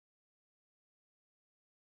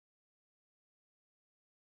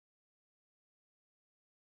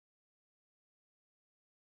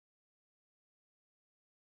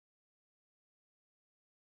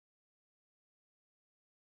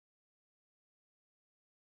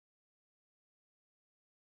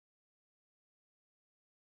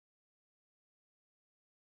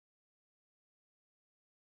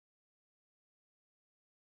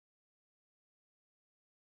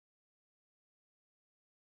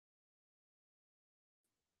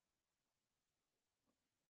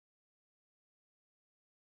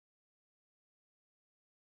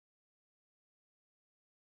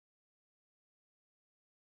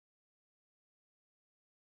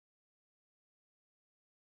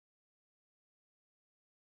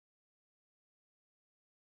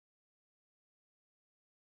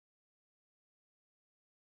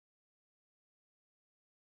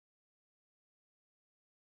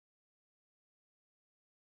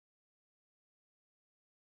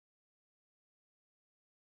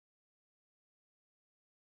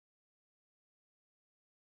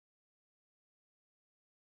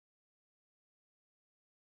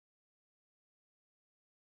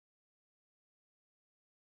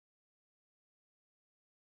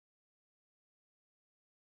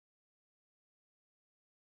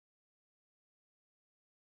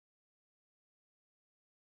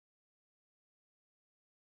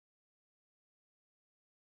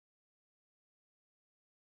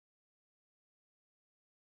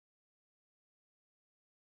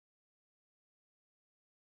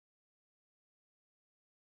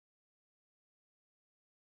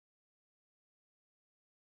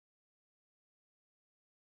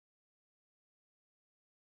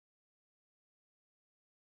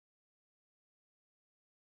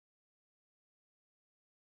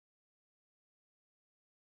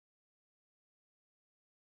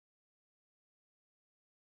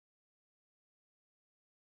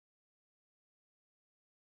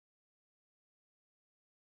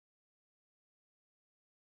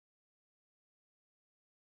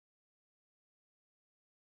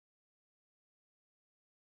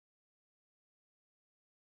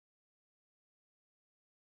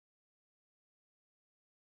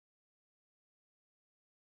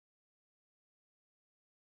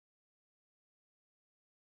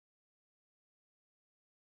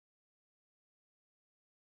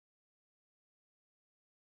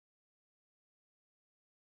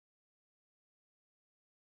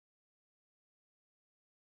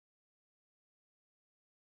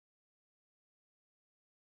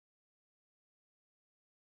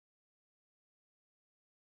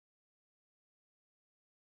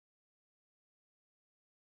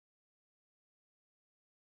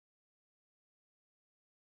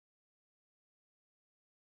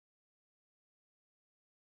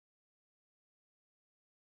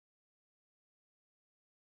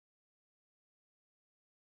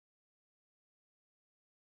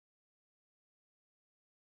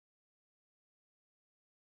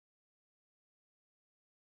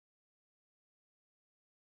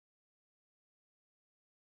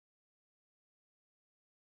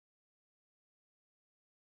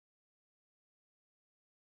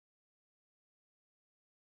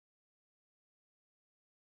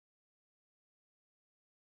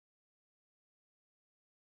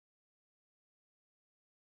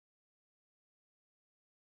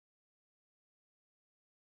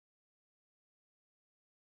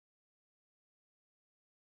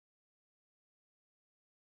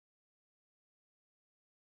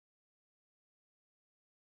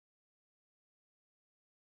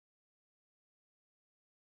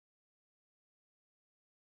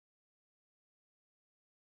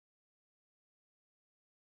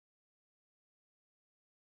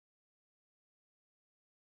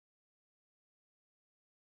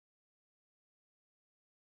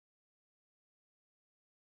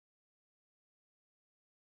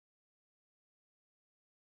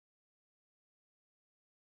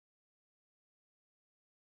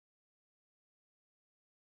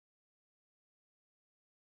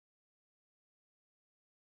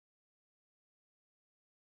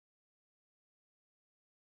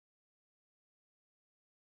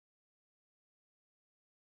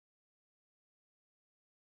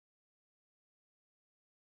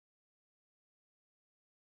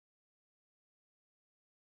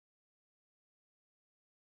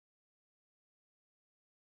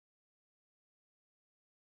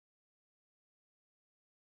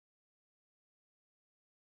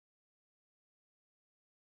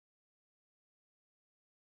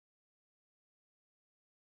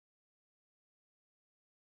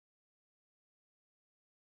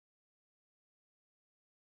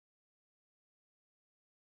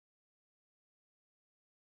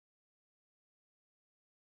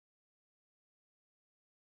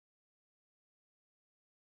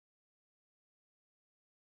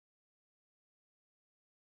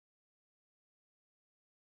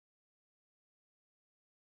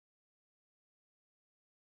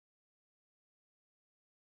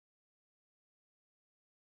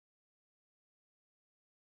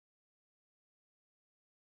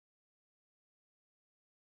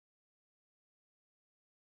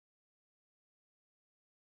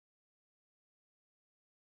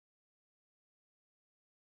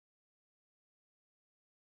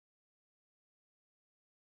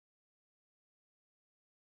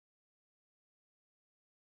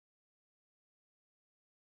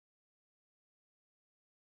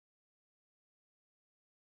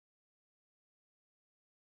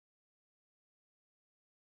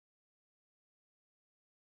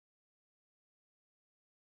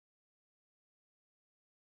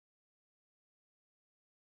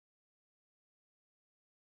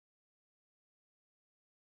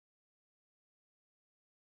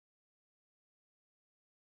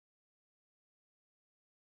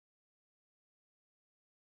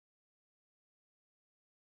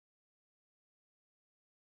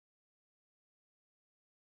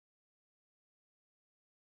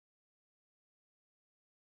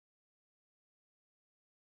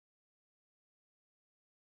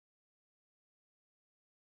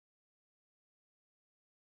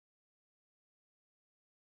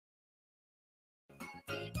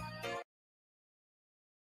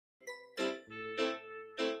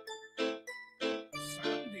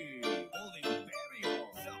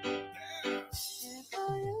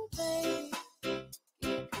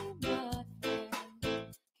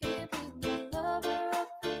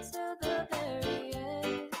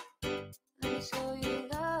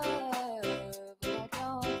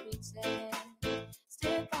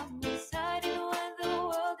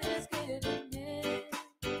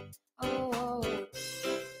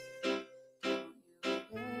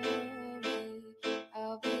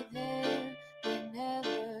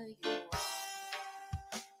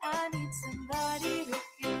I need somebody who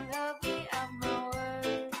can love me at my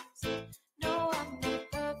worst. No, I'm not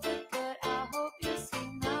perfect, but I hope you see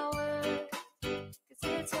my worth. 'Cause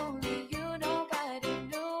it's only you, nobody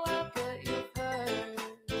knew I put you first.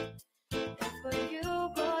 And for you,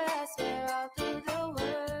 boy, I swear I'll do the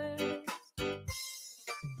worst.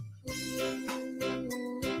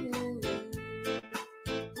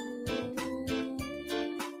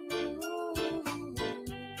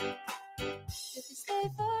 If you stay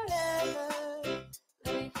forever,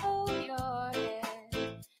 let me hold your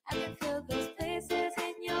hand. I can feel those places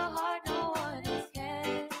in your heart no one else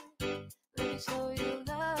can. Let me show you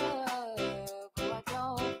love, oh I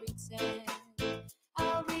don't pretend.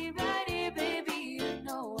 I'll be right here, baby, you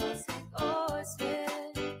know I'll sink or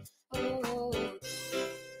swim. Oh, don't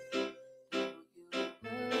you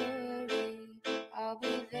worry, I'll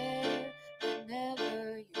be there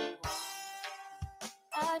whenever you want.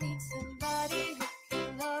 I need somebody who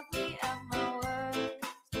can love me at my worst.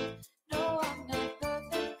 No, I'm not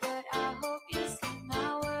perfect, but I hope you see my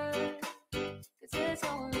worth. 'Cause it's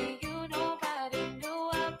only you, nobody knew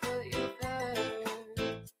I put you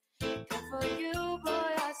first. And for you,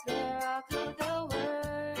 boy, I swear I'll do the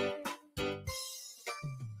worst.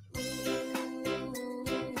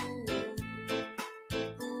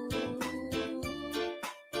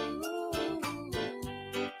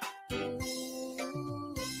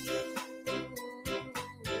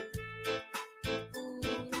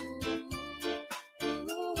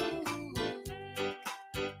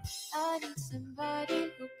 I need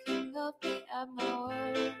somebody who can love me at my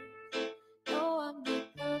worst. No, I'm not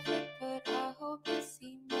perfect, but I hope you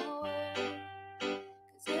see my worth.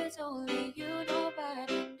 'Cause it's only you,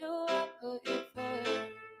 nobody knew I put you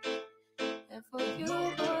first. And for you,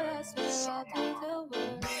 boy, I swear I'll do the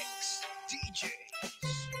worst. Mix DJs.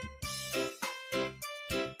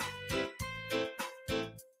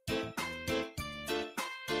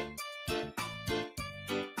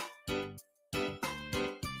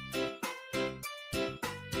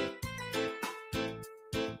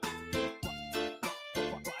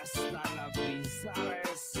 Basta la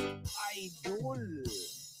Bizares Idol.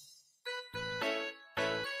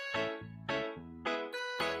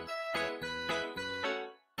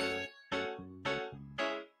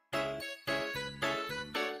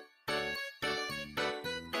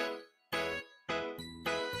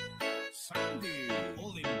 Sandy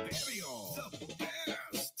Oliverio, the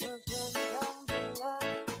best. Magandang buwan,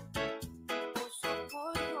 puso ko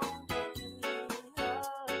yung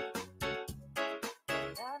nag-iiyak.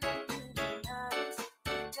 Wala nang hinanais,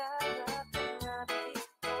 ikalat ang nabis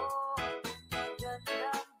ko.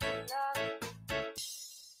 Magandang buwan,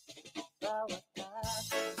 bawat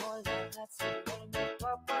natin mo lahat sila'y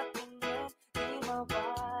nagpapatingin. Di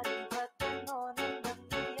mawari ba't ganon ang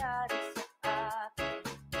nangyayari sa atin?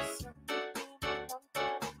 Isang hindi mo lang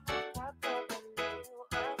parang nakakabaliw.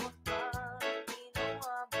 Ano bang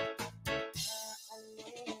ginawa mo at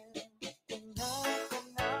naalin?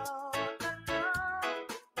 Tanaw, tanaw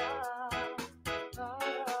na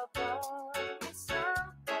para bang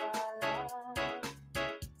isang palang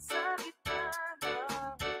sa gitna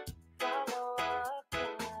ng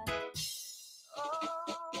kalawakan.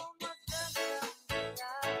 Oh, magandang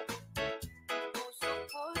buwan, puso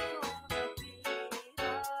ko yung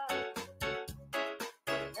nabihag.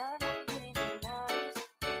 Wala nang hinanais,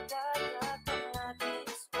 ikalat ang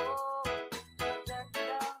nabis ko.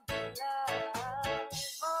 Magandang buwan,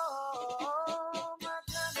 oh,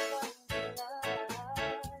 magandang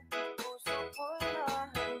buwan, puso ko'y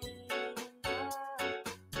nahihina.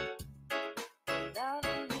 Wala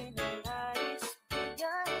nang hinanais,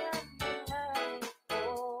 bigayan ng langit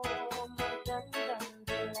ko. Magandang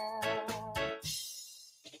buwan.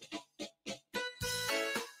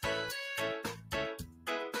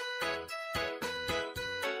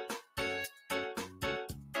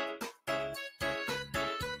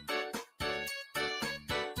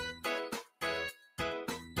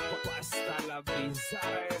 Basta la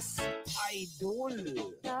Bizares Idol.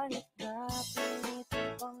 Kahit na pilitin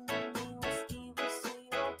pang umiwas-iwas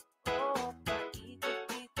sa'yo, oh,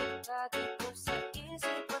 paikot-ikot ka dito sa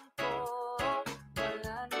isipan ko.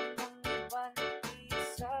 Wala namang iba,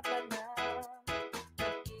 nag-iisa ka lang.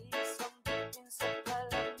 Nag-iisang bituin sa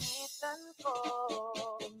kalangitan ko.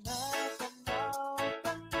 Tumatanaw,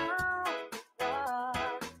 tanawan,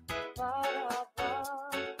 para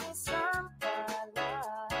bang isang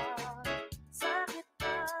palang sa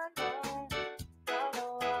gitna ng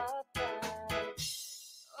kalawakan.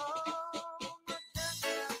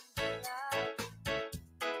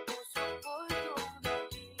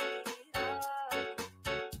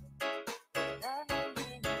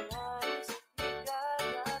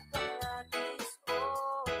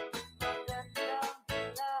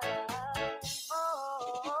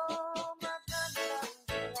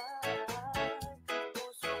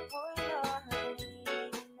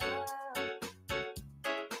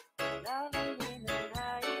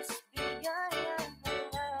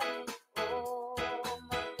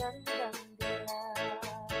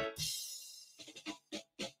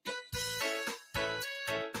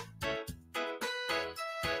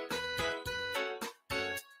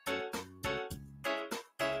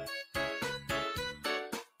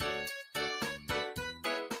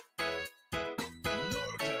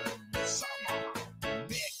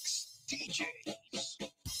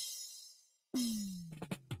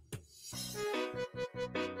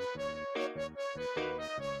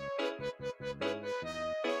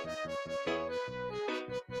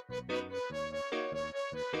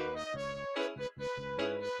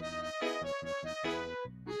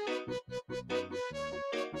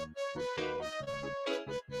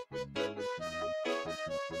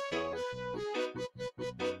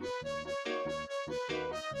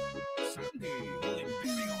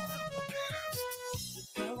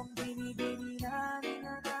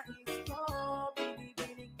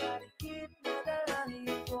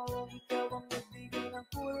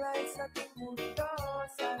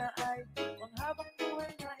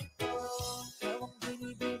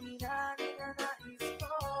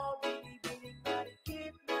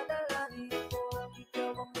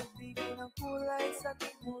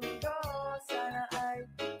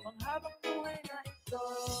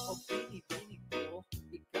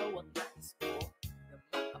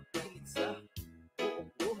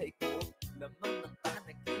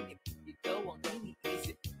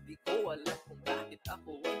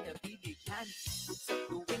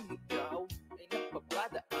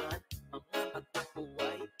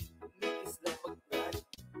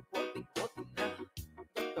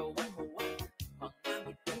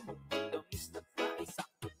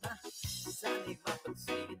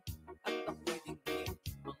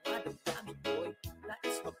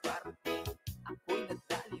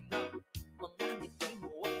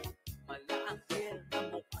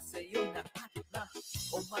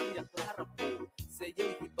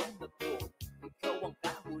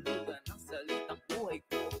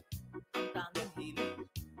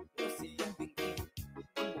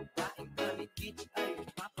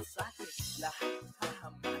 lahat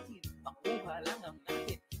hahamakin, makuha lang ang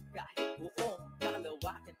natin. Kahit buong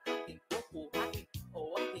kalawakan ating kukuhain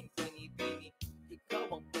o ating pinipili, ikaw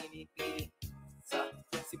ang pinipili sa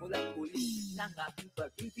simulat uli ng ating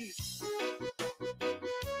pag-ibig.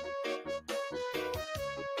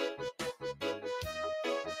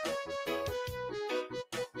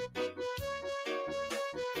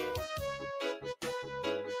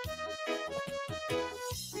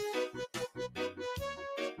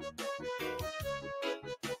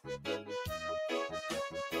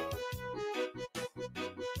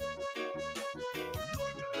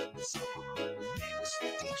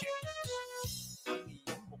 Ang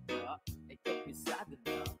iyong mukha ay kabisado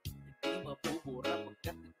na, hindi mabubura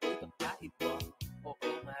pagkat ito'y kakaiba. Oo,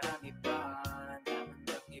 marami pa naman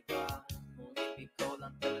ng iba, ngunit ikaw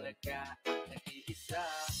lang talaga ang nag-iisa.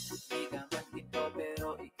 Di ka man ito pero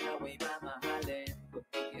ikaw ay mamahalin,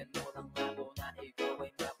 pagbigyan mo lang ako na ikaw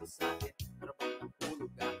ay mapasakin. Pero pag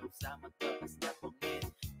nahulog ako sa mataas na pangin,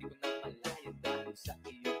 di ko na malaya dahil sa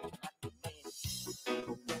iyong mga tingin.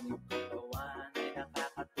 Tulog ng iyong katawan ay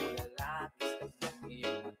nakakatulala, kisag ng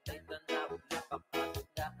iyong matay tanaw,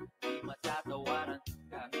 napakaganda, di matatawaran.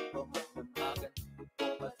 Kahit pa magdamagan, ito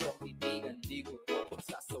pa itong titigan, di ko ito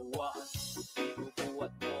pagsasawaan.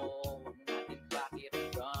 Binubuhat mo, huwag natin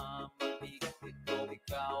pakiramdam, mabigat ito,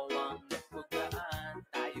 ikaw ang nagpagaan.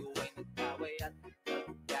 Tayo ay nagkaway at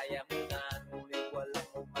nagkaya mo na, ngunit walang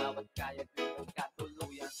umawat, kaya din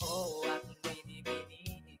magkatuluyan. Oh, aking binibini,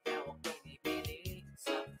 ikaw ang pinipili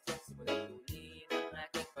sa simulat uli ng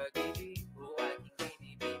aking pag-ibig. Oh, aking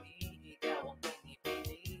binibini, ikaw ang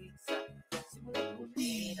pinipili sa simulat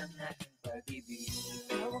uli ng aking pag-ibig.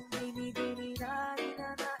 Ikaw ang binibini na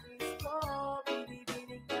ninanais ko,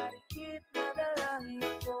 binibining narikit na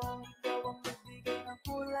dalangin ko. Ikaw ang nagbigay ng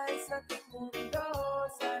kulay sa ating mundo,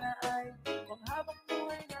 sana ay panghabang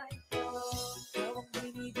buhay na ito. Ikaw ang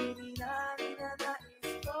binibini na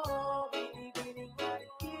ninanais ko, binibining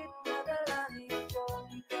narikit na dalangin ko.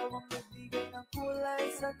 Ikaw ang nagbigay ng kulay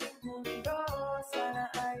sa ating mundo, sana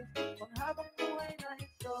ay panghabang buhay na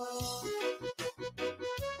ito.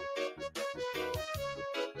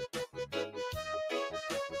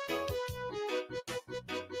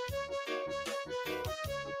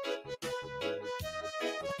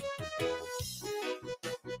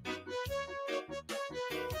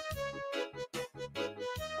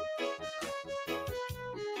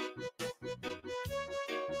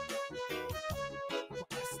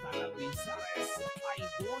 Hasta la Visares,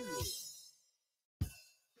 idol.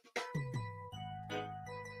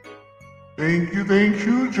 Thank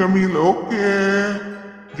you, Jamil Oke,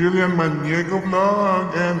 Jillian Maniego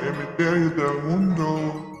Vlog, and Emeterio del Mundo.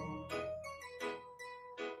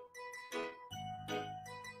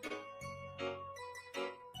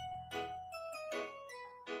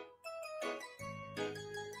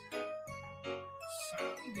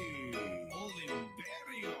 Sandy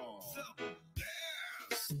Oliverio, the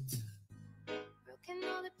best. Broken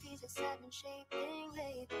all the pieces I've been shaping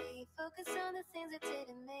lately. Focus on the things that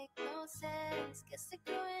didn't make no sense. Guess that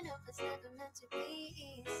growing up was never meant to be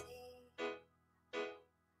easy.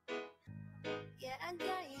 Yeah, I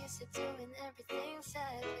got used to doing everything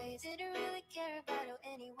sideways. Didn't really care about how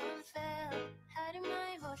anyone felt. Hiding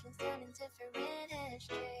my emotions down in different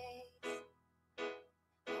ashtrays.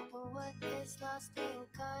 Oh, but what is lost ain't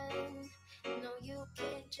gone. No, you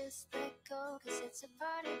can't just let go, 'cause it's a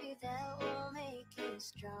part of you that will make you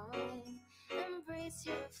strong. Embrace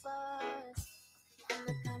your flaws. I'm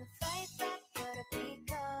not gonna fight back, gotta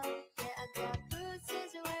pick up. Yeah, I got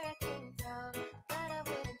bruises where I came from, but I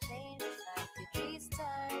wouldn't change it like a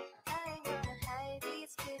restart. I ain't gonna hide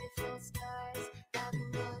these beautiful scars. I've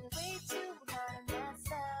been going way too hard on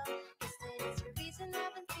myself. This is the reason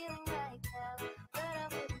I've been feeling like hell, but I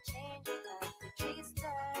wouldn't change it like a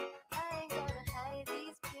restart. I ain't gonna hide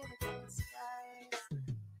these beautiful scars.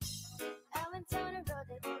 I went down a road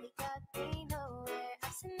that only got me nowhere.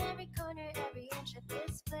 I've seen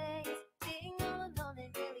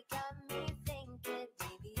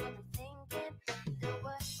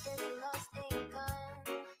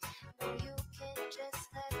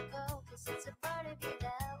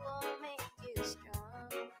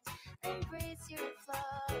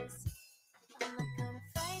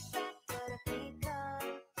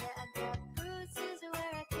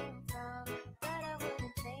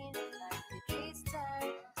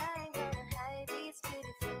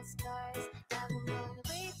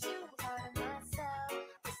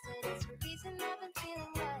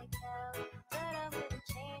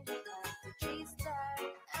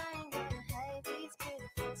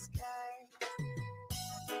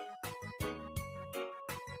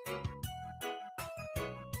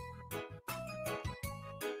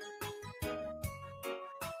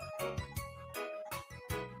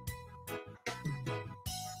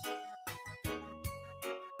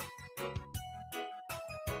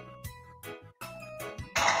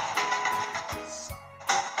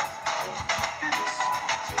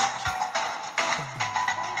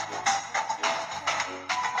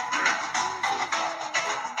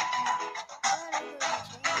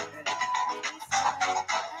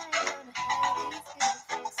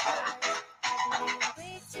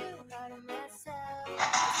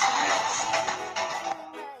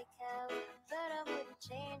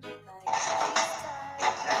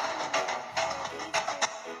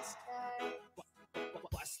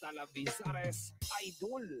Visares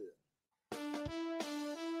Idol.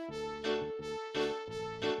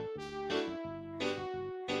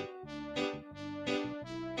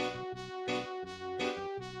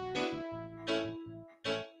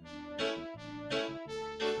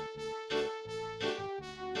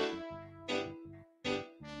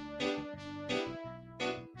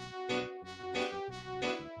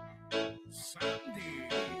 Sandy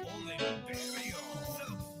Oliverio, the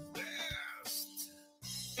best.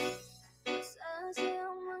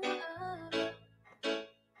 Sasayang mga araw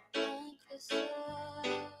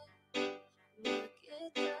nagkasama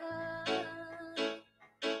kita.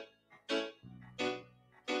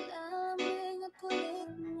 Lamig at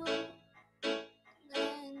kulit mo na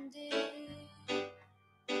hindi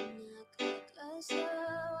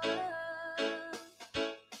nakakasawa.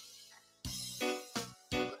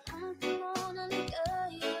 Pag-ampi mo na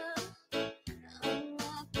ligaya ang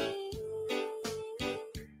aking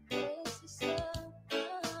pagsasama.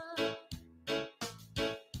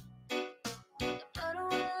 Na parang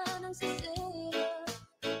wala nang sisira.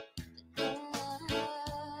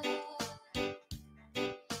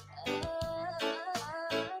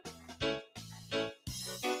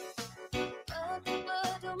 Bakit ba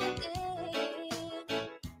dumating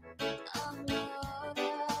ang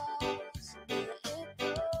oras na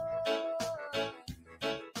ito?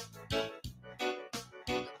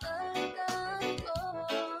 Nabalitaan ko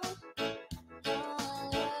na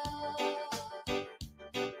wala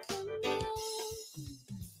ka na.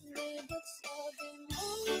 Di ba't sabi mo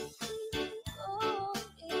hindi ko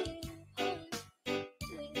iwan?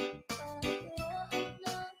 Di kaya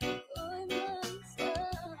na ako'y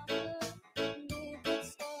magsama. Di ba't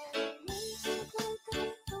sabi mo sabay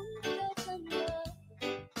tayong tatanda?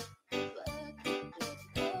 Bakit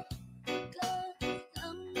bigla ka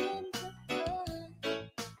ang nandahan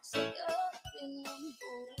sa kabilang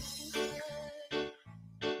buhay?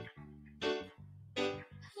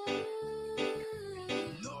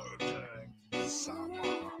 Northern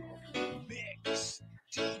Summer Mix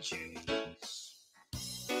DJs.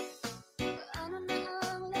 Paano na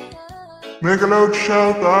ang lahat? Mega loud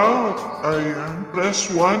shout out. Ayan, press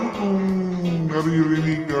 1 kung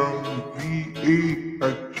naririnig ang V8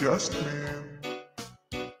 adjustment.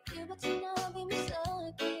 Di ba't sinabi mo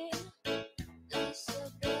sa'kin na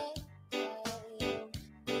sabay tayong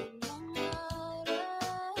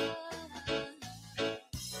mangarap?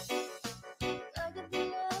 Bakit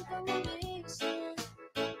wala kang mabigsan?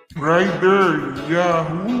 Rider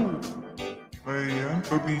Yahoo. Ayan,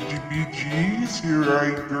 pa-BG-BG, si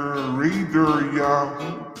Raider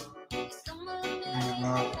Yahoo. Isang malamig Ayan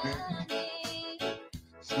na natin. langit.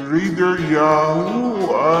 Si Raider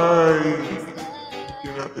Yahoo ay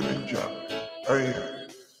bigyan natin ng jack. Ayan.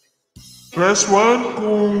 Press 1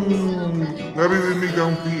 kung naririnig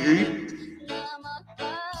ang V8.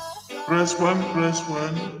 Press 1, press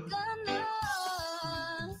 1.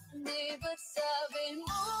 Di ba't sabi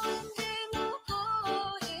mo hindi mo ko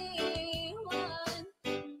iwan?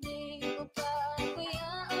 Di ko pa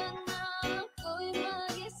kayaan na ako'y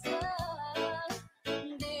mag-isa.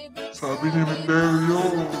 Di ba't Sabi ni Materio,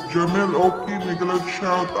 Jamel okay, mega loud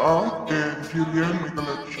shout out. And Jillian, mega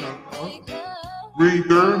loud shout out.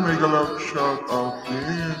 Raider, mega loud shout out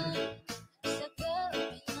din. sa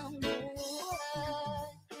kabilang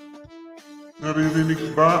buhay? Naririnig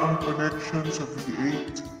ba ang connection sa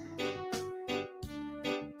V8?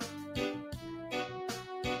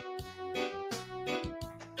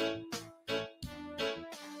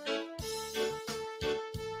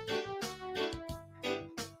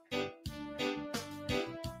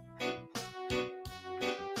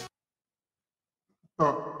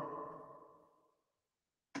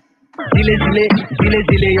 Zile zile, zile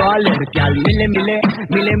zile, yo alergyal. Mile mile,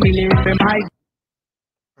 mile mile, BMajor.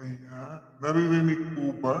 Ayan. Naririnig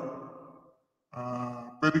po ba?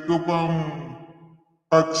 Pwede ko bang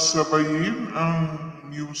pagsabayin ang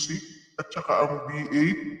music at saka ang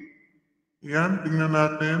V8? Yan, tingnan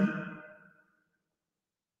natin.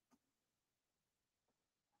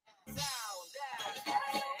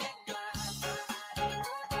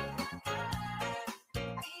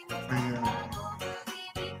 Ayan.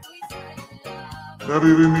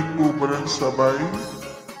 Naririnig po ba ng sabay?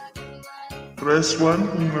 Press 1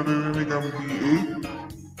 kung naririnig ang V8.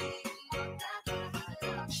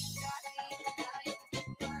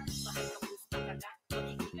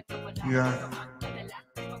 Yan.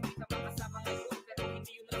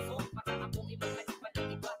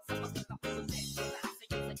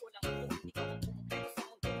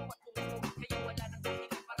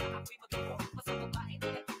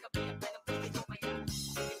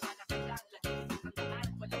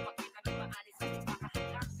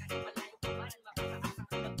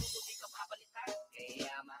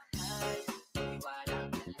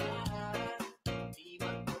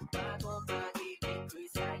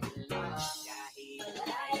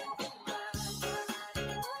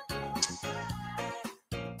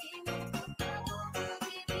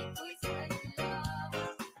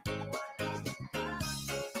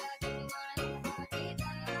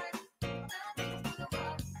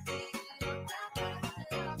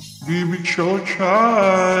 BMajor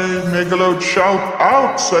Chai, mega loud shout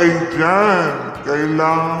out sa dyan.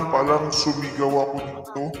 Kailangan palang sumigaw ako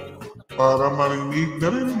dito para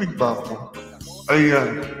narinig ba ako?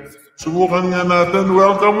 Ayan, subukan nga natin.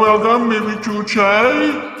 Welcome, BMajor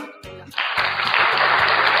Chai.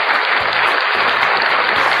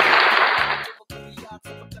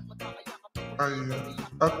 Ayan,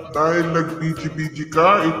 at dahil nag-BG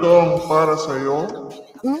ka, ito ang para sa'yo.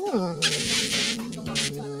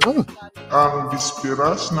 Ang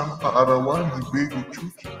bispiras ng kaarawan ni Baby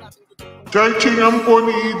Chuchi. Chai-chingan po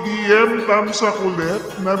ni EDM, tamsak ulit.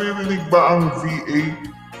 Naririnig ba ang V8?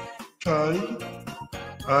 Chai?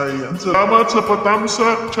 Ayan, salamat sa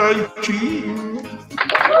patamsak, Chai-ching.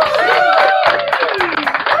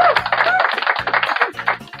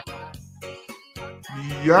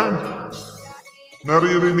 Yan.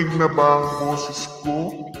 Naririnig na ba ang boses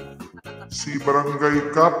ko? Si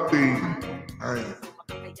Barangay Captain ay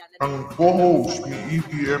ang co-host ni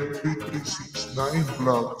EDM 3369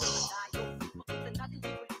 Vlogs.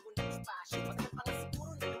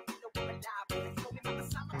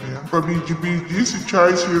 Ayan, pa-BG si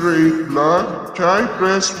Chai 08 Vlog. Chai,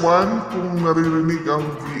 press 1 kung naririnig ang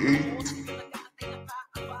V8.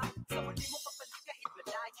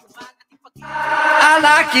 I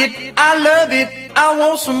like it, I love it, I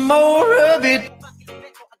want some more of it.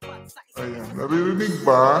 Ayan, naririnig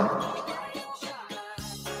ba?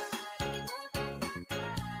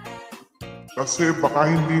 Kasi baka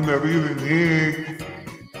hindi naririnig.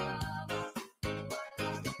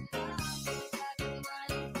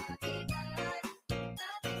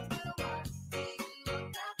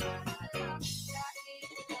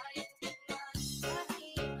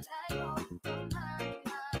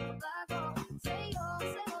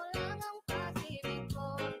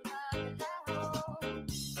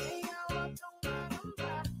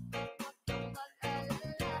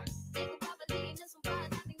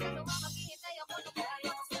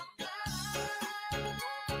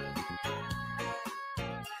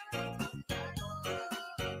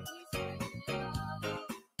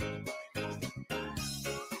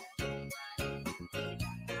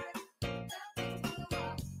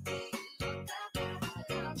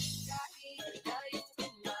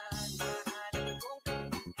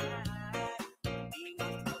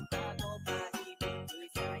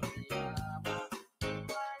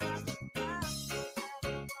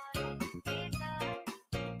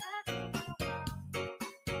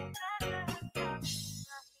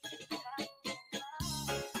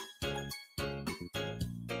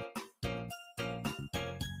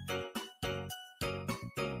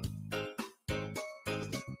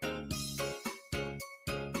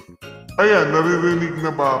 Ayan, naririnig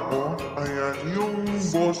na ba ako? Ayan, yung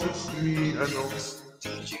boses ni,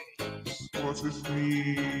 boses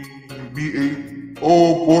ni B8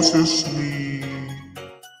 o boses ni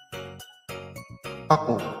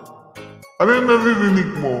ako. Ano yung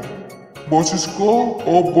naririnig mo? Boses ko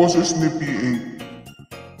o boses ni B8?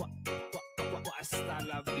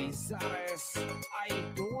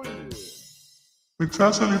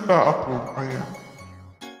 Nagsasalita ako, ayan.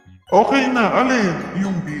 Okay na, alin?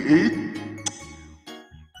 Yung B8?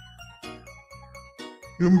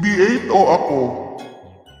 Yung B8 o ako?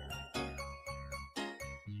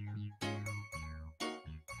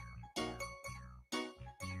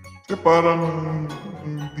 Kasi parang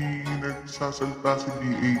hindi nagsasalita si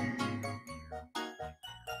B8.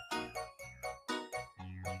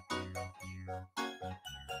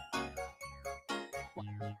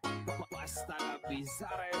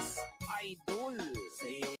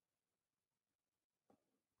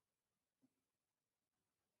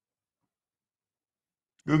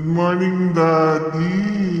 Good morning, Daddy.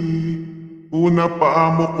 Una pa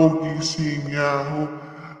amo ko gising niya.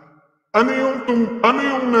 Ano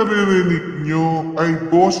yung naririnig nyo? Ay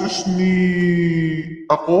boses ni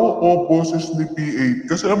ako o boses ni B8?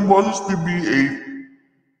 Kasi ang boses ni B8,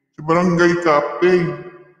 si Barangay Captain.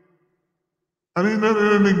 Ano yung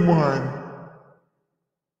naririnig mo, Han?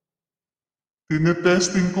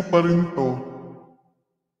 Tinetesting ko pa rin to.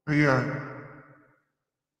 Ayan.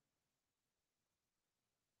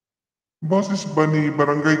 Boses ba ni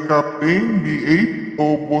Barangay Captain, B8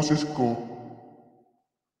 o boses ko?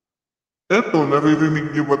 Eto,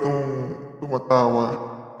 naririnig niyo ba itong tumatawa?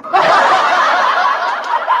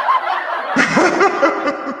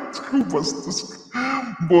 Bastos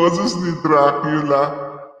ka. Boses ni Dracula.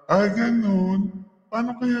 Ay, ganun.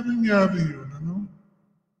 Paano kaya nangyari yun, ano?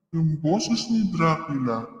 Yung boses ni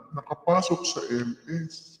Dracula nakapasok sa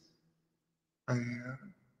LS.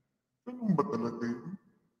 Ayan. Ganun ba talaga yun?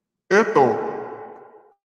 Eto.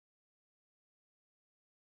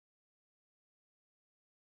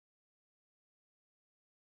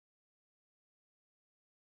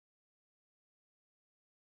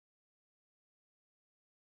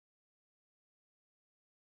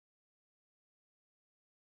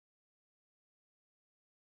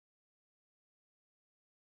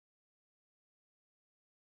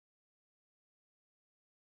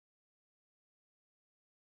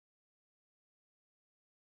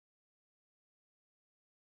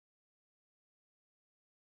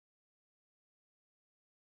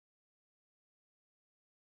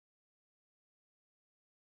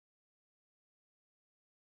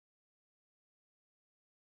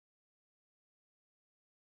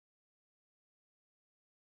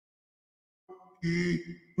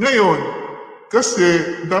 Ngayon, kasi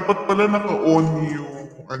dapat pala naka-on yung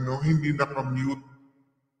hindi naka-mute.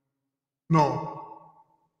 No.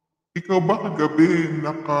 Ikaw ba kagabi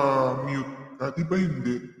naka-mute ka? Di ba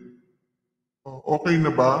hindi? Okay na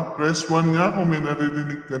ba? Press 1 nga kung may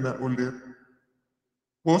naririnig ka na ulit.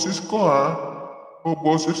 Boses ko ha. O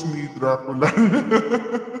boses ni Dracula.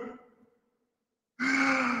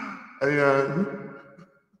 Ayan.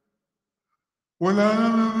 Wala na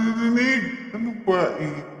naririnig. Ano ba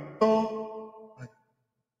ito?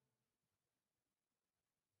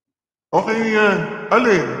 Okay na yan.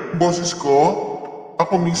 Alin? Boses ko?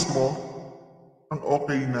 Ako mismo? Ang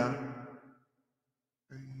okay na?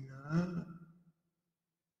 Ayan.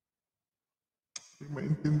 Hindi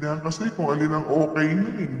maintindihan kasi kung alin ang okay na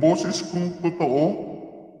eh. Boses kong totoo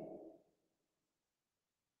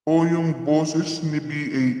o yung boses ni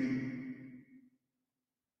BA.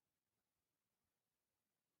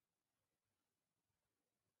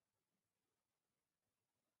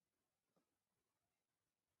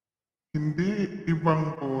 Hindi,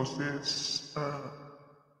 ibang boses.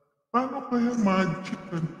 Paano kaya magic?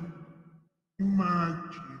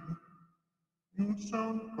 Imagine, yung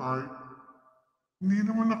sound card, hindi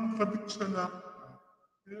naman nakakabit sa laptop.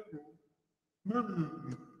 Pero,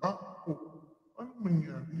 naririnig ako. Ano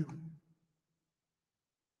nangyari yun?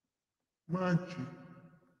 Magic.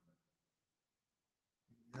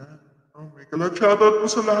 Yan. Okay. Kala shoutout po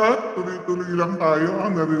sa lahat. Tuloy-tuloy lang tayo.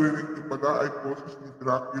 Ang naririnig niyo pala ay boses ni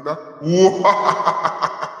Dracula.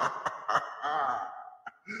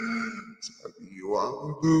 Sa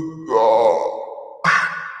diwang dugo.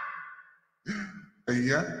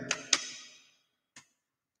 Ayan.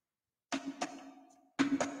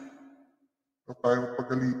 So, tayo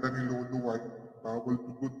pagalitan ni Lolo White. Bawal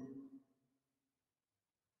tugod.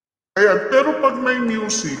 Ayan, pero pag may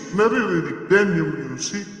music, naririnig din yung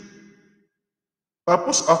music.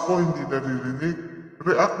 Tapos ako hindi naririnig.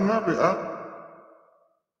 React nga, react.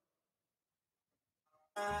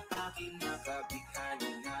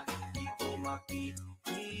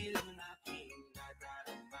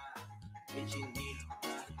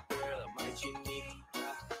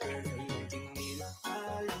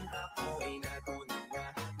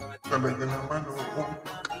 Talaga naman, oo.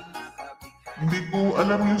 Hindi ko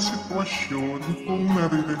alam yung sitwasyon kung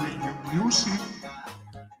naririnig yung music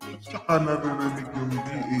at saka naririnig yung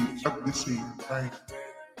BA at the same time.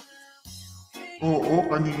 Oo,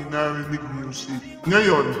 kanina rinig music.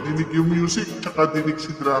 Ngayon, dinig yung music tsaka dinig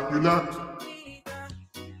si Dracula.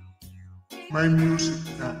 May music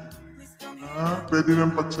na. Pwede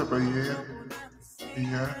nang pagsabayin.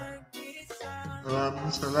 Ayan. Maraming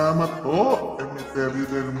salamat po, Emeterio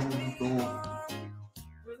del Mundo.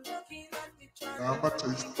 Salamat sa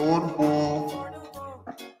istorbo.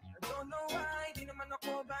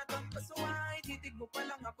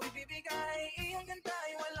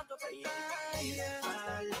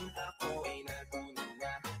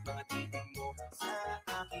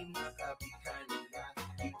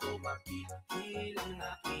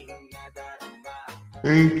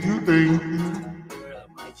 Thank you, thank you.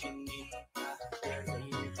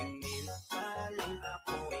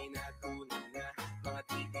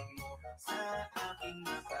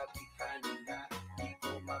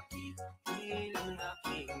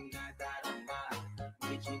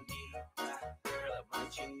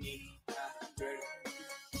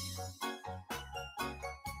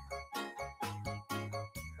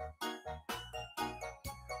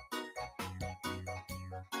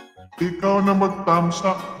 Ikaw na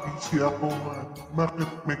mag-thumbs-up. Busy ako man. Bakit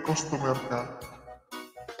may customer ka?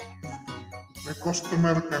 May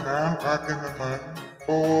customer ka na? Akin naman?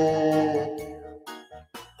 O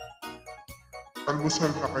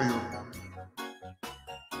Almusal na kayo.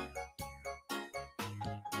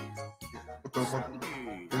 Ito,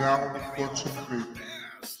 kailangan ko mag-concentrate.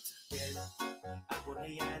 Ako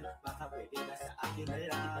na yan, baka pwede na sa akin na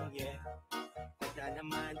lang, yeah. Ganda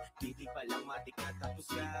naman, hindi pa lang matik na tapos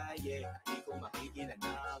ka, yeah. Di ko makikilan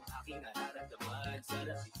ang aking nararamdaman.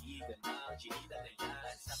 Sarap sisigan ng chinita na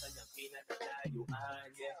yan sa kanyang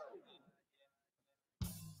pinatatayuan, yeah.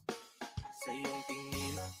 Sa iyong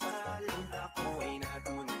tingin, parang ako ay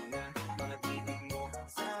natunan na. Mga titig mo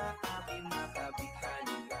sa akin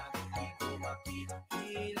makabighani na. Di ko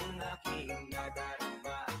mapipil ang aking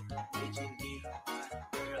nadarama. May chinita,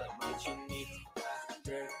 girl, may chinita,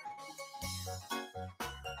 girl.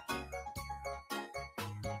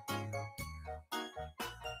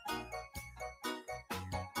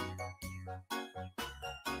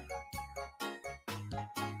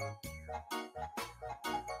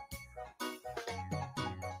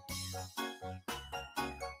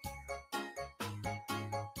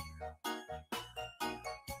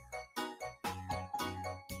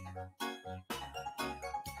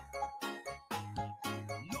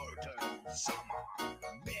 Northern Summer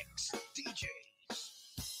Mix DJs.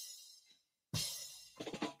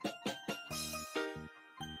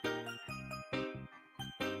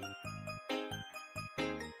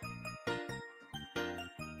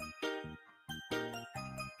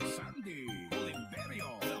 Sandy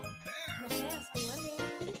Oliverio, the best.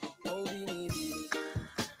 Oh, baby,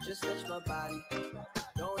 just touch my body.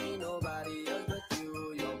 Don't need nobody else but you.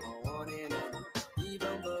 You're my one and only.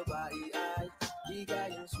 Ibang babae ay di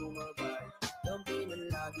kayang sumabay. Dampi man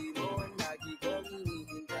lagi mo ang lagi kong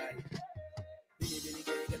hinihintay.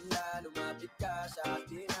 Binibinigay ganda, lumapit ka sa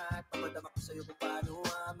akin at papadama ko sa'yo kung paano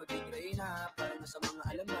maging reyna. Parang nasa mga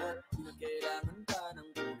alamat, di na kailangan ka ng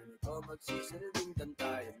puno nito. Magsisilbing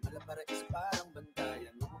kantayan, malapara is parang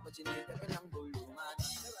bantayan. Mamapachinita ka ng bulungan.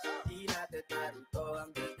 Di natin naruto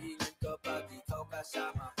ang galingan ko pag ikaw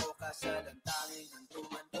kasama ko kasalantangin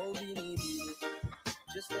hantungan. Oh, binibili,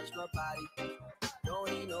 just touch my body. Don't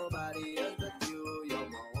need nobody else but you. You're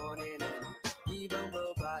my one and only. Ibang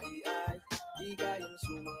babae ay di kayang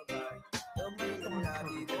sumabay. Damay kang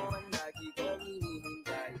lagi mo ang lagi kong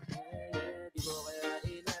hinihintay. Di mo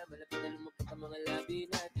kayain na malapit na lumapot ang mga labi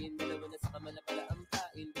natin. Dalawa na sa kamala pala ang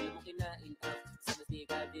pain. Di mo kinain ang sa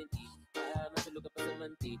mastika din. Matulog ka pa sa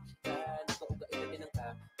mantika. Nakaugain na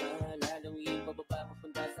din ang lalong yung pababa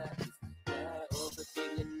papunta sa is. O ba't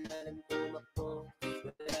tingin na lang tumakbo?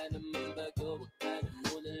 Wala namang bago. Huwag ka na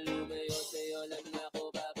munang lumayo. Sa'yo lang ako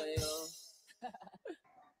babayo.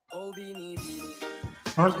 Oh, binibini.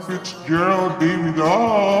 Heart Fitzgerald, David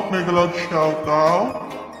up. Mega loud shout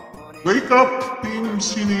out. Wake up, Team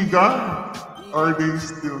Sinigang. Are they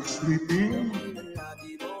still sleeping?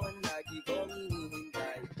 Lagi mo ang lagi kong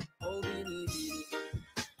hinihintay. Oh, binibini,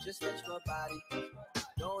 just touch my body.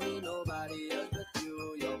 Don't need nobody else but you.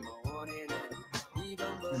 You're my one and only.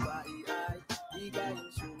 Ibang babae ay di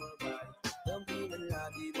kayang sumabay. Dampi man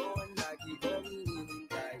lagi mo ang lagi kong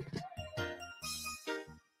hinihintay.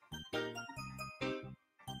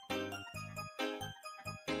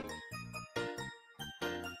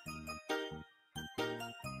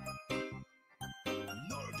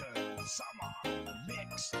 Northern Summer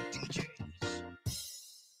Mix DJs.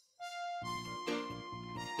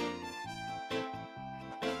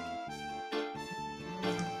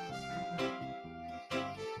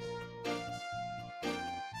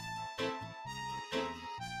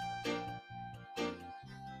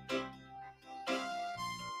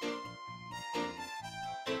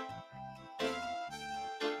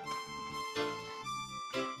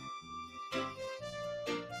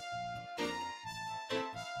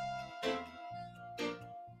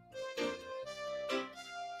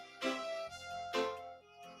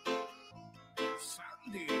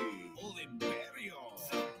 Sandy Oliverio,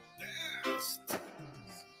 the best.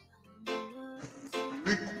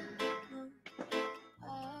 Rick,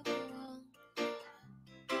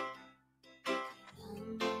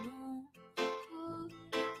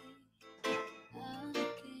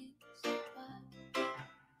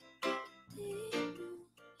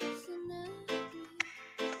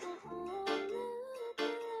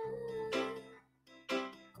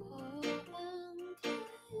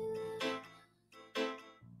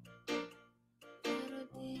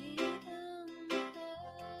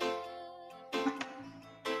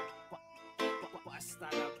 Basta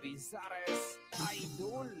la Pizares,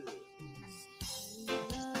 idol.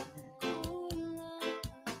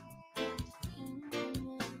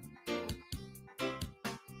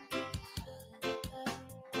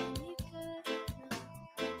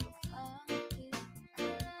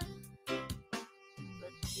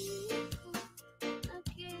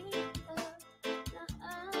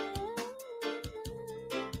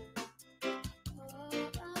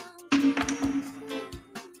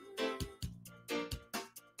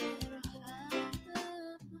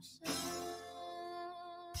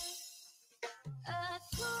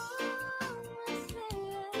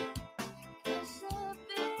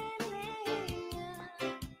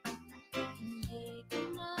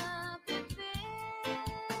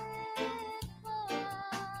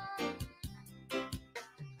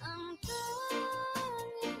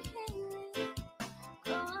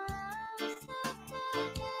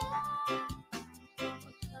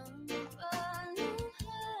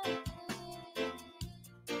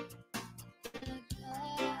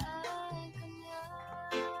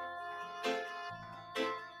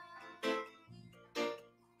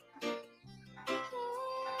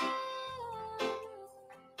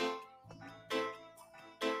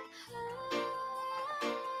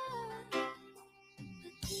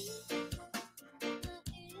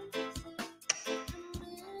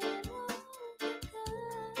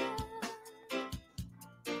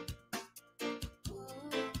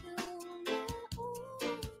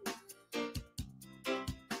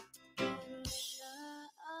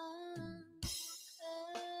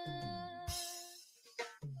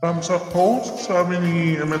 Sa post, sabi ni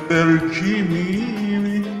Emetery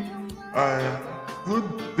Jimmy, ay, good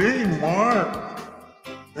day, Mark.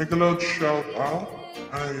 Make a loud shout out.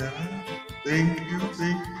 Ayan. Thank you,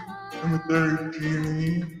 Emetery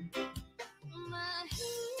Jimmy.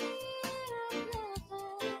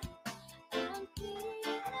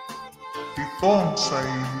 Ito sa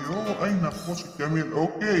iyo. Ay, naku, si Camille.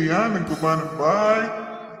 Okay, yan. Nagbaba ng bye.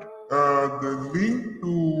 The link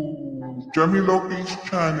to Jamiloki's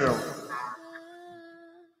channel.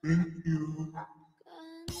 Thank you.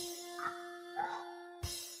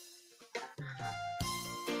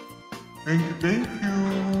 Thank you.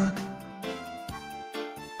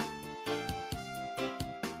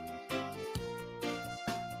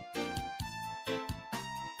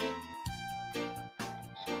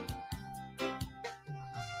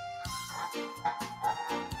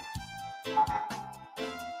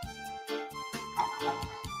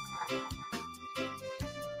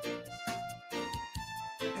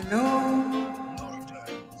 Hello.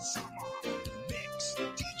 Northern Summer Mix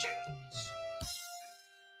DJs.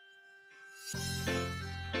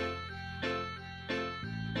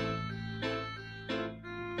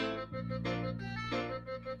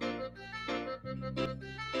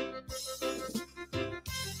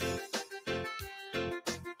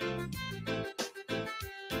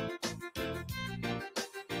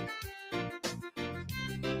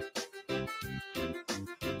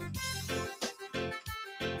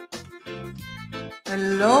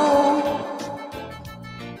 Hello.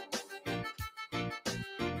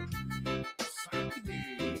 Sandy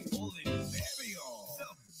Oliverio, the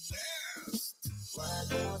best. Wag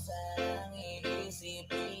mo sanang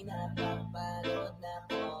iisipin na papagod na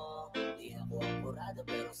ko. Di ako apurado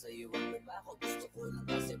pero sa'yo ang lupa ko. Gusto ko lang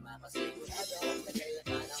kasi makasigurado.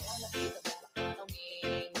 Nagkailangan ako nakita balak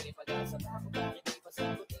tanongin. May pag-asa ba ako bakit di pa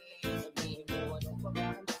sagutin? Sabihin mo anong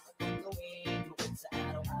pagkakan dapat kong gawin. Bukod sa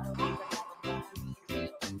araw-araw di ka nakapagpahalin.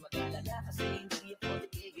 Pero mag-alala kasi hindi ako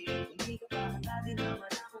titigil. Hindi ka pa handa din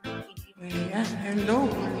naman ako makinig. Ayan, hello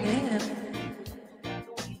ulit.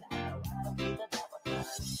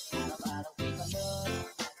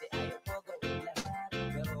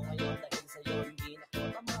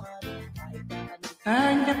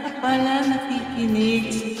 Kanya ka pala nakikinig.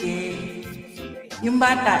 Sige. Yung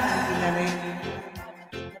bata, hindi na rin.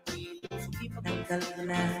 Tanggal ko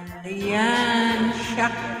na. Ayan,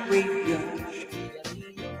 shockwave yun.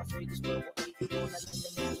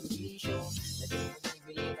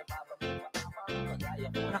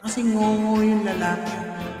 Para kasi ngongo yung lalaki.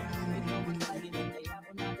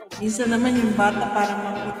 Minsan naman yung bata parang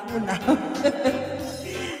makikulaw.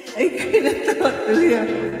 Ay, kinatawa tuloy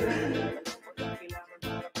ako.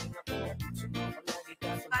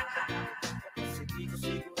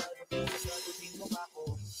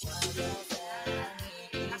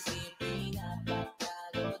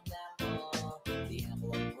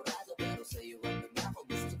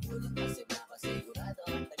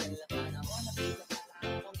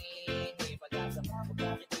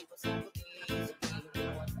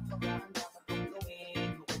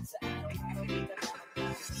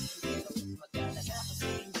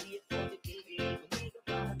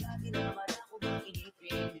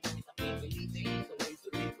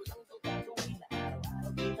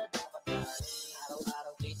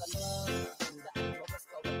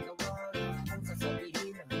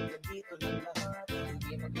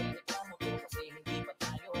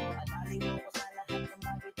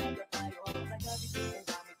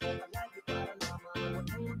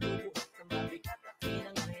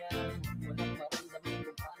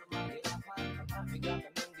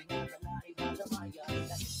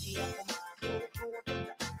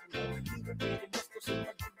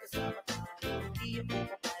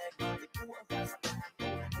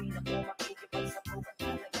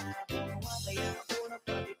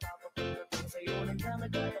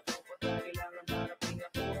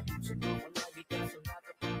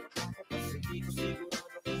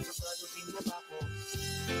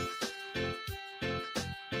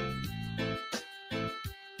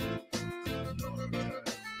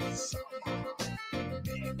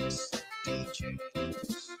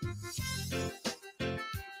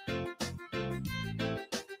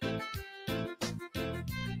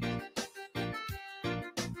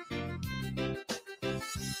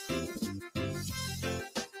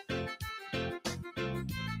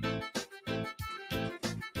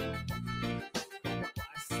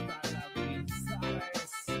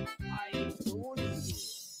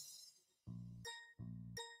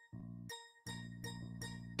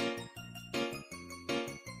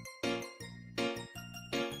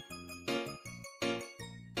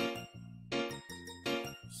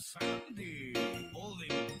 Sandy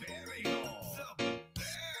Oliverio, the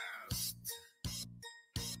best.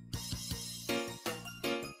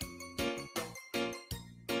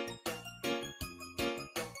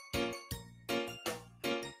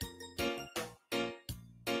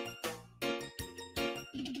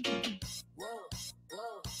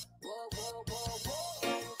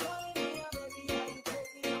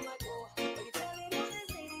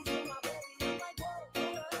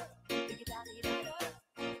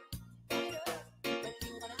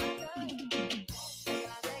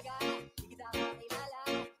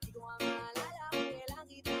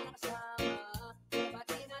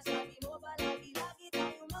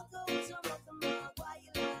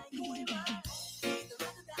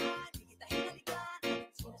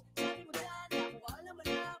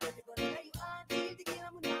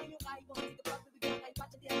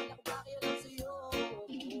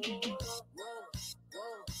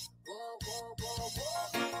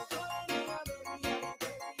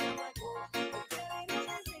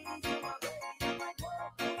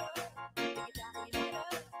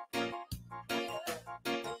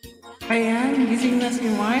 Ayan, gising na si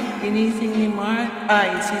Mark. Ginising ni Mark.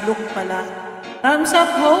 Ay, si Luke pala. Thumbs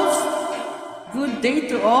up, host! Good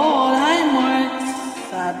day to all. Hi, Mark.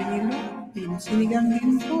 Sabi ni Luke. Sinigang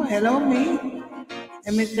din po. Hello, mate.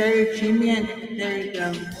 Cemetery Jimmy and Cemetery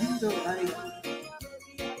Del Mundo. Ay.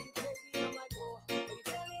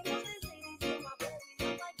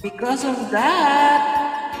 Because of that,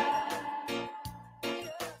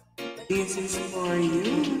 this is for you.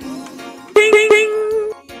 Ding, ding, ding.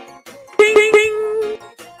 Ding, ding, ding.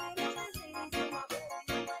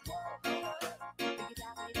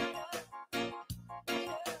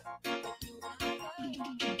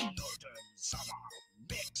 Northern Summer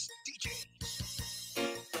Mix DJs.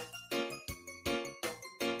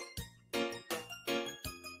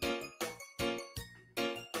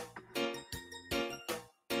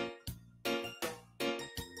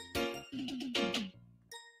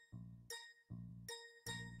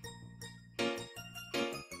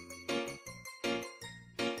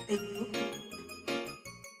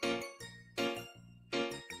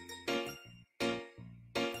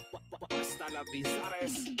 Basta la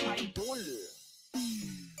Bizares Idol.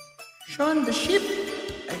 Sean the Sheep.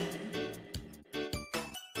 Ay.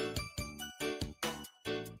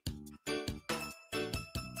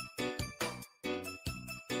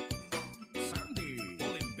 Sandy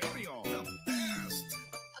Oliverio, the best.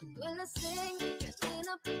 Ako'y lasing, kasi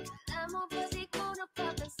napakala mo ba di ko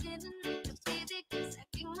napapansin? Nagtitig ka sa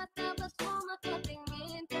aking mata, ba't mo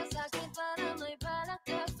makatingin ka sa akin para may balak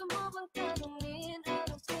ka? Gusto mo bang tanungin,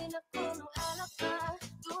 anong pinakunong alak ka?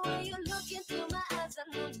 The way you look into my eyes, I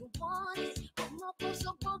know you want it. Huwag mo kong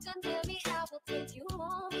subukan, baby, I will take you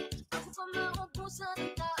home. Ako pa maubusan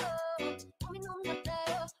ng tao, uminom na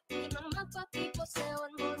tayo. Hindi man magpatipos,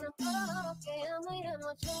 ewan mo na ko. Kaya may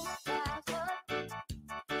emosyong ako.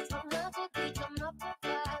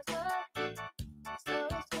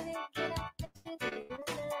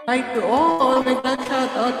 Hi to all.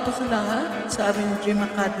 Nag-shout out po sa lahat. Sa aming Gym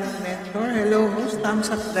Academy Mentor. Hello, host.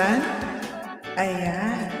 Thumbs up dan.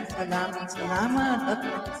 Ayan. Salamat. At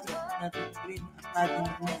nag-isip natin Gym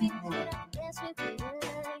Academy Mentor.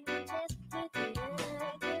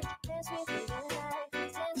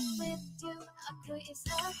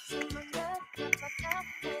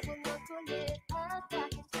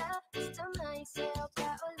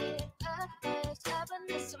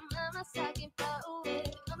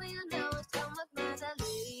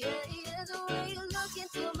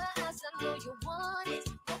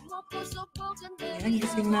 Ayan,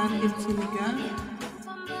 gising natin sinigang.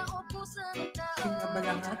 Gising na ba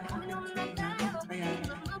lahat? Ayan.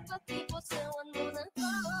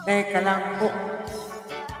 Teka lang po.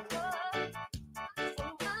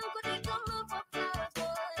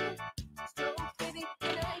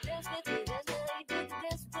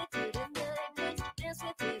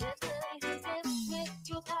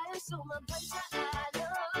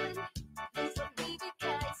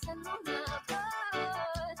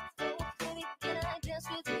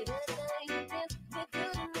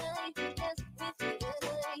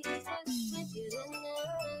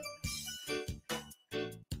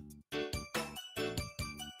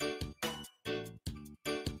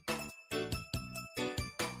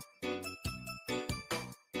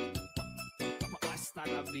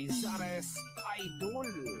 Hasta la Bizares Idol.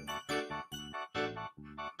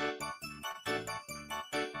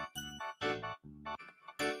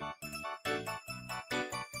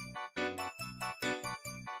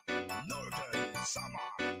 Northern Summer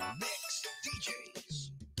Mix DJs.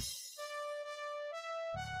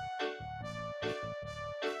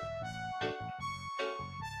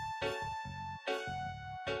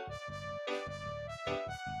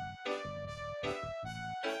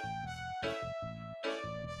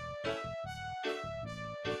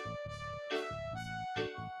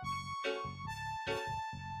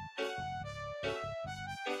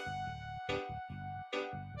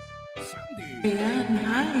 Sandy. Ayan,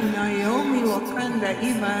 hi, Naomi Wakanda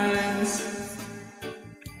Evans.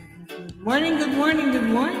 Good morning, good morning, good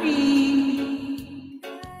morning.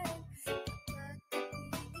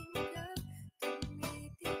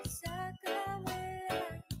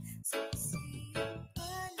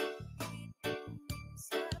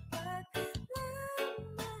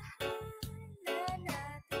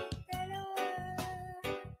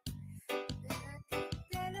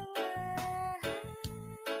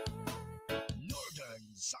 Northern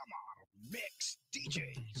Summer Mix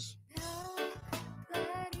DJs.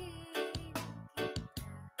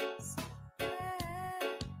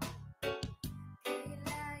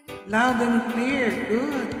 Loud and clear,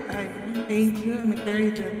 good. Thank you,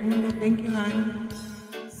 Miteri Mundo. Thank you, honey.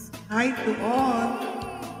 Hi to all.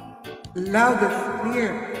 Loud and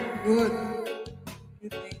clear, good.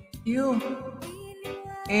 Thank you.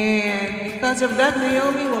 And because of that,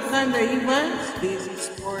 Naomi Wakanda Evans, this is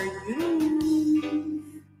for you.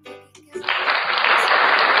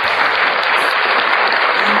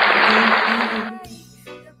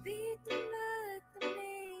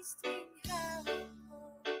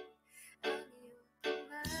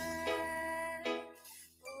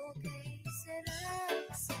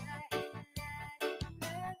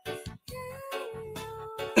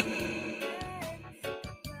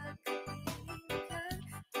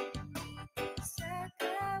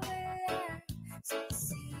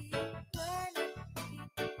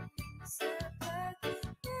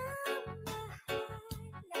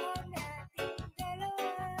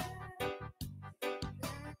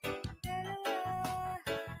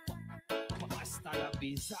 Hasta la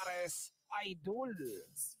Bizares Idol.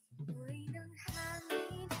 Amoy ng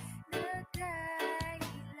hangin na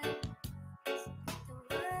kailan sa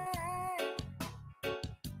katawan.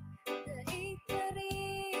 Daig pa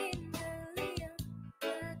rin dali ang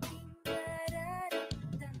ating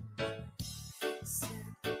nararamdaman. Sa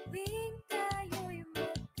tuwing tayo'y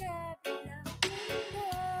magkabilang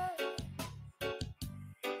mundo,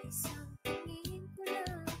 isang tingin ko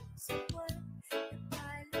lang sa buwan,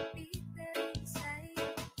 napalapit na rin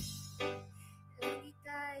sa'yo. Lagi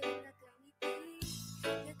tayo nakangiti,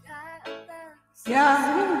 nag-aabang sa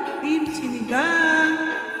Yahoo! Team Sinigang!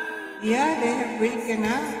 Yeah, they have breaken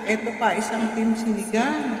up. Ito pa, isang Team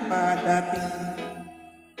Sinigang pa dating.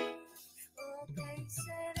 okay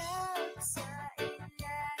sarap sa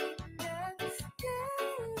ilalim ng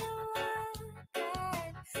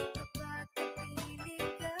kalawakan. Kapag napilig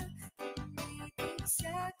ka, tumitig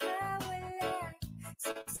sa kawalan.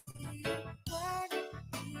 Sisipan at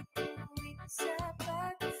bituin sa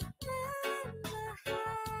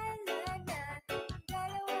pagmamahalan nating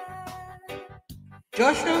dalawa.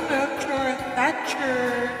 Joshua Melchor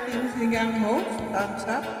Thatcher, Team Sinigang host, thumbs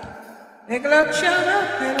up. Make a loud shout out.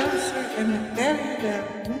 Hello, Sir Emeterio del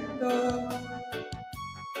Mundo.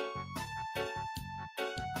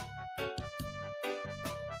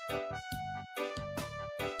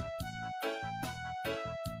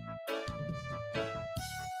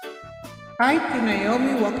 Hi to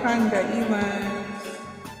Naomi Wakanda Evans.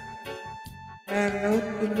 Hello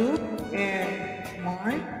to Luke and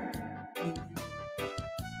Mark.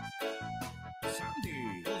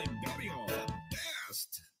 Sandy. Olimperio. The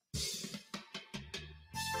best.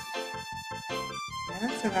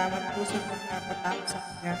 Yan, salamat po sa pagkapatapos sa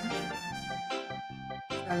kanya.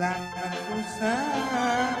 Salamat po sa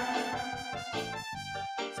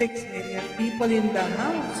 6 million people in the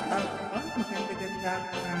house. Maganda-ganda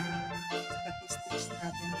ang statistics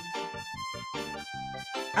natin.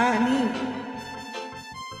 Ani.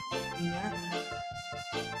 Yeah.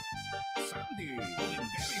 Sandy.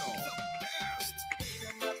 Olimperio. The best.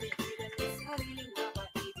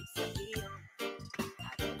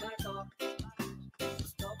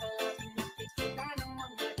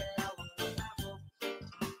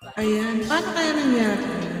 Ayan, paano kaya nangyari?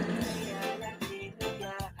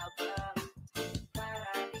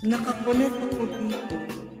 Nakakulit ako dito.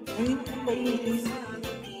 Ay, hindi ko inisip.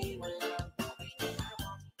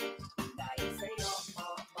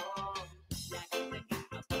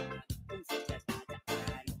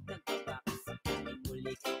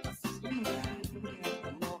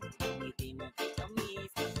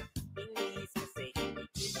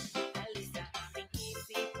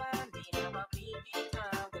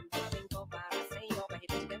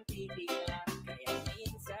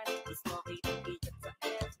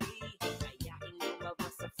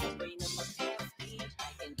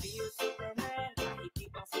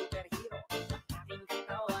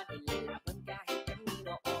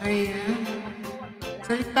 Ayan.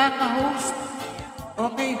 Salita ka, host.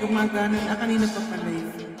 Okay, gumagana na. Kanina pa pala yun.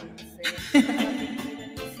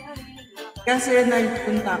 Kasi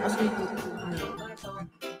nagpunta ako sa YouTube.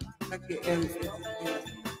 Nag-LF.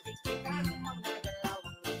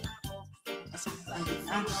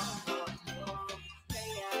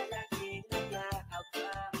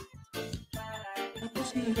 Tapos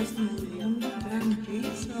nilagas mo yung Grand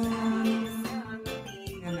Jason.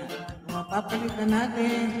 Yan na. Mapapalitan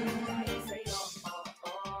natin.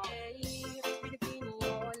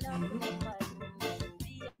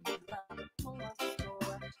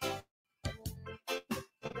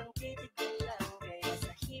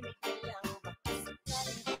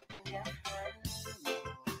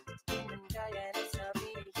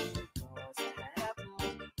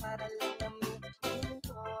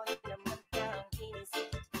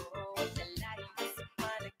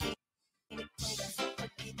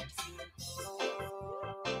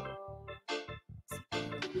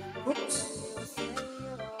 Oops.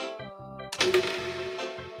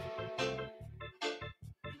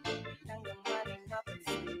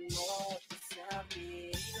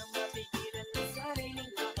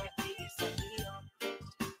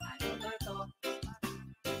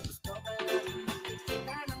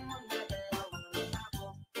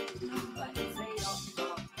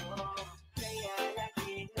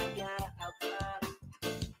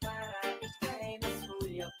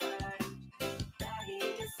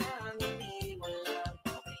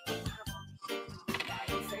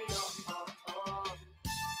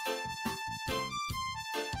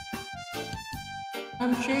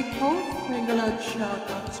 I'm Shake Hope. May galad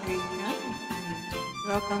shoutout sa inyo.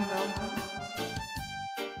 Welcome.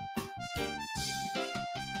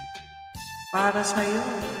 Para sa'yo,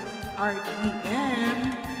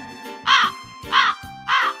 RDM.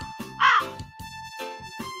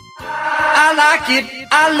 I like it,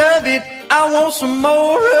 I love it, I want some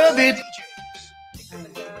more of it.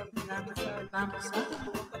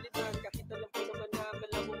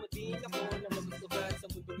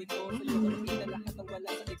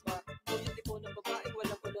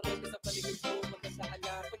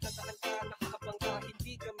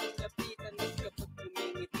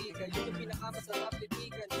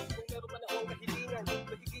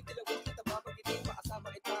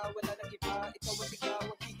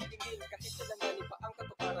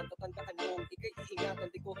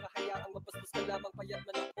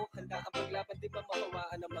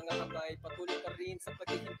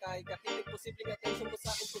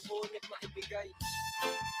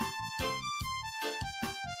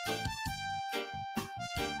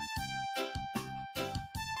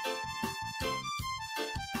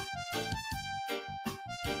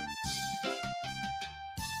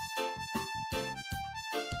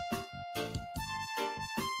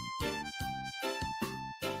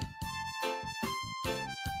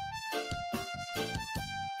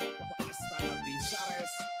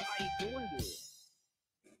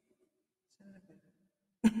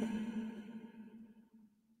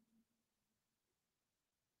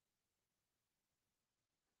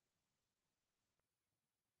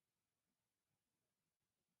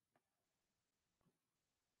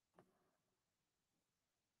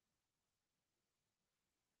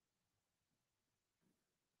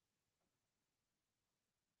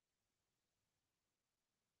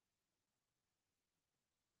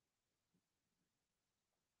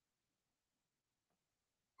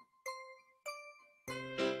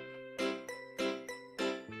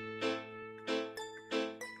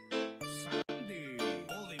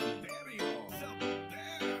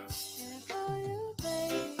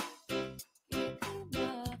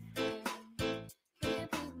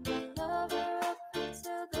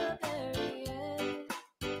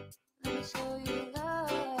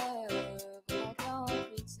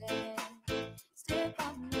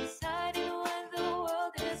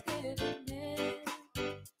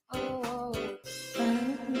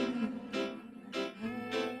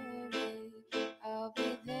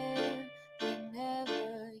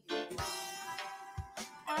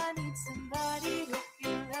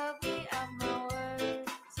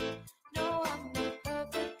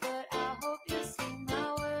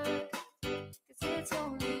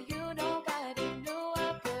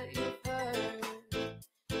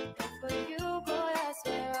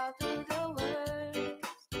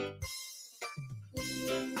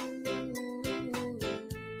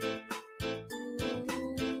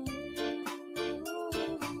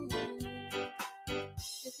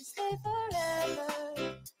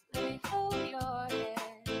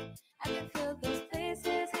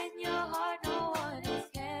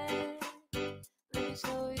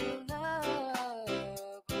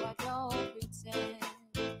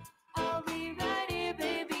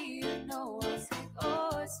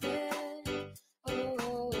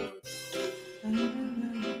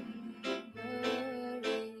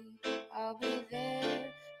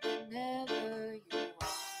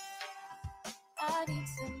 I need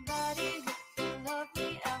somebody who can love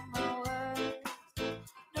me at my worst.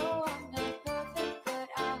 No, I'm not perfect, but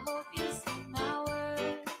I hope you see my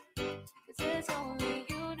worth. 'Cause it's only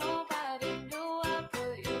you, nobody knew I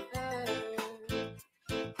put you first.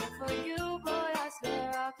 And for you, boy, I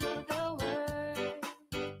swear I'll do the work.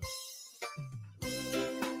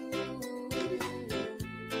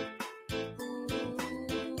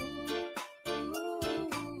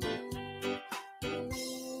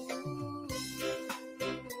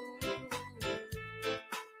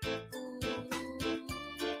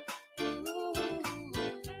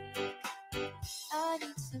 I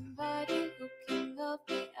need somebody who can love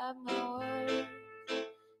me at my worst.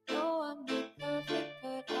 No, I'm not perfect,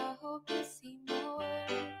 but I hope you see my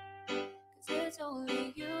worth. 'Cause it's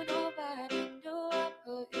only you, nobody knew I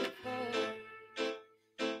put you first.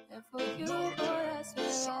 And for you, boy, I swear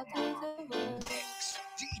I'll do the work. Mix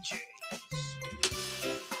DJs.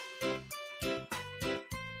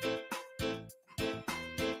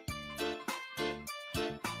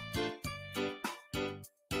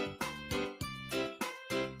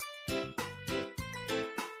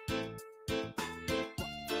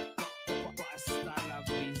 Basta la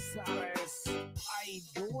Bizares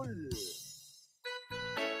Idol.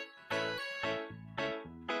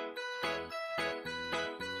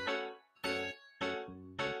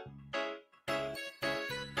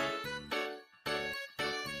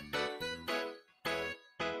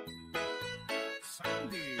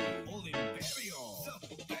 Sandy Oliverio. The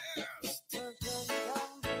best.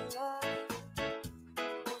 Magandang bulan,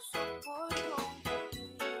 puso ko yung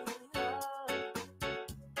pag-ibig.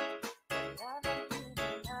 Wala nang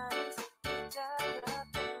hinanais, higayat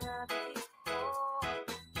ang nais ko.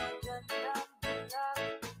 Magandang bulan,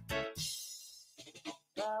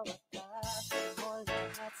 bawat tao mo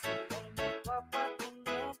lahat sila'y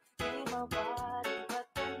nagpapatingin. Di mawari ba't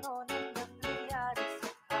ganon ang nangyayari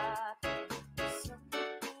sa atin? Isang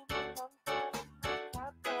ngiti mo lang parang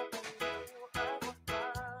nakakabaliw. Ano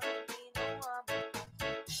bang ginawa mo pang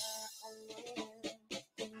aalin?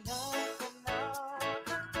 Tinatanaw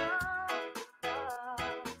ka lang kita,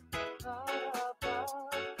 para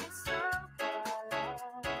bang isang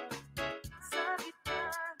palan sa gitna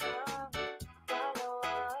ng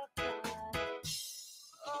kalawakan.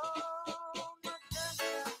 Oh,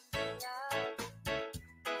 magandang bulan,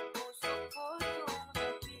 puso ko yung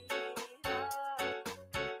nabihag.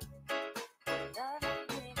 Wala nang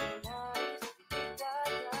hinanais,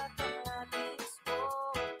 higayat ang nais ko.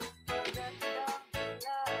 Magandang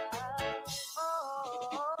bulan,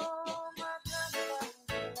 oh, magandang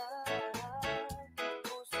bulan,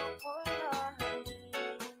 puso ko'y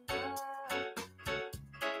nahihina.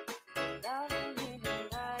 Wala nang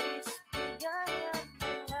hinanais, higayat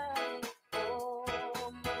ang nais ko.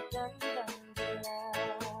 Magandang bulan.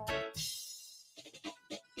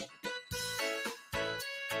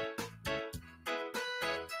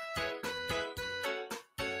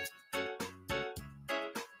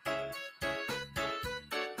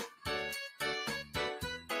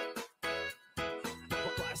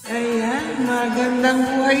 Ayan, magandang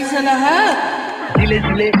buhay sa lahat. Dile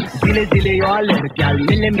dile, dile dile yo alert, gal.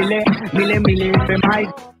 Mile mile, mile mile pe mai.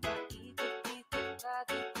 Paikot-ikot ka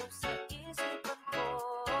dito sa isipan ko.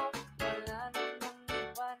 Wala namang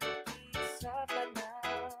iba, nag-iisa ka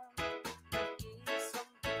lang.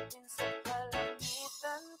 Nag-iisang bitin sa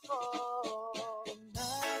kalangitan ko.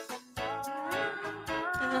 Tinatanaw ka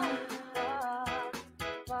lang,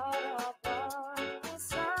 para bang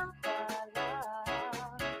isang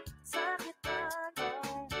palan sa gitna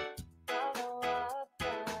ng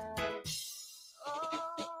kalawakan.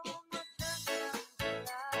 Oh, magandang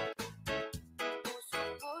bulan, puso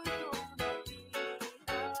ko yung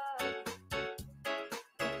nabihag.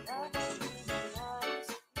 Wala nang hinanais,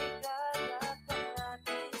 higayat ang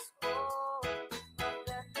nais ko.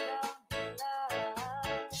 Magandang bulan,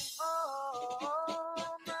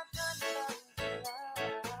 oh, magandang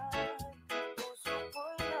bulan, puso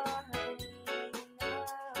ko'y nahihina.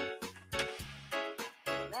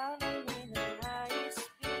 Wala nang hinanais,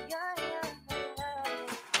 higayat ang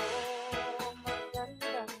nais ko.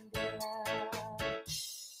 Magandang bulan.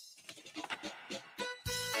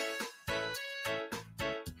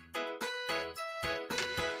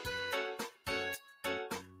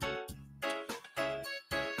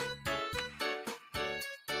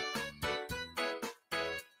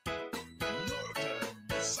 Northern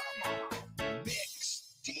Summer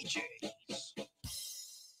Mix DJs.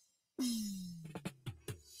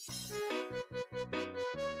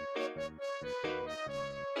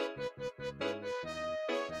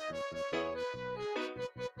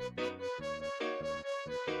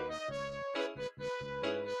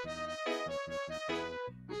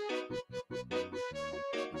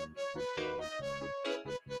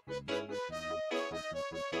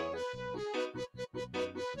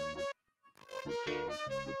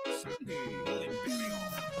 Sandy, Oliverio,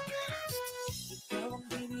 the best. Ikaw ang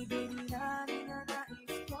binibini na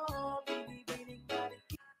ninanais ko, binibining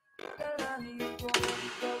marikit dalangin ko.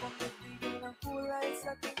 Ikaw ang nagbigay ng kulay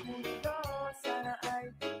sa aking mundo, sana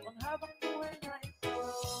ay panghabang buhay na ito.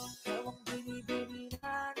 Ikaw ang binibini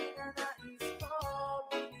na ninanais ko,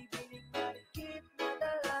 binibining marikit na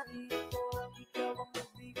dalangin ko. Ikaw ang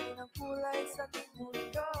nagbigay ng kulay sa aking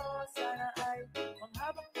mundo, sana ay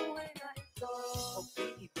panghabang buhay na ito. O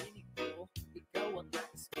binibining ko, ikaw ang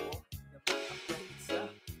nais ko, naman ang pinig sa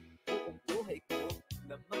buong buhay ko,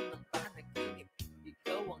 naman ng panaginip,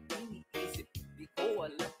 ikaw ang iniisip. Di ko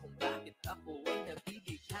alam kung bakit ako ay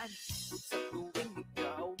nabibigyan sa tuwing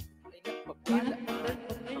ikaw ay napapalaan.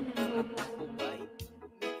 Ang harap ako ay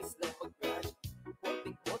umikis lang pagkat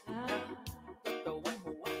konting-konti na katawan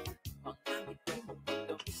mo at mga ngiti mo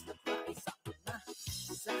pagdamis na bahay sakto na.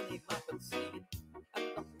 Sana'y mapansin at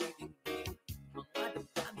ako'y dinggin, mga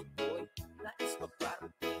damdamin ko'y nais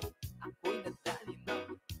maparating. Ako'y nadali ng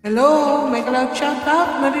Hello, may cloud shout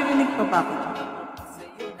out. Naririnig pa ba ako?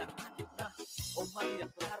 sa'yo nakakit na o Maria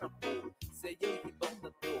Clara ko, sa'yo'y ibang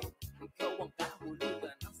nato. Ikaw ang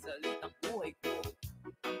kahulugan ng salitang buhay ko,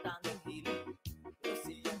 ang tanging hiling ko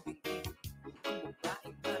siyang dinggin. Ang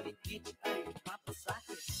babaeng maligid ay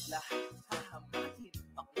mapasakin, lahat hahamakin,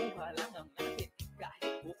 makuha lang ang atin.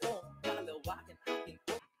 Kahit buong kalawakan ating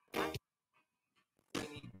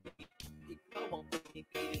ikaw ang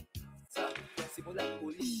pinipili sa simula't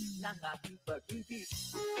huli ng aking pag-ibig.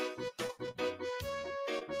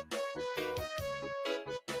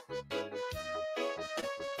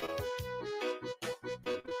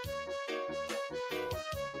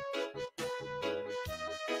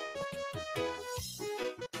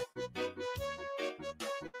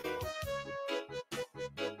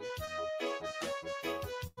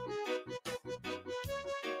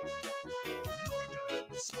 Northern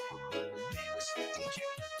Summer Mix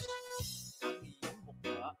DJs. Ang iyong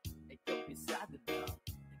mukha ay kabisado na,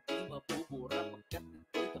 hindi mabubura pagkat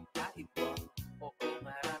nito'y kakaiba. Oo,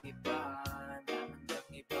 marami pa naman ng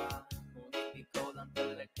iba, ngunit ikaw lang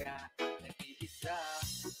talaga ang nag-iisa.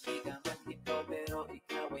 Di ka man ito pero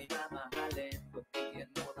ikaw ay mamahalin, pagbigyan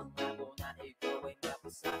mo lang ako na ikaw ay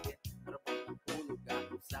mapasakin. Parang nahulog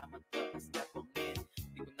ako sa mataas na pangin, di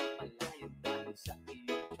ko na malayan dahil sa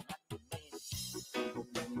iyong mga tingin. Tubog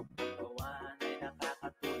ng iyong katawan ay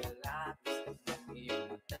nakakatulala, gusto ng iyong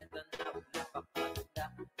magtantanaw, napakaganda,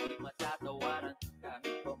 di matatawaran.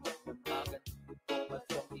 Kahit pa magdamagan, kung ba't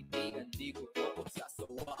kong titigan, di ko ito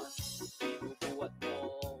pagsasawaan. Binubuhat mo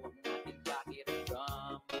ang aking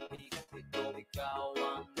pakiramdam, mabigat ito, ikaw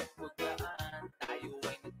ang nagpugaan. Tayo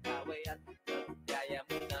ay nagkaway at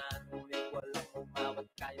nagkayamunan, ngunit walang umawat,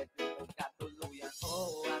 kaya't di magkatuluyan.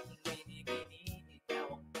 Oh, aking binibini, ikaw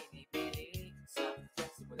ang pinipili sa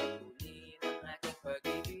simula't huli ng aking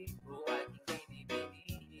pag-ibig. Oh, aking binibini,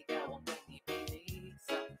 ikaw ang pinipili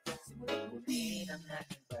sa simula't huli ng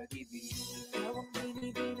aking pag-ibig. Ikaw ang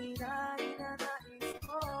binibini na ninanais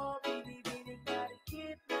ko, binibining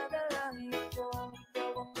marikit na dalangin ko.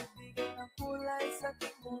 Ikaw ang nagbigay ng kulay sa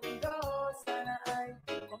aking mundo, sana ay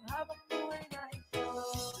panghabang buhay na ito.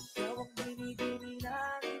 Ikaw ang binibini na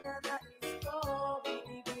ninanais ko,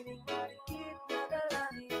 binibining marikit na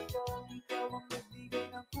dalangin ko. Ikaw ang nagbigay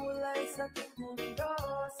ng kulay sa aking mundo,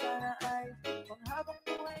 sana ay panghabang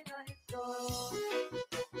buhay na ito.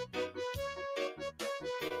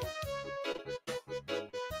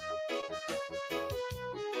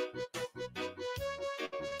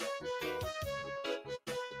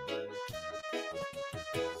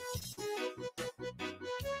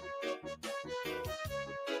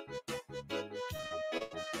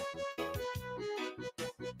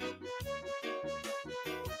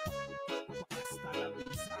 Hasta la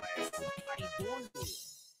Pizares, Idol.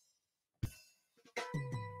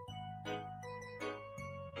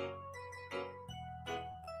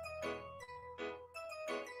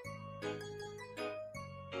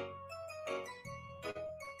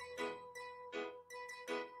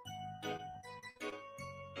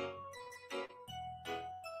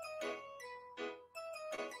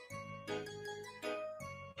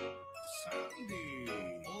 Sandy,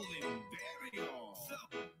 Oliverio, the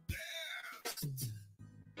best.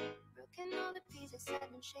 Broken all the pieces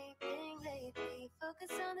I've been shaping lately.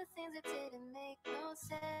 Focus on the things that didn't make no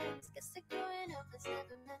sense. Guess that growing up was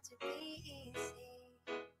never meant to be easy.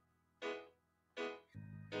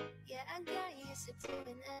 Yeah, I got used to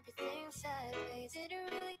doing everything sideways.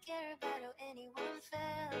 Didn't really care about how anyone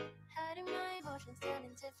felt. Hiding my emotions down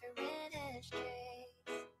in different ashtrays.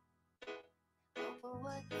 Over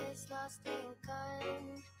what is lost ain't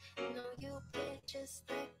gone. No, you can't just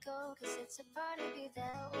let go, cause it's a part of you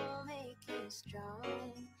that will make you strong.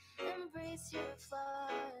 Embrace your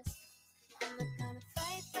flaws. I'm not gonna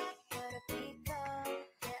fight back, but I pick up.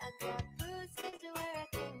 Yeah, I got bruises where I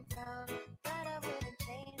came from, but I wouldn't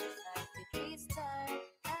change if I could restart.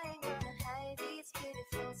 I ain't gonna hide these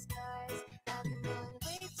beautiful scars. I've been going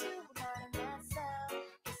way too hard on myself.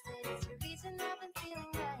 Instead, it's the reason I've been feeling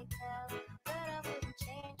like hell. But I wouldn't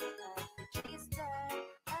change if I could restart.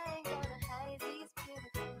 I ain't gonna hide these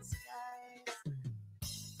beautiful scars.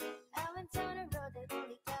 I went down a road that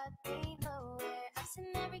only got me nowhere. I've seen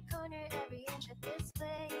every corner, every inch of this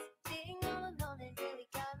place. Being all alone, it really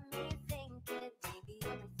got me thinking. Maybe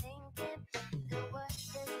overthinking. The what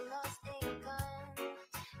is lost ain't gone.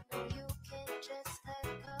 No, you can't just let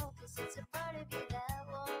go, 'cause it's a part of you that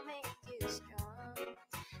will make you strong.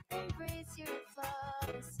 Embrace your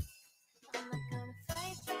flaws. I'm not gonna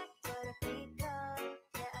fight back, but I pick up.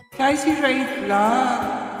 Yeah, I Chai si Ray Vlog.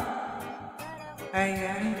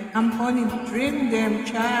 Ayan. Ampon Dream Them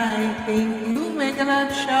Chai. Thank you. Mega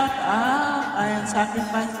love shout out. Ayan.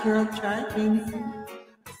 Sacrifice Girl Chai. Thank you.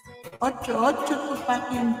 8-8 po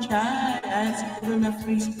pakin Chai. Ayan. Siguro na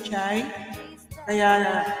free si Chai.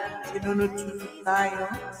 Kaya sinunod-sunod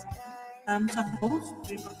tayo. Sa post.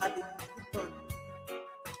 Dream Academy Tutor.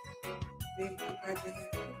 Dream Academy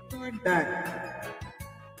Tutor. Done.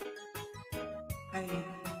 Ayan.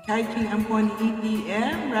 Chai King Ampon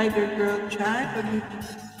EDM, Rider Girl Chai,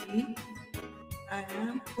 pag-ibig.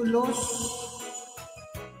 Ayan, pulos.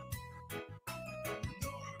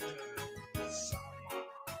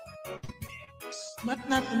 Ba't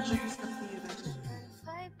natin siya sa tira?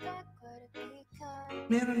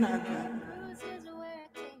 Meron na agad.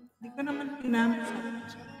 Hindi ko naman pinamsa.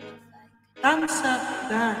 Thumbs up,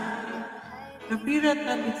 Dan. Napira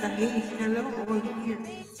tabi tahi. Hello, all here.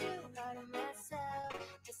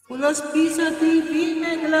 Pulos Piso TV,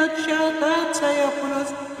 mega shout out sa'yo,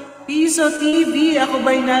 Pulos Piso TV. Ako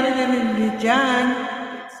ba'y narinig dyan?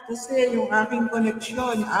 Kasi yung aking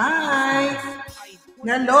koneksyon ay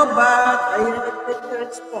nalobat. Ay,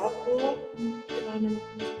 nag-charge pa ako.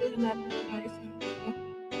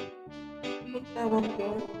 Anong tawag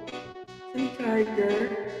ko? Yung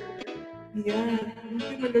charger. Yan.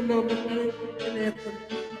 Hindi malalobat na yung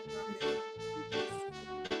telephone.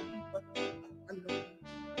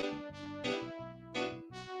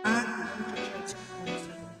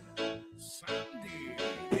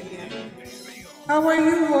 How are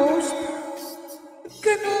you, host?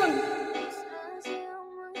 Ganun.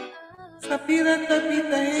 Sa Pira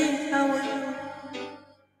Tabita, hey, how are you?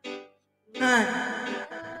 Hi.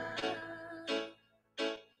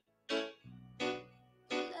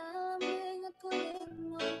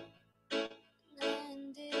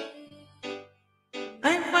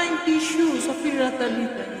 I'm fine, tissue. Sa Pira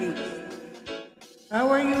Tabita, hey.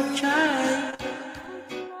 How are you, Chai?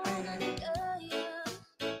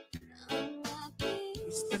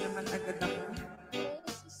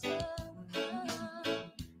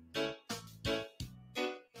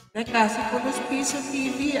 Teka, si Pulos Piso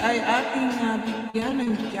TV ay ating bigyan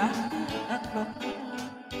ng jacket at baka.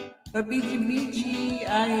 Kabiji-biji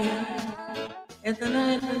ay eto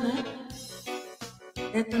na.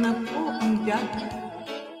 Eto na po ang jacket.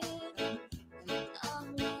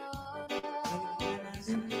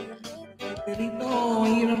 Ito rito,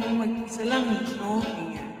 hirap mo mag-isa lang. No?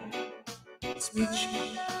 Ayan. Switch.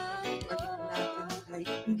 Balik natin kay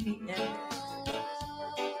EDM.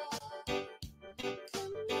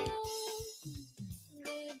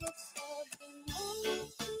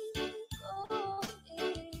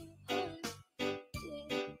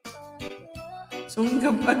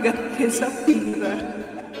 Sunggang pagat ka sa pira.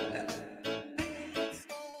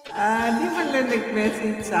 Di man lang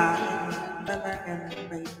nag-message sa akin. Talaga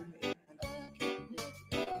nag-bye.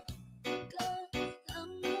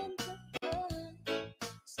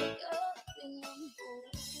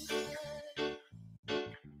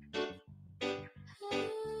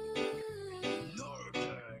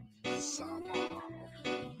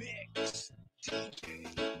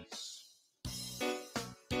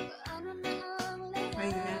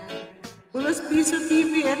 Pulos Piso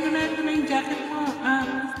TV, ito na yung jacket mo.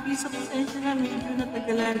 Pulos Piso, pasensya na, medyo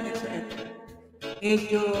natagalan. Ito.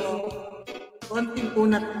 Medyo konting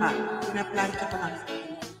punat pa. Pinaplansya ko lang.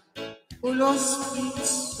 Pulos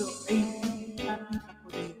Piso, ay,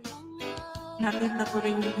 nakita ko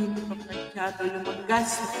rin yung hindi pa plansyado. Yung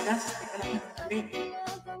mag-gas, teka lang natin.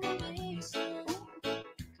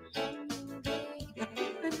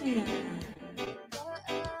 Yakita na yan.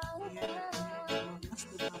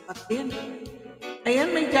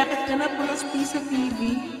 Ayan, may jacket ka na, Pulos Piso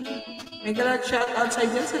TV. May galad shoutout sa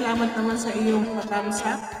dyan. Salamat naman sa iyong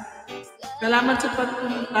patamsa. Salamat sa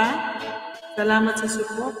pagpunta. Salamat sa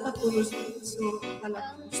suporta. Pulos piso.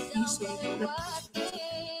 Piso.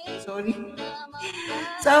 Sorry.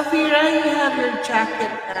 Safira, you have your jacket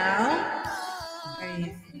now.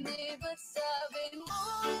 Ayan.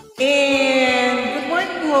 And good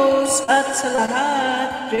morning, host, at sa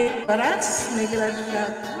lahat. Drake Paras, may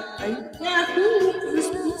graduate. Ay, yahoo! Pulos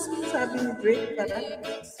piso, sabi ni Drake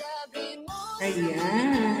Paras.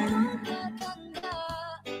 Ayan.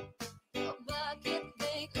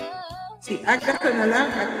 Si Agatha na lang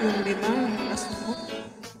at yung limang kasunod.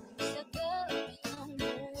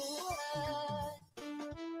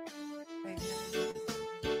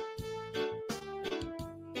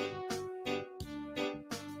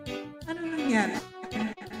 Ano nangyari?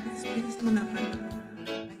 Bilis mo naman.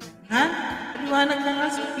 Ha? Paliwanag na nga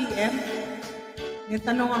sa PM. May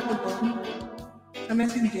tanong ako doon sa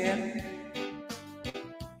messenger.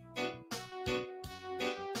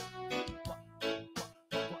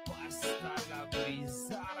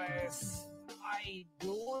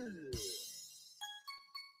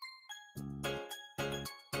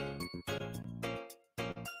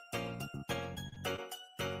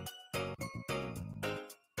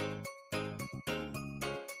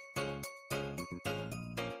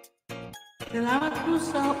 Salamat po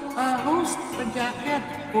sa host sa jacket.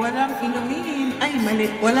 Walang inumin. Ay,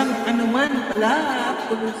 mali. Walang anuman pala.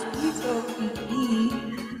 Pulos piso, TV.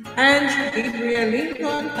 Andrew Gabriel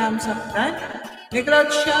Lincoln, thumbs up that.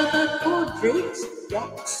 Nag-loud shoutout po, Drake's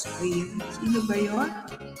Rocks. Ayan. Sino ba yun?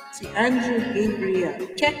 Si Andrew Gabriel.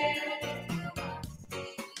 Check.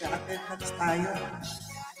 Jacket tayo.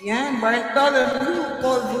 Ayan, Bartolomeu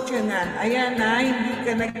Paul Buchanan. Ayan na, hindi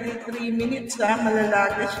ka nag-3 minutes ha.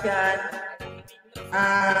 Malalagas yan.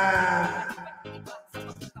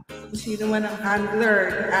 Kung sino man ang handler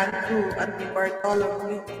ni Andrew at ni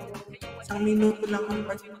Bartolomeu, 1 minuto lang ang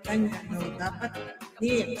pagkita niya, no? Dapat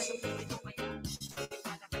minutes.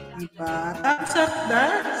 Diba? Thumbs up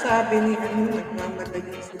na, sabi ni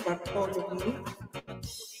nagmamadali si Bartolomeu.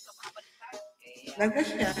 Lagas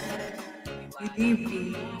siya. Si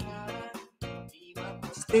DB.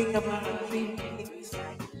 Stay ka mga 3 minutes.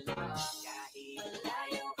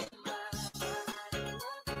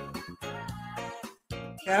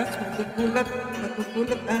 Yes, matugulat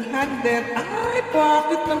ang handler. Ay,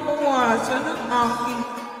 bakit nabawasan ang aking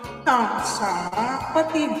tasa?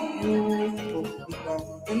 Pati YouTube. Ikaw,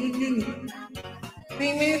 galing.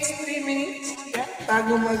 3 minutes. Yeah,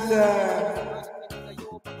 bago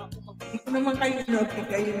hindi ko naman kayo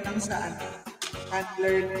nobigay yun lang sa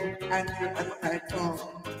handler ni Andrew at Carton.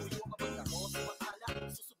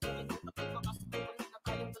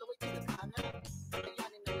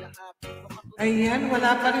 Ayan,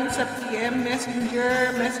 wala pa rin sa PM,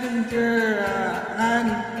 Messenger,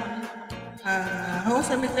 and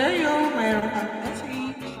host cemetery, mayroon kang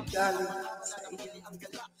message galing sa iyong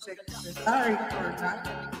secretary or not.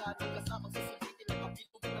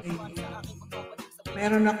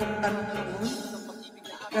 Meron akong tanong doon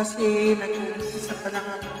kasi nag-umpisa pa lang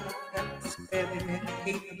ako mag-experiment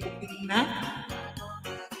kay booking na.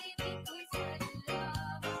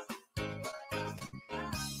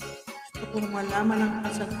 Kung malaman ang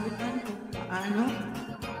kasagutan kung paano,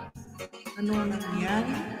 ano ang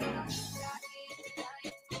nangyari.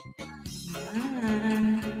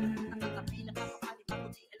 Ayan.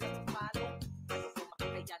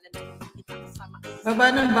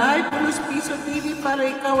 Baba ng bahay, Pulos Piso TV para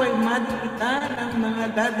ikaw ay madikita ng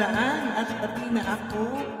mga dadaan at pati na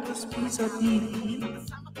ako, Pulos Piso TV.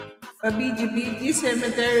 Pabiji-biji,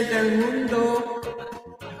 Cemetery del Mundo.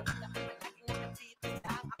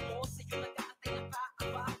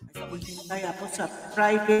 Hintay ako sa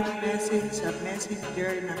private message sa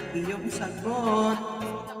messenger ng iyong sagot.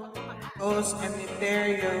 Host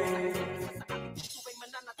Cemeterio.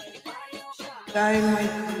 Dahil may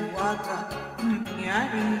tuwaga.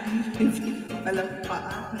 Nangyari. Hindi ko alam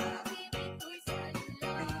paano.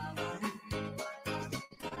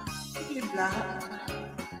 Sige, lahat.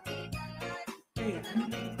 Ayan.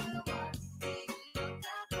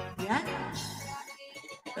 Ayan.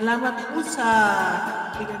 Salamat po sa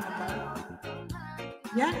ilan na ba?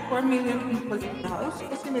 Yan, 4 million people in the house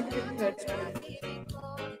kasi nag-declare sa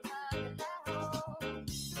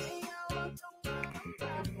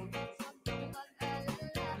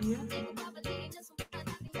ayan.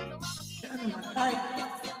 Ano matay?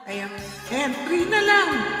 Ayan. And 3 na lang.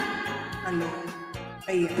 Ano?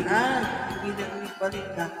 Ayan. Hindi na people in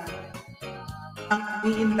the house. Ang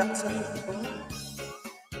i-indak sa ito.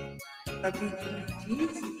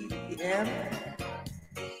 Pabiji-biji, EDM.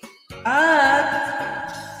 At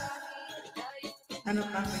ano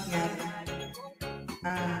pang nangyari?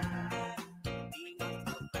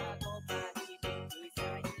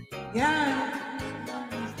 Yan.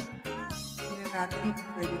 Hindi natin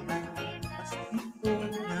pwede tayo magpas dito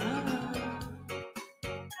na.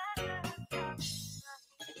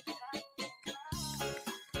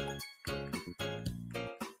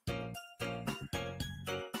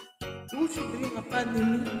 Uso Dream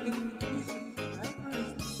Academy.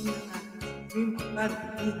 Dream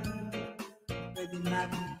Academy. Pwede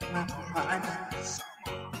natin makuhaan.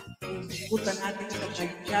 Ikutan natin sa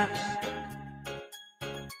kanya.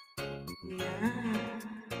 Yan.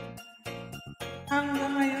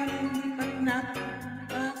 Hanggang ngayon, hindi pa rin natin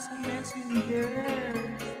sa messenger.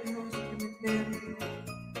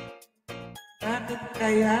 Bakit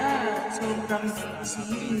kaya? Sobrang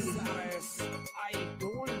easy.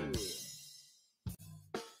 Idol.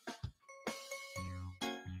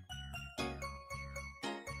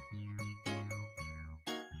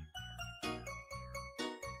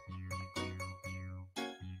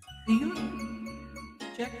 Ayun.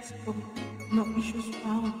 Checks kung no issues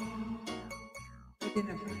found. Pwede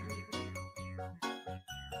na ba?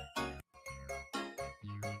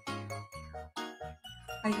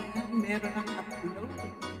 Ayan, meron ang upload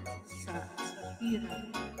sa tira.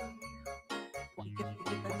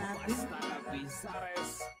 Ikit-ikitan natin. Basta na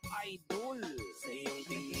Bizares. Idol. Sa iyong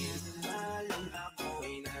tingin, alam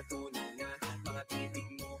ako'y natunan na. Mga titig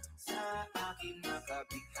mo sa aking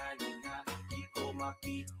makabighani na. Di ko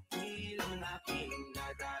mapitil ang aking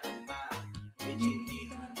nadarama. May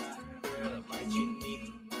chinika, girl, may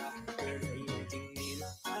chinika. Girl, sa iyong tingin,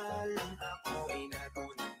 alam ako'y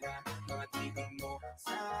natunan na. Mga titig mo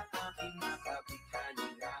sa aking makabighani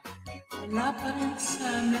na. Di ko Wala pa rin sa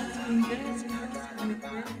messenger.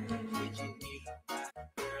 may chinika.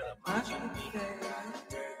 Bakit kaya?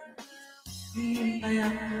 Hihintay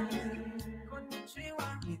ako.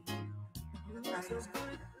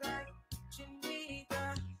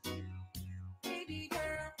 Baby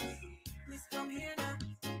girl, please come here now.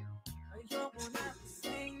 Ayoko na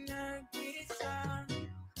kasing nag-isa.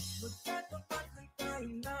 Magtatapat lang tayo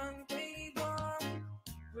ng table.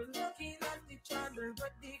 We're looking at each other,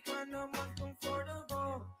 but di ka naman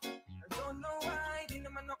comfortable. I don't know why, di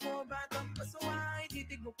naman ako batang pasuway.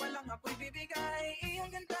 Titig mo pa lang ako'y bibigay.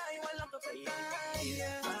 Iyong ganda ay walang kapatay.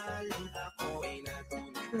 Alam ako'y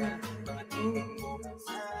natunan na. Mga titig mo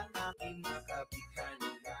sa aking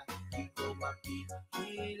makabighani na. Di ko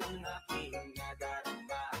mapipil ang aking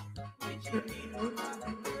nadarama. May chinika,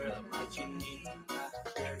 girl, may chinika.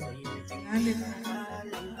 Girl, sa iyong tingin,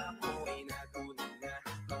 alam ako'y natunan na.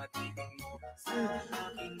 Mga titig mo sa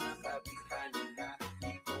aking makabighani na.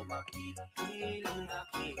 Di ko mapipil ang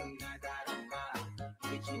aking nadarama.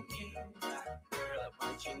 May chinika, girl,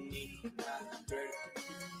 may chinika. Girl,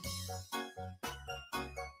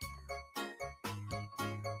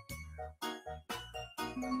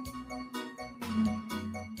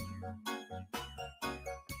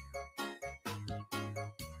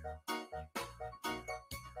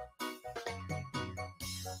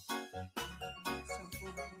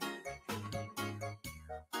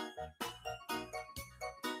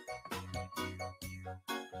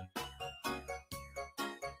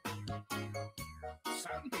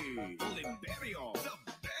 Sandy Oliverio, the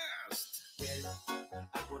best. well,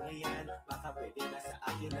 ako na yan, baka pwede na sa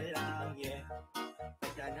akin na lang, yeah.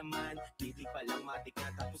 Teka naman, titig pa lang matik na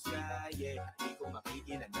tapos ka, yeah. Di ko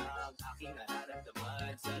mapigilan ang aking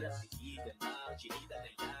nararamdaman. Sarap tigilan ng chinita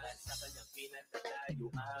na yan sa kanyang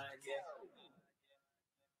pinatatayuan, yeah.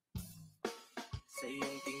 Sa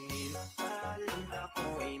iyong tingin, alam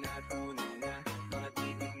ako'y natunan na. Mga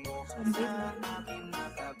titig mo sa aking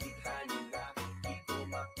makabighani na. Di ko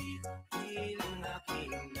mapipil ang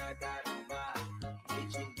aking nadarama. May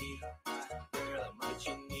chinika, girl, may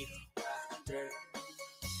chinika, girl.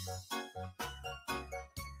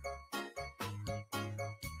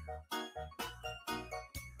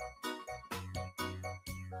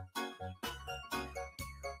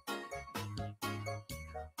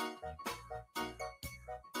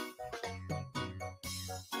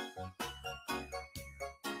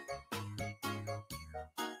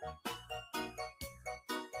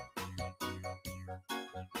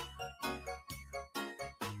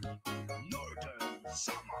 Northern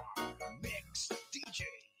Summer Mix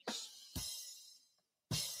DJs.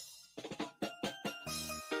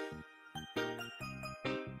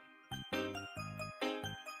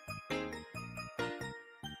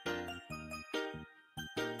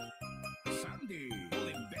 Sandy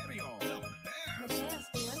Oliverio, the best.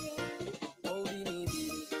 Oh,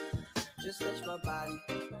 baby, just touch my body.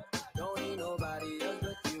 Don't need nobody else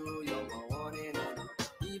but you. You're my one and only.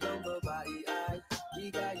 Ibang babae ay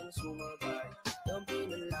di kayang sumabay. Ang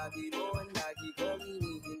pinalagi mo ang lagi kong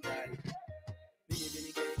hinihintay.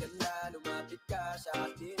 Binibigay ka na sa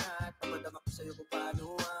atin at pamadama ko sa'yo kung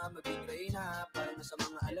paano maging reyna. Parang nasa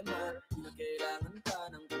mga alamat, di na kailangan pa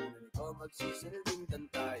ng tunay ko magsisilbing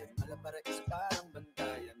kantayan. Malaparais parang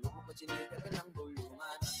bantayan, huwag mo pagsinigan ka ng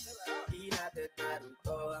bulungan. Di natin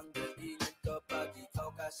naruto ang datingan ko pag ikaw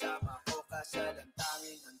kasama ko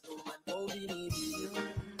kasalantangin hantuman ko binibili.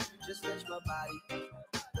 Just touch my body,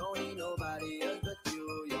 don't need nobody else but you.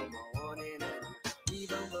 You're my one and only.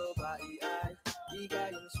 Ibang babae ay di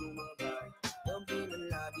kayang sumabay. Dumping ang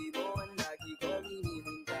labi mo ang lagi ko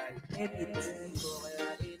hinihintay. Edit. Ko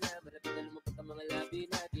kaya ina, malapit na lumapot ang mga labi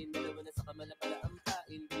natin. Dalawa na sa kamala pala ang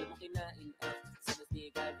pain. Di mo kinain ang sa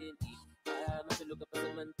nasnika din. Matulog ka pa sa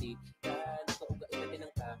mantika. Nakaugain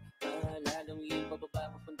natin ang lalong yung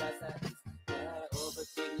pababa papunta sa east. O ba't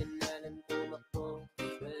biglan na lang tumakbo?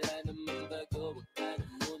 Wala namang bago, wag ka na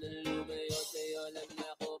munang lumayo. Sa'yo lang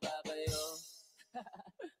ako babayo.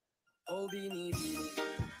 Oh, binibini,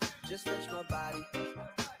 just touch my body.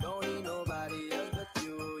 Don't need nobody else but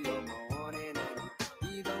you. You're my one and only.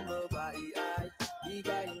 Ibang babae ay di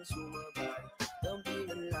kayang sumabay.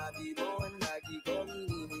 Dumping ang labi mo ang lagi ko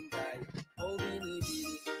hinihintay. Oh,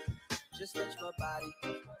 binibini, just touch my body.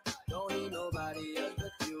 Don't need nobody else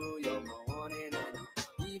but you. You're my one and only.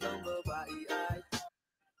 Ibang babae ay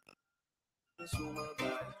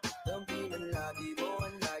sumabay. Dumping ang labi mo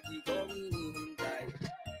ang lagi ko hinihintay.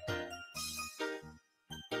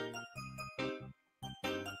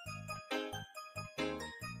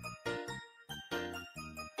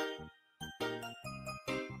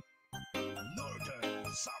 Northern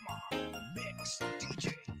Summer Mix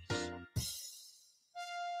DJs.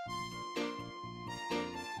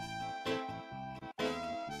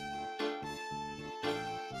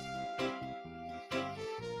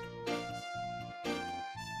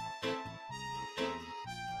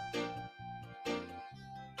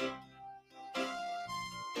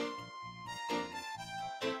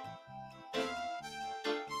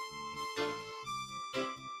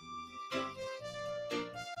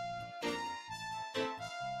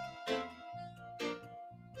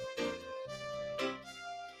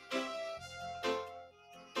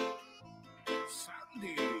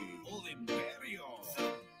 Sandy Oliverio, the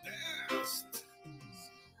best.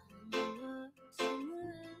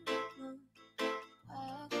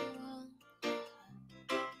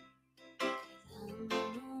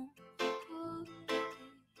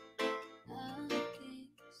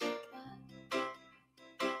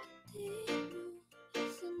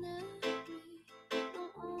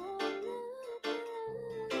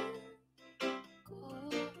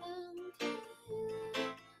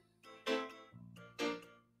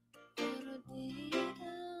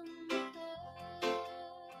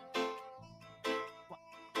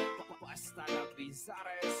 Hasta la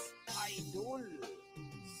Bizares Idol.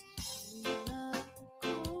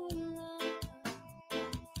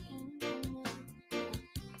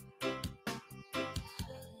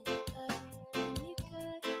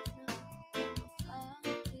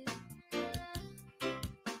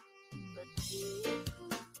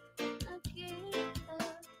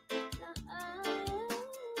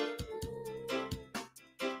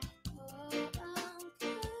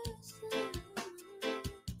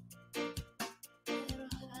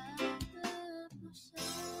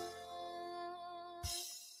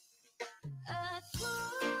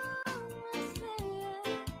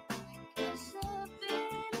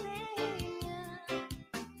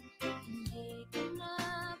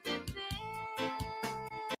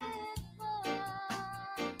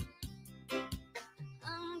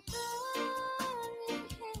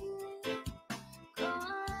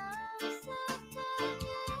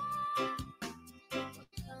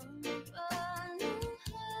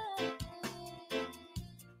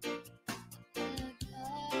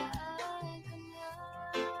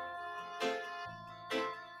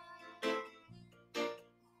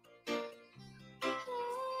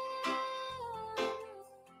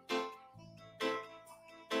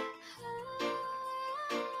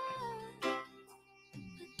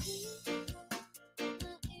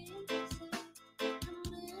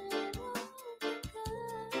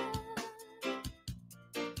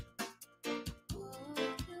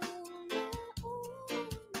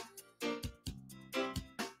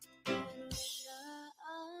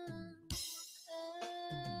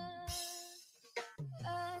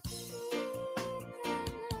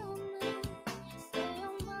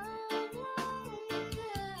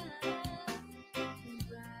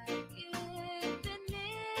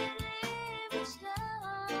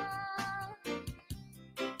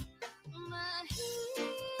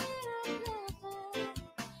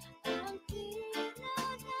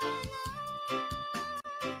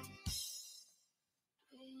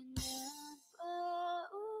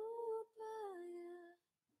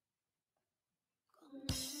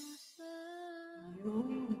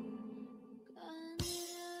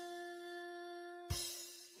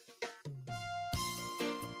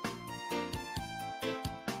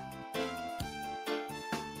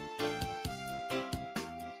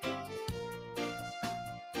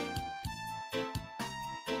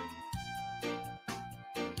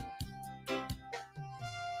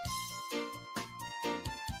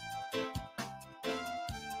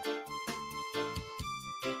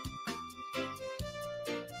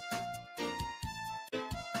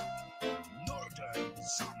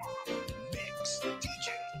 Mix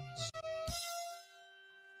DJs.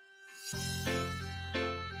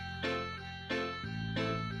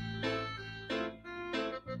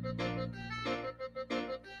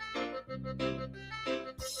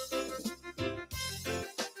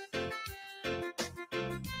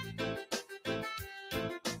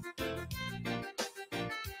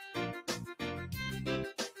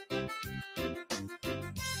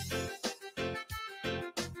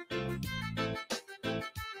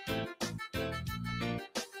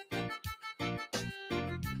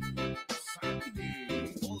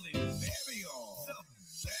 Sandy Oliverio, the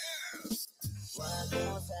best. Wag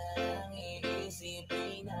mo sanang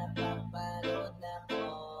iisipin na papagod na ko.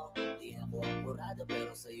 Di ako apurado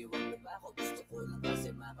pero sa'yo ang lumako. Gusto ko lang kasi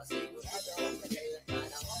makasigurado. Kailan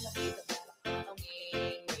man ako nakita balak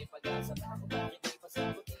tanongin. May pag-asa ba ako bakit di pa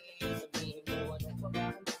sagutin? Sabihin mo anong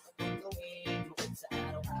pagkakanda ka pang gawin. Bukod sa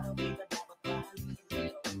araw-araw di ka dapat pahalin.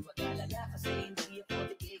 Pero mag-alala kasi hindi ako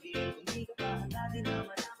titigil. Kung di ka pa handa din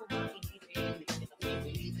naman ako makikipin. Di ka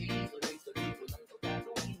napipilitin, tuloy-tuloy ko lang ito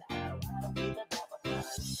gagawin. Araw-araw kita dapat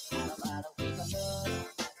mahal. Araw-araw kita love.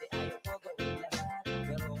 Kasi ayaw ko gawin lahat.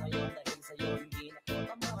 Pero ngayon dahil sa'yo hindi na ko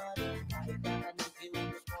tamad. Kahit na anong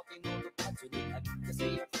kiutos mo tinutupad. Sulit agad kasi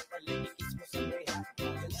yung papalikikis mo sa rehat.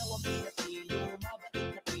 Dalawang pinatilo, mabait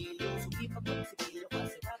na pilo. Sugi pag magsigilo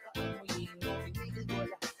kasi baka amuyin mo. Pinigil ko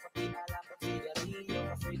lahat pati alak at sigarilyo.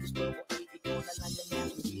 Kasi gusto ko ikaw na lang yung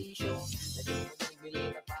aking bisyo. Lagi mo nagbili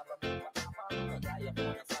na para magpatapang. Magaya ko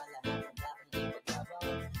na sa lahat ang daking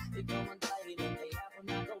ipagkabang. Ikaw ang dahil ang kaya ko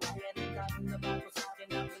nagawayan. Ang daming nabago sa akin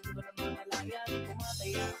ang hindi ko na mamalayan.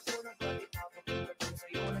 Pumataya ako ng pag-itapot. Pagdating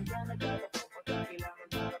sa'yo nandiyan naglalap ko pagkailangan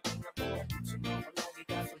darating ako. Sumama lagi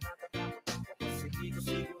ka sumatakot ako. Kasi di ko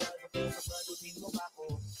sigurado kung sasagutin mo ba ako.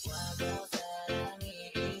 Wag mo sanang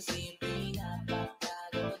iisipin na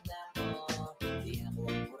papagod na ko. Di ako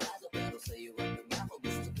apurado pero sa'yo ang lumako.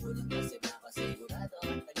 Gusto ko lang kasi makasigurado.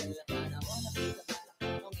 Tagal na panahon nakita balak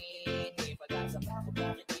tanongin. May pag-asa pa ako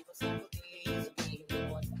bakit di pa sagutin. Sabihin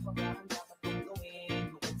mo anong pagkakanda ka pang gawin.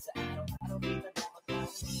 Bukod sa araw-araw di ka dapat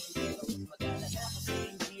pahalin. Pero mag-alala kasi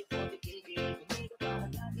hindi ako titigil. Kung di ka pa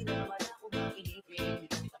handa di naman ako makikipin. Di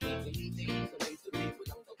kita pipilitin, tuloy-tuloy ko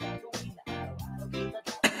lang ito gagawin. Na araw-araw kita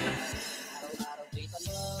dapat mahal. Araw-araw kita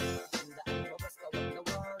love. Tandaan mo basta wag na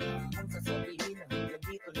wag. Kung sasabihin na hanggang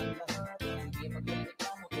dito lang lahat. Hindi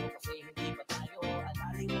magreklamo to kasi hindi pa tayo.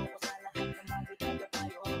 Alali mo ko sa lahat ng magkitaga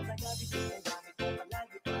tayo. Nagabi ko ang gamit ko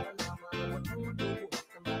palagi para lamang. Huwag mong magbubuhat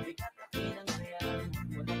na mabigat na kinangayan.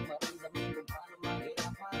 Walang maramdaman kung paano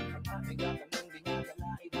mahirapan. Ang mabigatan ng dinadala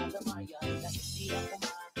ay dadamayan. Kahit di ako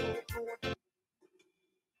maaturo.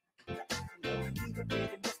 Hindi ko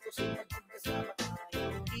pwede bastusin pag magkasama tayo.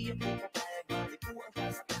 Hindi ako papayag, malikuan ka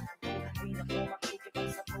sa kanto. Ay naku,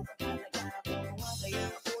 makikipagsapo ka talaga ako. Kaya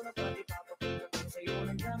ako na pati papapagdating sa'yo.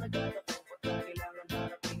 Nandiyan naglalap ko pag kailangan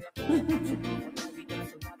darating ako. Sumama lagi ka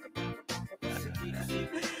sumatakot ako. Kasi di ko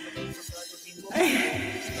siguro na sasagutin mo.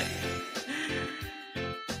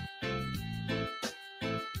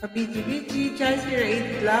 Kabiti-biti, Chelsea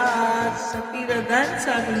 8 plus. Sapira Dan,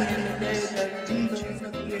 sabi niya na dahil dito,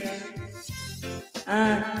 Sapira.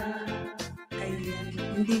 Ayan.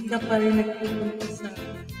 Hindi ka pa rin nagpupunta sa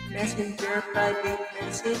messenger, private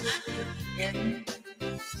message. Ayan.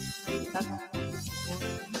 May tap.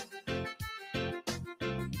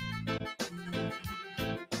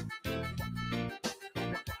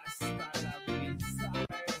 Hasta la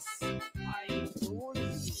Pizares, Idol.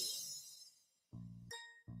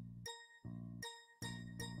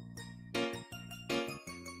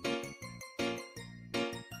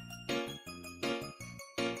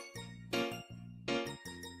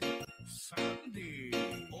 Sandy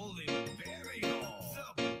Oliverio,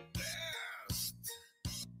 the best.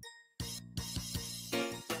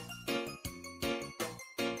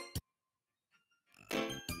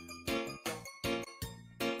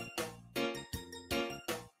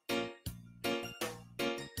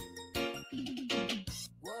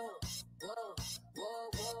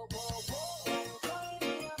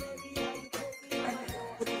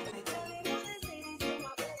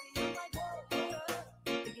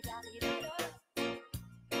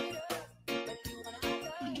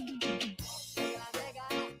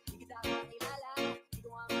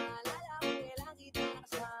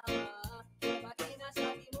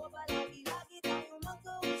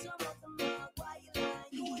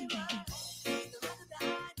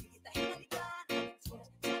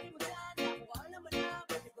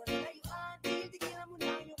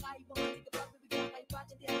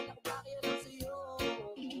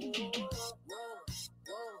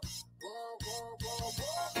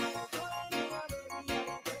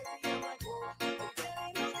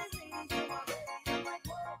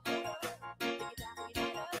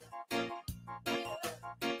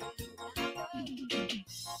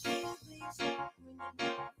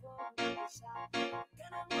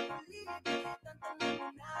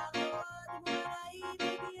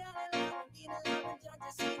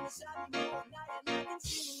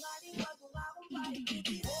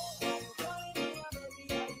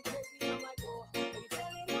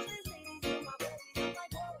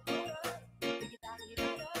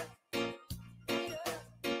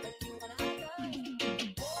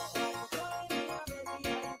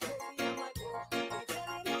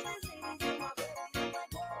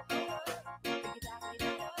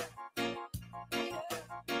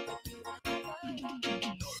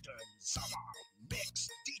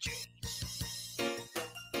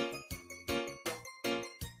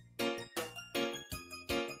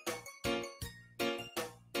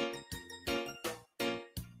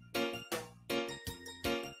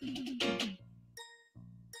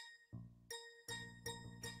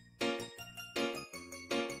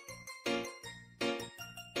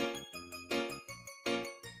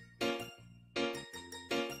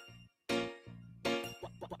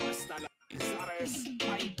 Bizares,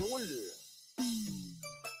 Idol.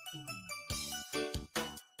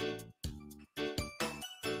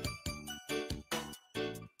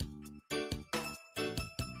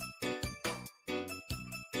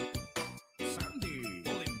 Sandy,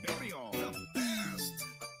 Oliverio, the best.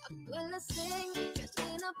 Ako'y lasing,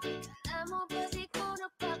 kanina pa kala mo ba di ko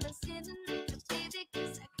napapansin? Nagtitig ka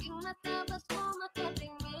sa aking mata, ba't mo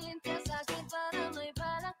makatingin ka sa akin para may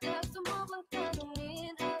balak ka? Gusto mo bang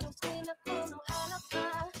tanungin, anong pinako nung alak ka?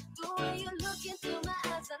 The way you look into my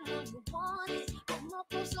eyes, I know you want it. Huwag mo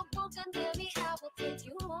ko subukan, baby, I will take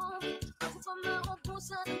you home. Ako pa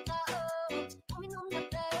maubusan ng tao, uminom na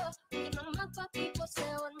tayo. Huwag ka nang magpakipos,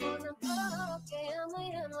 ewan mo na ko. Kaya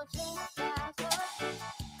ngayon, huwag kang matakot.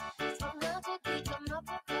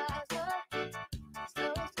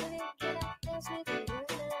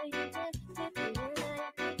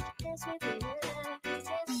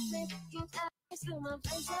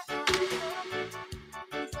 Lumabay sa akin,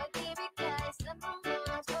 sa ibig ka isang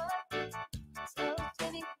pumabot. So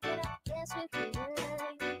baby, can I dance with you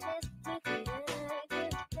tonight? Dance with you tonight,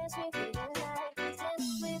 dance with you tonight, dance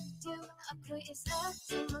with you. Ako'y isa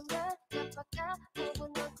sa mga napaka-ubo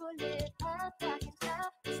na kulit. At akin ka,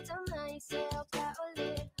 basta maisayaw ka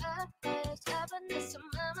ulit. At tayo saban na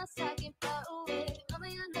sumama sa'kin pa uwi.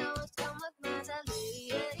 Mamaya na huwag kang magmadali.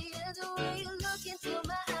 Yeah, yeah, the way you look into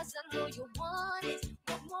my eyes, I know you want it.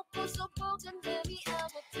 Huwag mo ko subukan, baby, I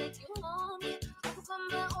will take you home. Yeah, ako pa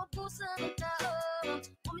maubusan ng tao.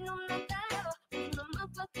 Uminom na tayo, huwag na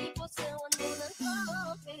magpakipos, ewan mo na ko.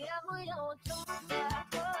 Kaya ngayon, huwag kang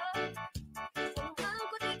matakot. Samahan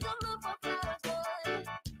ko di ka mapapagod.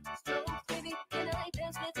 So baby, can I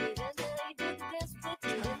dance with you tonight? Dance with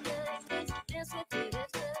you tonight, dance with you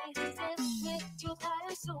tonight, dance with you.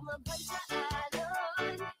 Tayo sumabay sa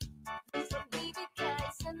alon. Sa bibig ka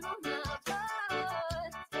isang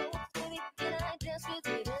lumabot. So baby, can I dance with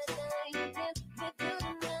you tonight? Dance with you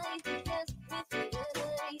tonight, dance with you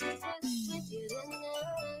tonight, dance with you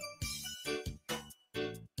tonight.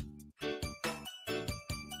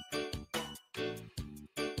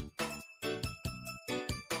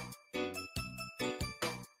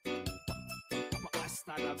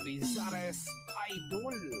 Hasta la Bizares,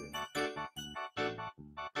 Idol.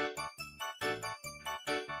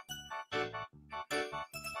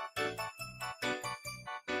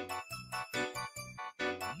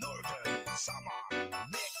 Northern Summer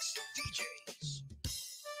Mix DJs.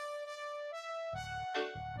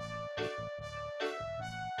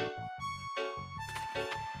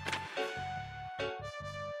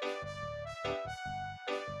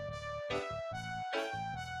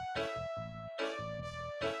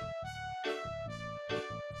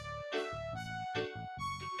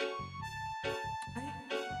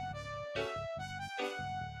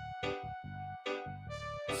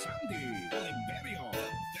 Sandy, Oliverio, the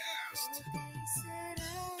best. Ay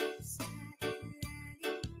sarap sa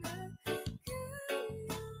ilalim ng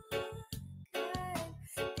kalakan.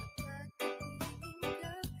 Kapag tingin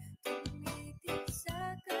ka, tumitig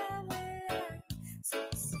sa kawalan.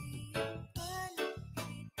 Saksiyang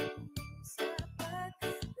panaginip sa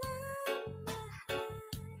pagmamahal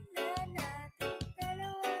na nating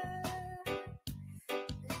dalawa.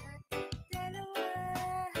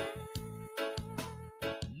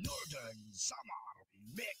 Northern Summer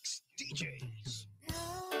Mix DJs.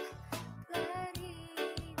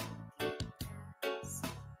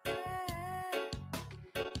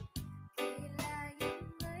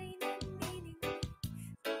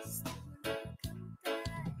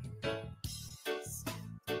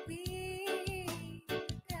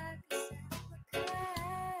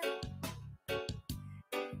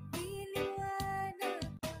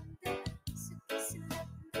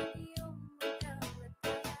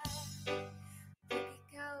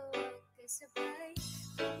 Sabay,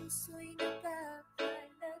 puso'y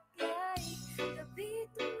napapalagay. Tabi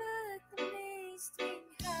tulad ng lace tuwing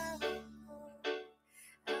hawak mo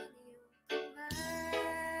ang iyong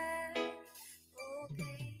kamay.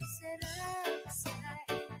 Okay, sarap sa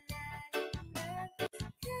ilalim ng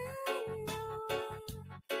kalawakan.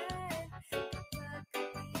 Kapag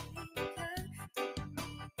kapiling ka,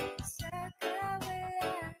 tumitig sa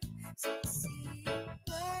kawalan. Saksiyang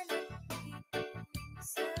panaginip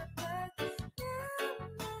sa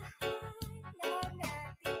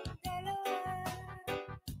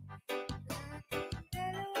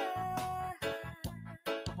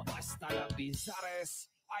Hasta la Bizares,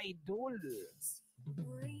 Idol.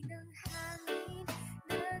 Simoy ng hangin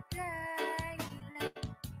na kailan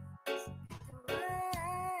sa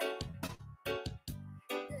katawan.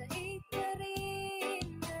 Daig pa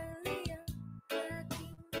rin ang iyong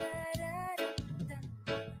aking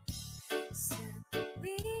nararamdaman. Sa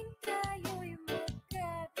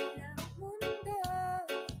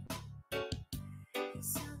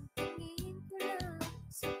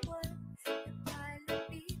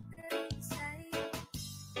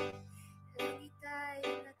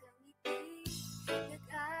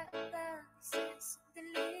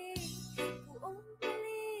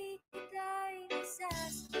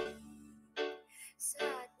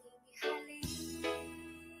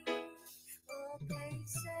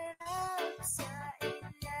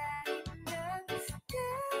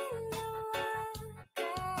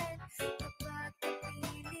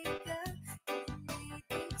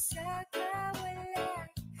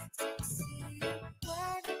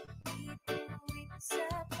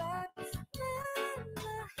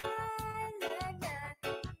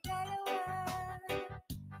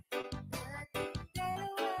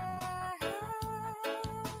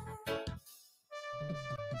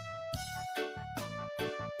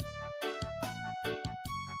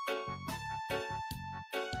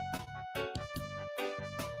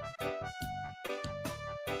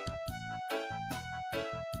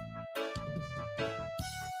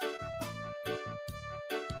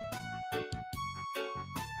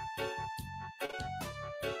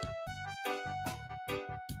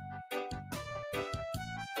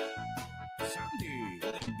Sandy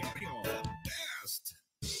Oliverio, the best.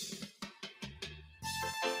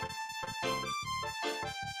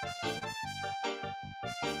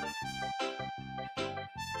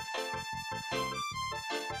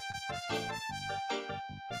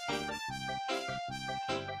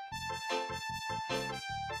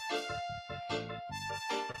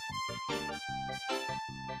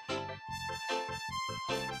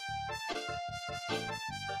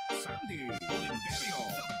 Sandy Oliverio,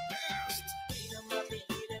 the best. Di na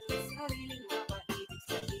mapigilan ang sariling mapaibig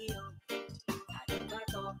sa iyo. Ano ba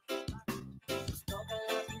to? Gusto ka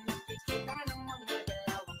laging nakikita ng mga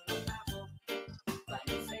galawang ako.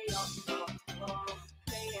 Balik sa'yo,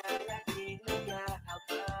 kaya laging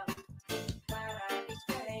nag-aabang. Para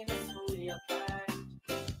ika'y masuyapan.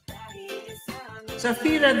 Dahil isang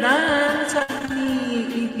Safira Dan, sabi ni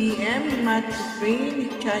EDM, Matthew Train, ni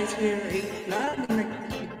Chais Ray Club,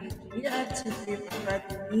 nag-TPP at si Trip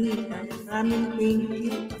Academy. Maraming thank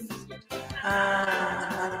you.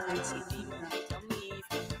 Para kay si Ina.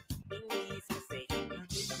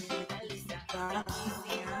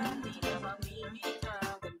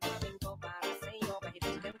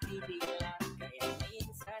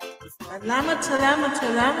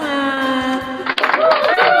 Salamat.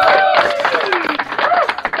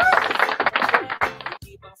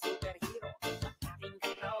 ibang superhero. Aking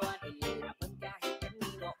katawan, ilalaban kahit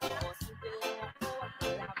kanino. Oo, simple lang ako at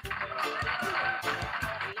wala po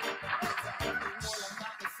mo lang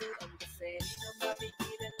makasuan kasi di na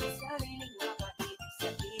mapigilan ang sariling mapaibig sa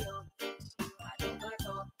iyo. Ano ba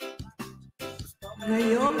to? Gusto ka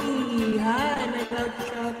Naomi, hi, my love,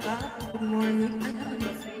 shout out. Good morning.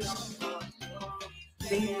 sa'yo,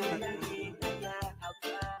 Thank you. laging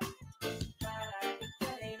nag-aabang. Para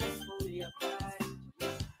ika'y masuyapan.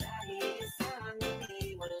 Dahil isang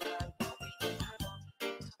hindi walang gawin ako.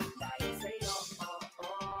 Dahil sa'yo,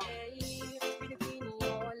 pinipili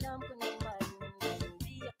mo, alam ko naman na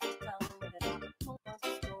hindi ako lang nararapat mong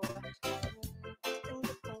magustuhan.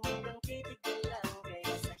 Tanggap ko hanggang titig na lang,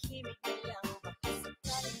 kaya sa himig na lang, baka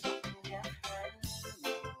sakaling pakinggan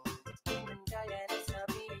mo. Di man kaya na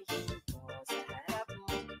sabihin ko sa harap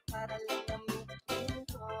mo, para lang gamitin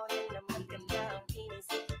ko na naman ka na ang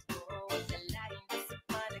inisip ko. At nalayan ka sa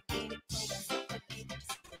panaginip hanggang sa pag-ibig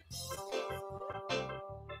ko.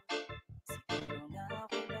 Siguro na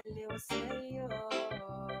ako baliw sa'yo.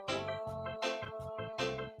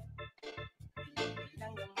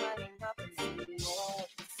 Hanggang maling mapansin mo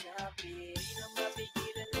at masabi na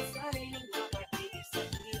mapigilan ang sariling mapaibig sa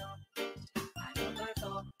iyo. Ano ba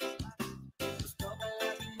to? Gusto ka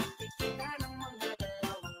laging nakikita ng mga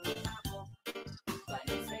galawang ako.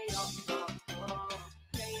 Balik sa'yo,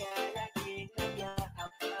 kaya laging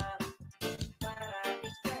nag-aabang. Para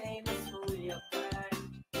ika'y masuyapan.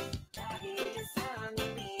 Dahil isang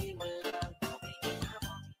hindi mo lang gawin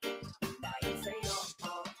ako. Dahil sa'yo,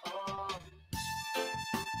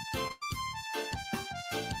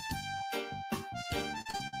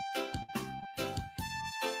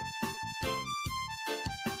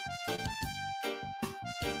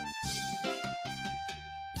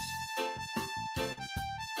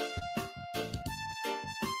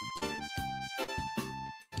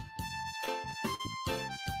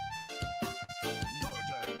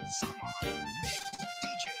 Northern Summer Mix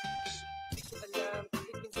DJs. Di ko alam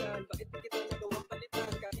kahit minsan bakit di kita nagawang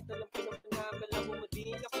palitan. Kahit alam ko naman na malabo mo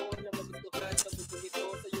din ako na magustuhan. Sa mundo ito,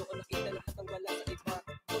 sa'yo ko nakita lahat ang wala sa iba.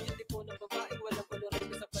 O yung tipo ng babaeng walang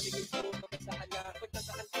kolorete sa paligid mo. Magandaan na,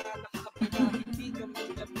 pagtandaan ka, nakaapi ka. Hindi ka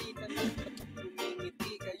maglapitan.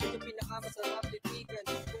 Humingiti ka, yun yung pinakamasarap litigan.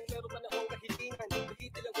 Kung meron man akong kahilingan,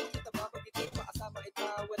 buhitin lang ulit ang babagitin. Makasama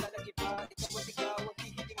ikaw, wala nang iba. Ikaw at ikaw ang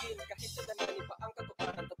hihilingin. Kahit sa dananin pa ang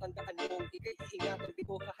katuparan, tatandaan mong ika'y iingatan. Di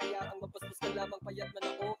ko hahayaang mapastos ka lamang, payat man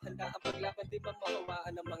ako. Handa ang paglaban, di ba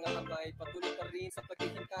mahawaan ng mga kamay. Patuloy ka rin sa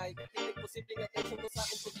paghihintay. Hindi posibleng atensyon ko sa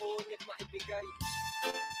akin ko, ngunit maibigay.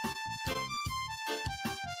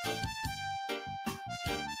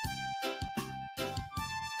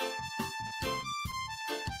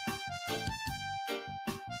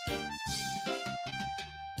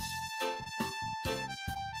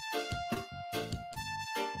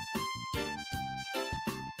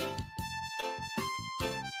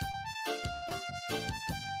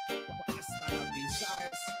 Hasta la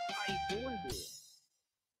Pizares, Idol.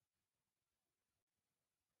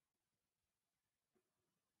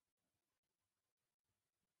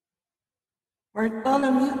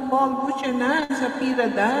 Bartholomew Paul Buchanan, Safira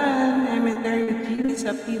Dan, Emeterio Gini,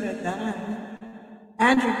 Safira Dan,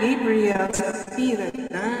 Andrew Gabriel, Safira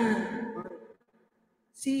Dan,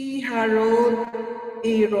 si Harold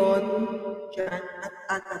Aaron Jan at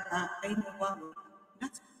Agata ay nawawala.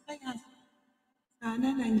 Nasaan kaya?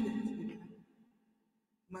 Sana nandiyan sila.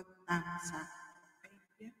 Magtangsa.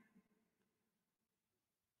 Ayan.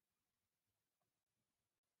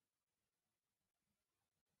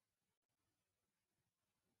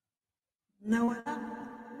 Nawala.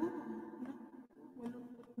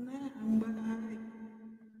 Malungkot na ang bahay.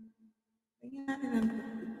 Tingnan natin ang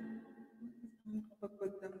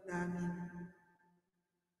kapagdamdamin.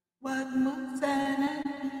 Wag mo sana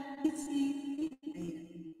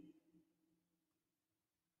isipin.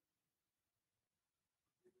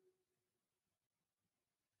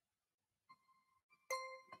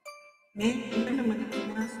 Ayan. Ano naman ang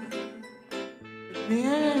pumasok?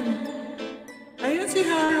 Ayan. Ayun si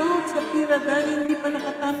Harold sa Piradan. Hindi pa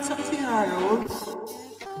nakatamsak si Harold.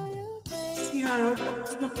 Si Harold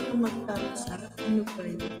tapos na pa magtamsak. Ano ba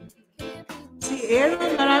yun? Si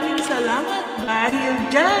Aaron, maraming salamat. Dahil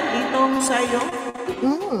dyan, itong sa'yo.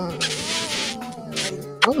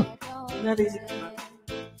 Narinig ba?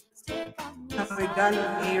 Ang regalo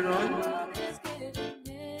ni Aaron.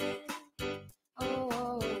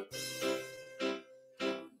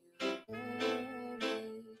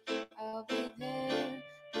 I'll be there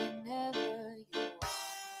whenever you are.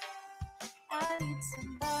 I need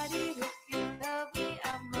somebody who can love me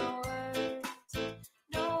at my worst.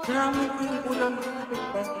 No one Salamat ko yung ulang ng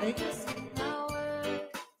kapitbahay.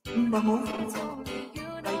 Ang bango.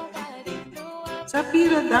 Sa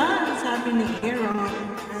Piradan, sabi ni Aaron.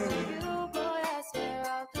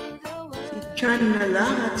 Si Chan na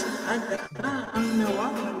lang at si Agatha ang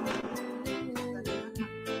nawawala.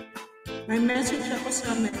 May message ako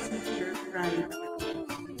sa Messenger private.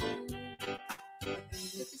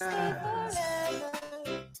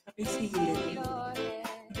 Nakisilip.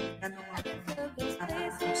 Ano nga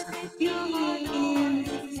ang sagutin?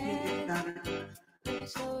 Silip darating.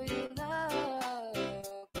 show you love,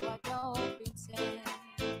 but don't pretend.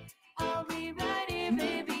 I'll be right here,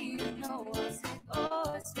 baby. You know what's it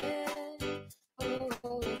or said. Oh, you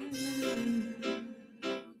worry,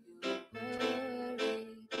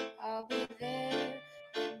 I'll be there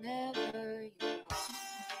whenever you are.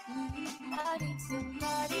 I need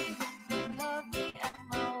somebody who can love me at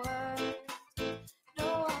my worst.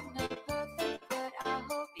 No, I'm not perfect, but I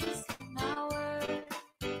hope you see my worth.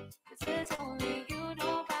 'Cause there's only you,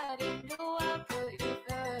 nobody knew I put you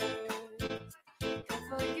first. And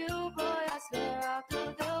for you, boy, I swear I'll do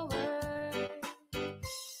the work.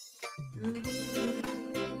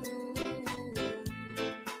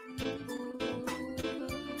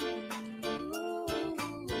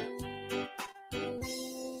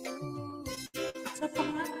 Sa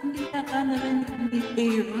pangalan, hindi yata na rin ni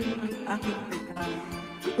Aaron ang aking regalo.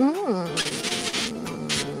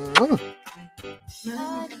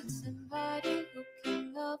 I need somebody who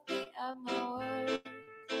can love me at my worst.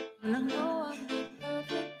 Walang No, I'm not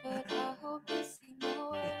perfect, but I hope you see my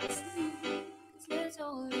worth. 'Cause there's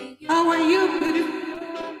only you. How are you, beautiful?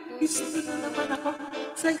 Gusto na naman ako.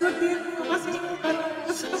 Sagutin ko kasi yung tanong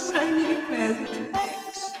ko sa private message.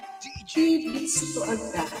 Bibis to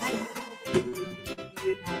agad.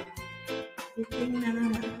 Tingnan na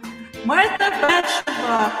naman. Martha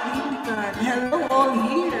Bashaba, Clinton. Hello all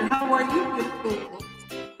here. How are you, beautiful?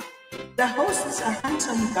 The host is a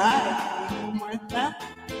handsome guy. You know, Martha?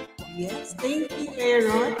 Yes. Thank you,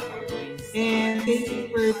 Aaron. And thank you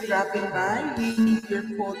for dropping by. We need your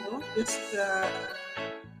photo. Just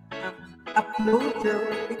upload your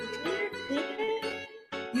picture.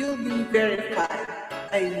 You'll be verified.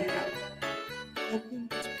 I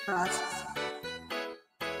think it's process.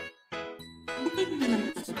 Bukid na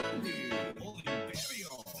naman.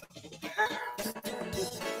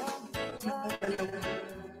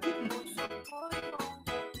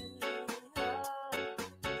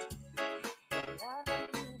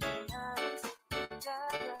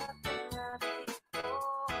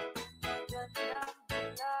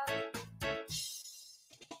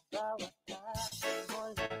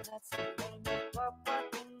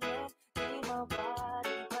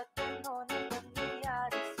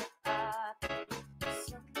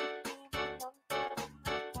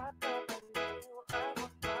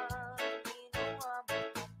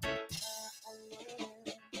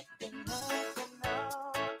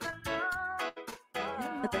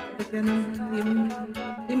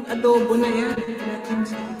 Yung adobo na yan. Natin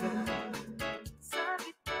sa iba.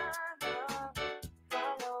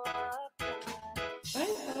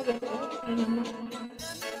 Ay, ano naman.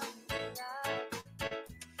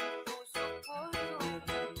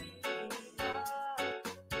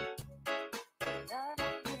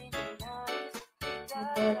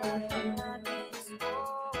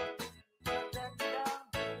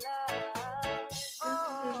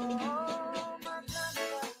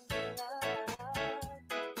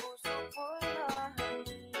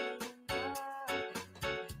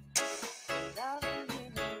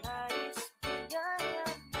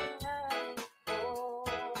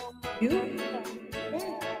 You? Okay.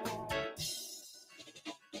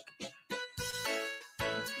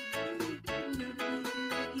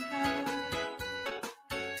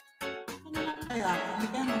 Ano lang kaya? Hindi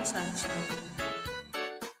kaya mag-sunstone.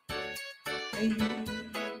 Ay,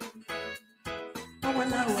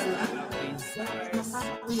 wala.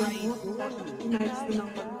 Nakakakuya mo. Nice ko ng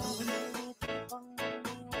pag-uwi.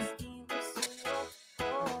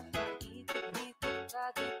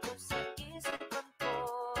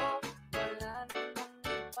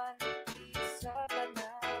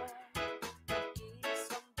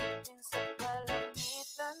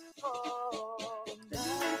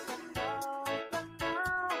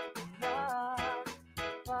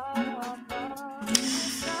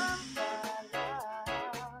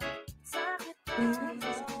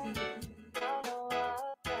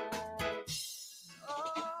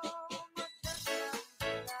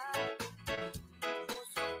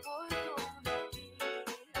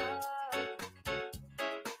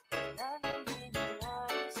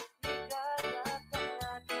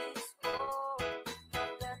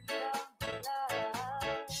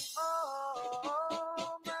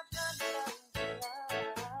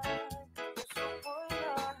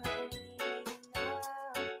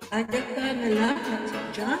 Agad ka na lang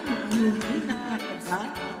at dyan ang hindi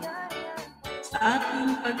nakakabata sa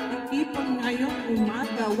ating pagtitipon ngayong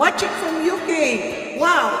umaga. Watching from UK!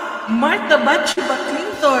 Wow! Martha Bathsheba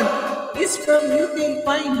Clinton is from UK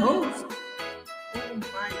Fine Host. Oh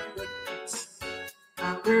my goodness.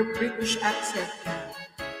 We're British accent na.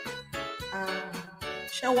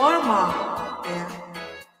 Shawarma. Yeah.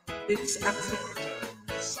 British accent.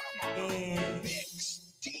 And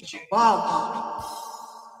Bob.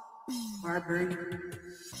 Barber.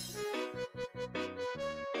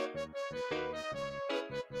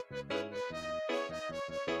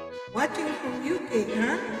 Watching from UK,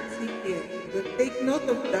 huh? Sige. We'll take note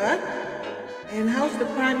of that. And how's the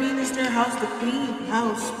Prime Minister? How's the Queen?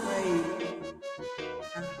 How's my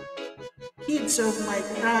kids of my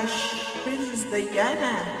crush, Princess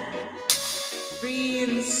Diana,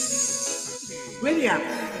 Prince William,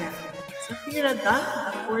 yeah. Safira Dunn,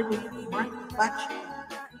 according to Mark Batch.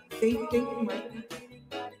 Thank you, Mark.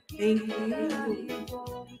 Thank you.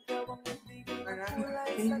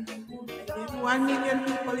 Thank you. Again, 1 million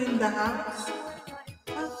people in the house.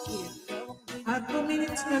 Okay. 2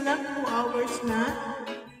 minutes na lang, 2 hours na.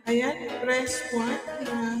 Ayan, press 1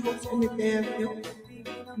 na host committee. 2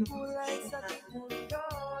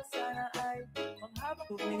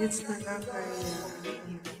 minutes na lang kaya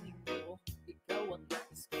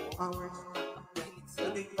 2 hours.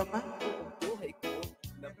 Tuloy pa ba?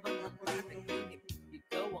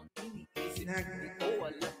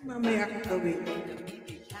 Mamaya ka gawin.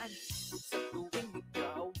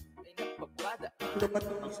 Ano ba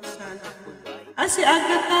ito sa sala? Si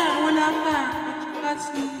Agatha, wala pa. At saka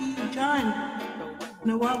si John,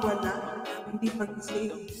 nawawala. Hindi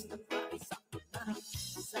pag-save.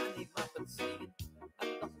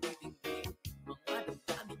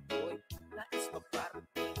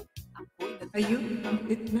 Ayun, ang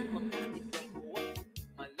hit na.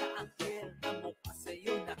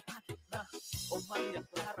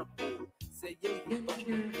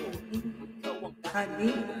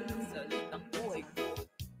 Honey.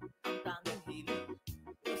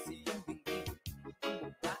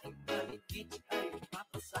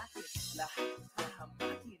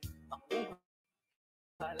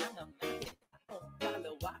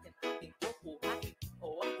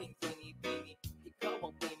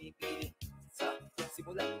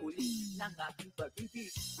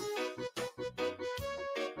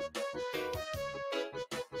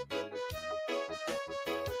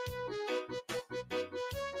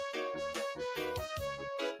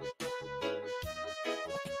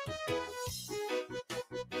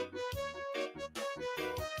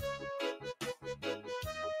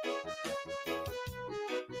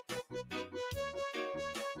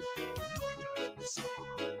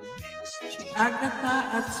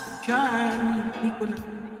 Agatha at si John, hindi ko na.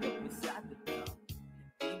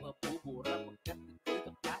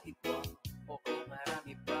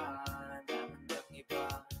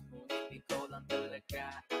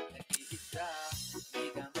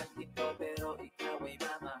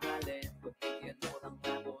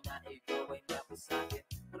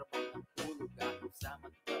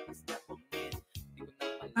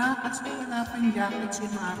 Kasi wala pang jacket si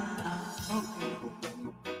Martha. Okay.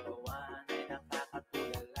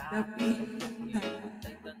 Tapi,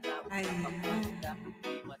 ay,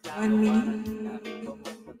 1 minute.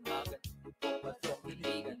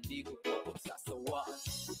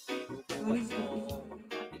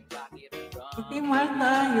 Okay,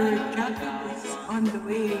 Martha, your jacket is on the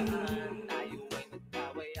way. Tayo ay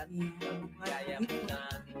nagkawayan hanggang kaya mo na.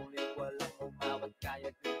 Ngunit walang umawat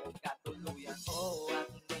kaya kung katuluyan. Oh,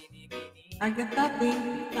 aking binibini. Agad-dati,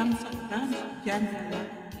 thumbs up guns, dyan na lang.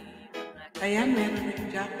 Kaya meron ng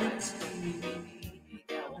jackets.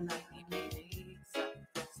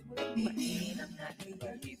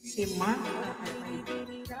 Si Mark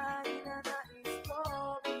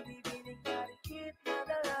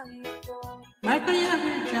Michael, you have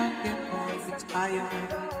your jacket on, it's iron,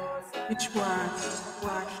 which was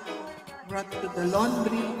washed, brought to the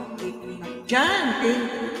laundry, taken back. Jan,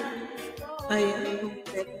 thank you. Kaya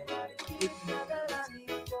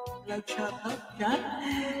like shout out, Jan.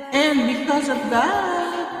 And because of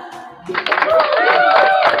that,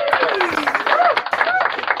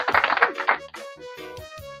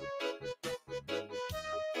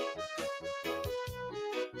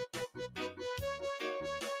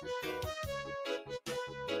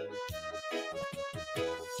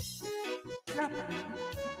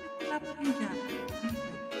 Kenapa yung jacket?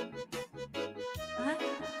 Ha?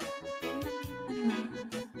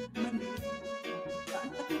 Mali. Ang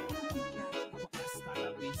tagal ko ng jacket. Hasta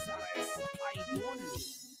la Visares, Idol.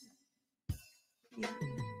 Yan.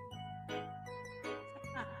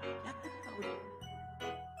 Saka, jacket pa ulit.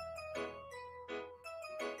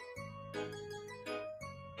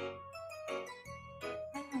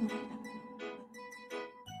 Ayaw mo na.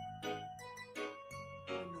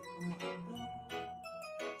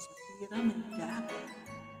 Sa tira ng jacket.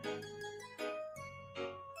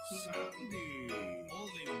 Sandy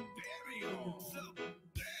Oliverio, the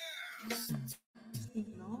best.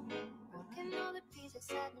 Sino? Look at all the pieces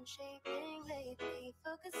I've been shaping lately.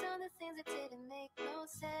 Focus on the things that didn't make no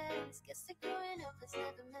sense. Guess that growing up was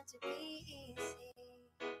never meant to be easy.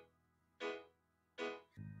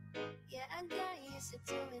 Yeah, I got used to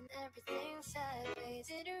doing everything sideways.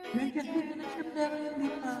 Didn't really Nandiyan care dito na siya about pero hindi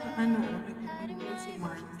pa hiding nakikita my si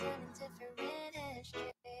Mark. emotions down in different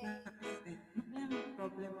ashtrays. Kasi,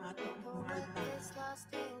 problemato ang But Marta. this lost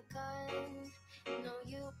and gone. No,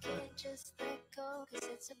 you can't just let go. Cause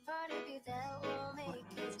it's a part of you that will make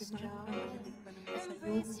you Si Mark strong. naman pa naman sa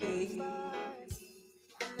Embrace UK. your flaws.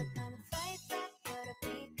 I'm not gonna fight back, gotta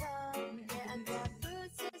become. Yeah, I got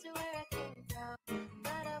bruises where I came from.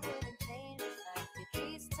 But I wouldn't change if I could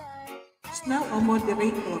restart. Is now a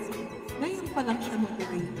moderator. Ngayon pa lang siya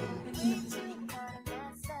moderator. Tama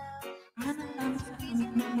sa amin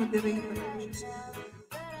na moderator na siya.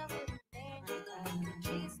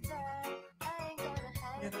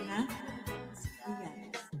 Meron na? Ayan.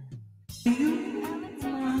 Do you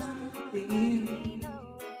must be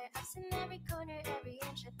I've seen every corner, every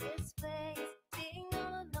inch of this place. Being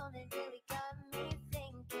all alone, it really got me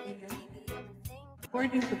thinking. Maybe overthinking.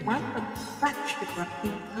 according to Mark, patch the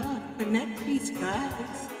bracket. Connect these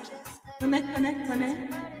guys. Connect.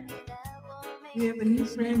 We have a new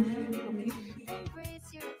friend in the community.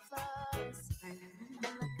 Embrace your flaws. I'm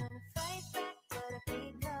not gonna fight back, gotta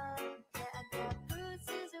become. Yeah, I got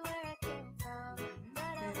bruises where I came from. But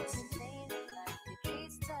I wouldn't change if I could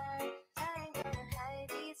restart. I ain't gonna hide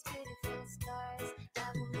these beautiful scars.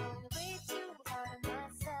 I've been going way too hard on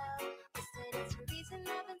myself. Instead, it's the reason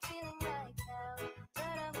I've been feeling like hell.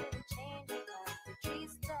 But I wouldn't change if I could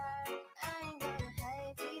restart. I ain't gonna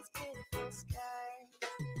hide these beautiful scars.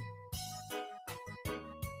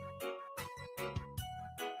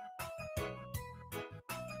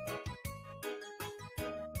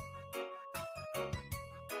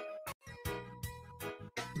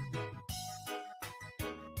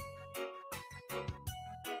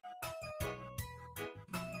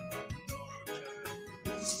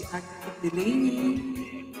 This is the act of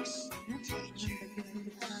delaying.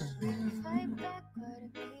 Fight back, what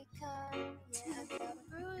it become. Yeah, I got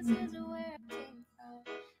bruises where I came from.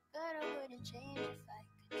 But I wouldn't change if I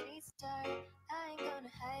could restart. I ain't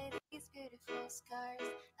gonna hide these beautiful scars.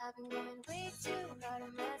 I've been going way too hard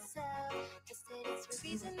on myself. Instead, it's the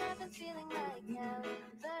reason I've been feeling like hell.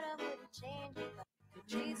 But I wouldn't change if I could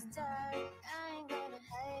restart. I ain't gonna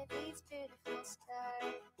hide these beautiful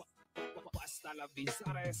scars. Hasta la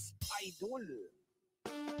Visares, Idol.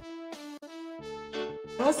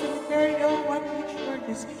 So, Secretary, what is your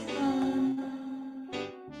decision?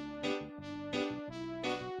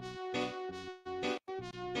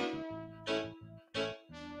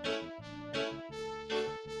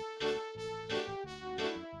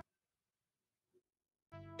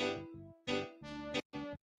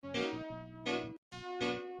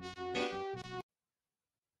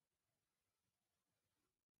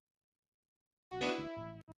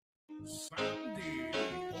 Sandy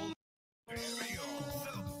Oliverio,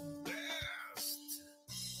 the best.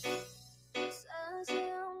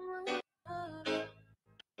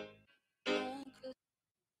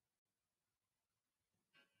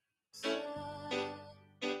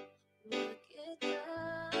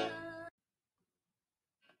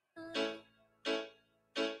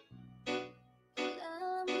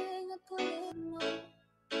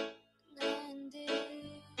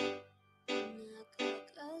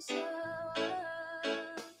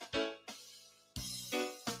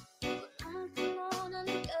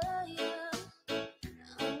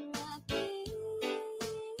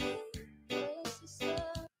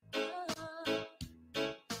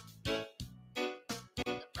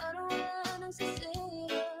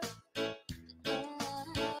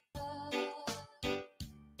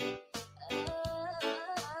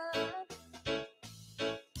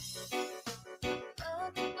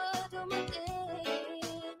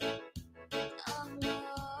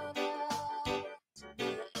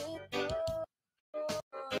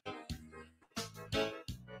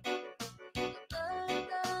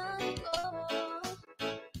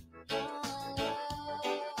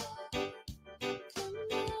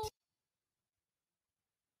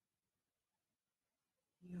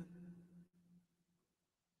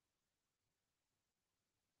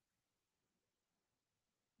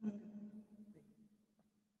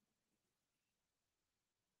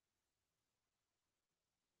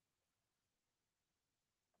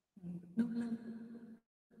 No lang.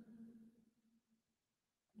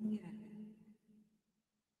 Yan.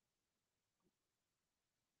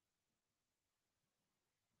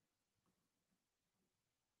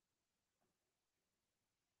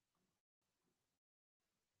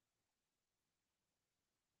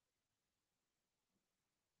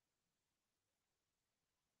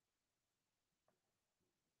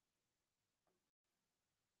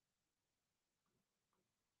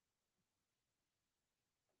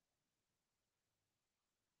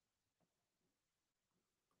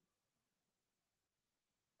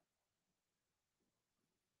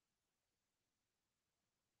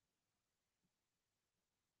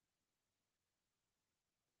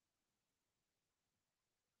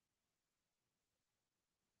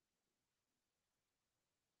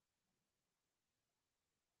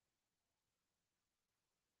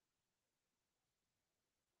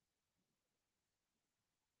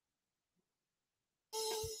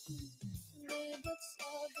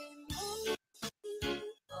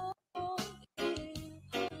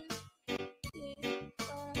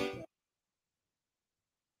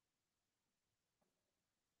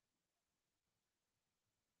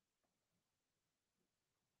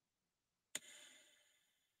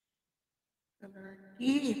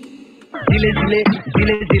 Dile, dile,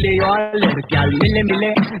 dile, dile yo a gal, mile,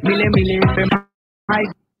 mile, mile, mile, fe my.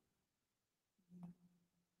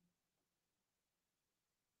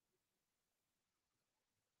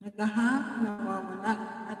 Nagahap, nawawala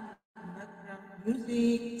at background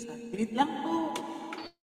music. Saglit lang po.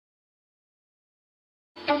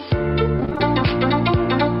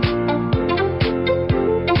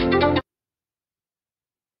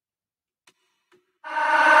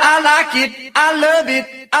 I like it, I love it,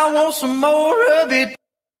 I want some more of it.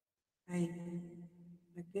 Ay,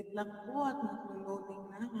 saglit lang po at maglo-loading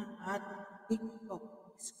na ang ating TikTok.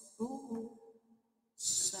 Scroll.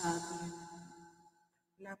 Sabi ng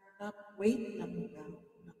laptop, wait lang daw.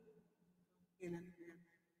 Kailan kaya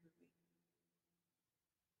natin gawin?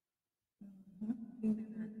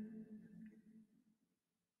 Tingnan natin.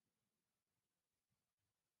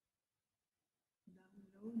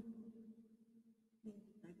 Download. Hindi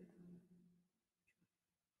tayo download.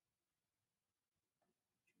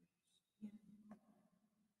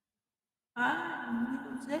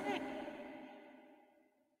 Music.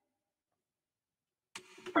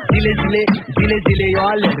 Dile, dile, dile, dile yo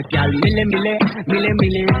a gal, mile, mile, mile,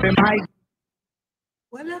 mile, fe my.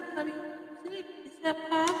 Wala pa rin music. Isa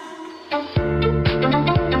pa.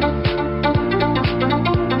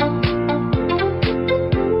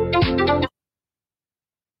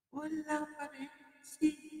 Wala pa rin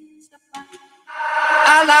music. Isa pa.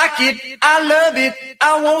 I like it, I love it,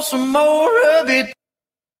 I want some more of it.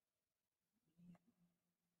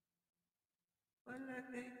 Wala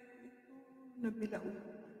rin ito. Nabilao. Wala.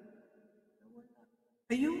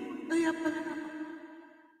 Ayun, kaya pala naman.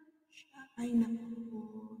 Siya ay naku.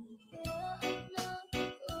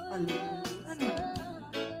 Ano? Ano?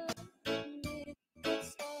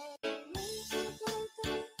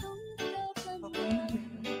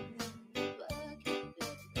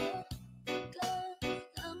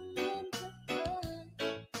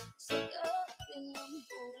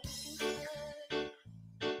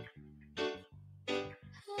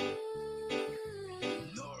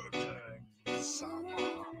 Northern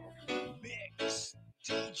Summer Mix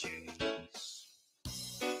DJs.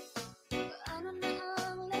 Paano na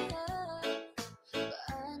ang lahat?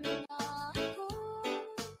 Paano na ako?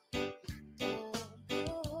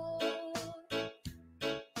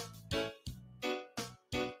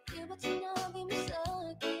 Di ba't sinabi mo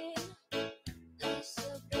sa'kin?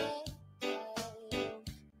 Nasabay tayong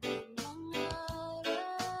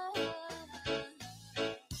mangarap.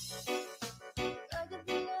 Agad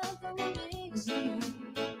nila kang umigsin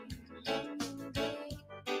nang hindi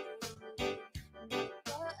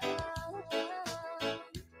nagpaalam.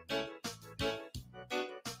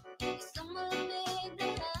 Isang malamig na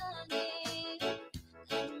hangin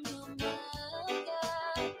ang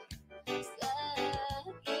yumagat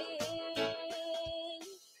sa'kin.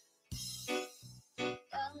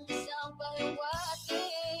 Ang isang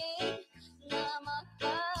pahiwatig na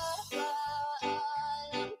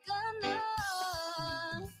magpapaalam ka na.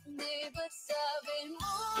 Di ba't sabi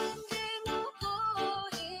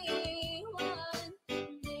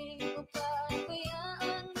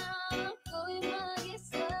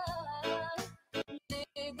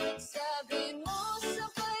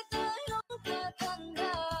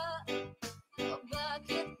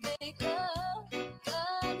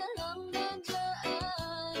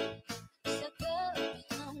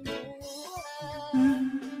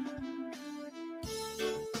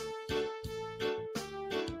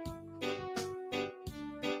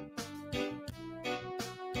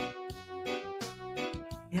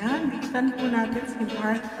Yan, bigitan po natin si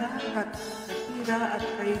Martha at Shakira at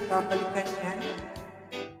kayo babalikan yan.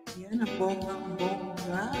 Yan, ang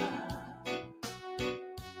bonggang-bongga.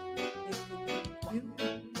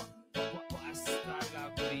 Basta la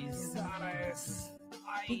Brizares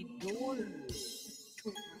Idol.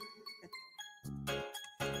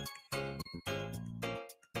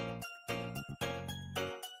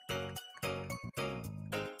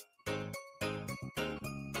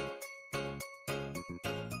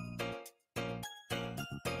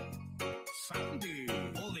 Sandy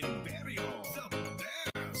Oliverio, the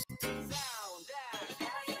best.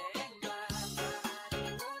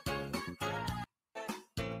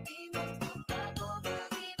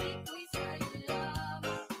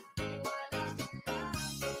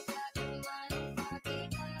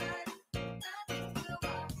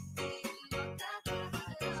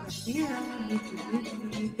 Shakira,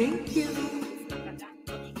 thank you.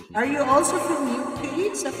 Are you also from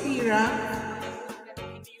UK, Shakira?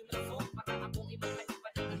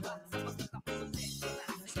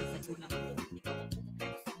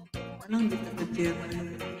 Anong dito ka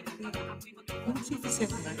German? Yung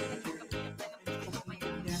citizen ba?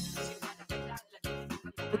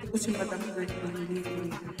 Buti ko si Madam Gertrude.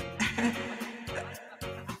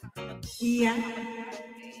 Yeah.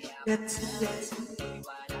 That's it.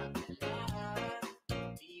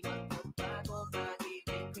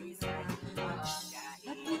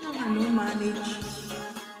 At yun ang manage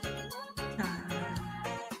sana.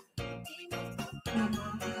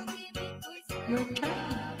 Your time.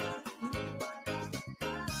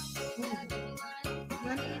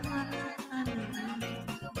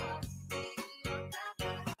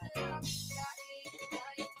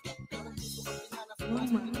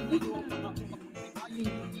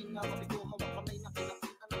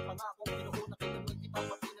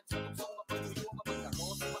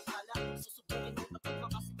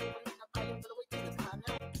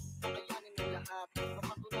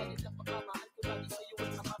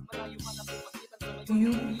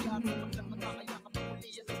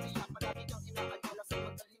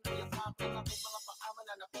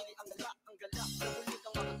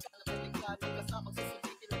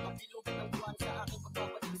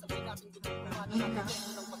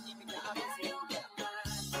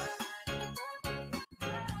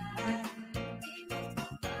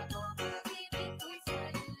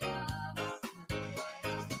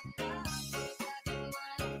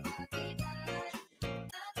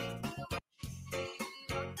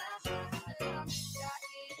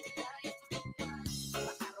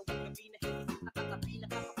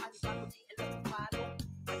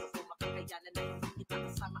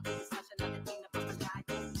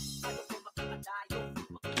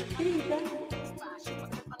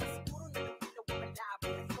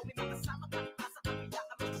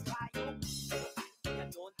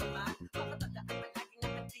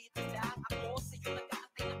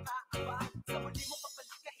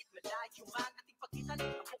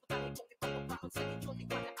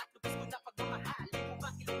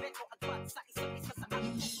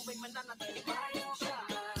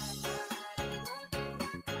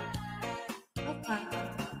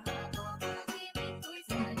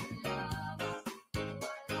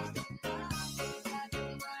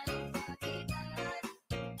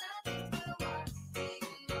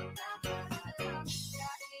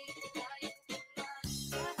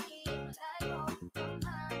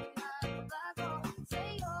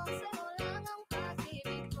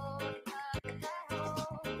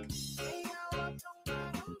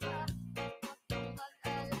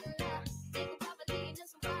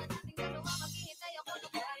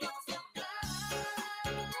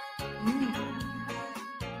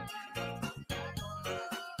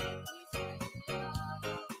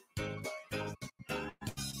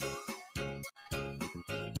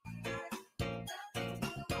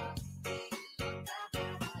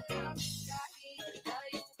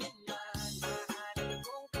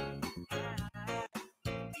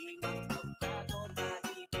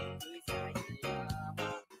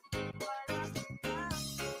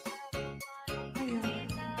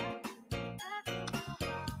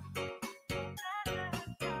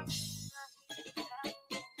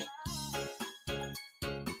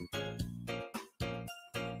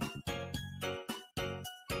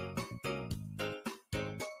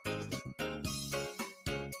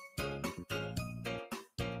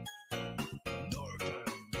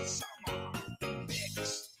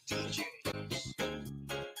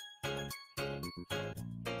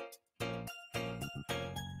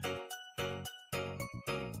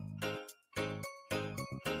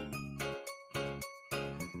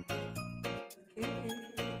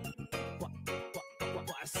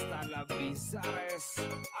 Basta la Bizares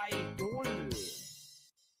Idol.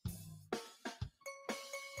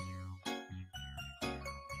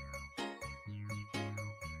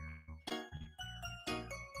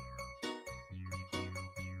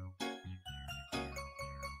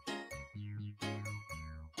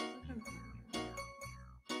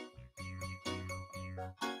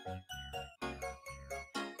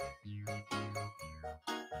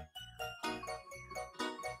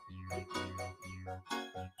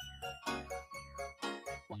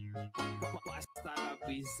 Basta la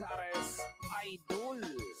Bizares Idol.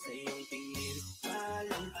 Sa iyong tingin,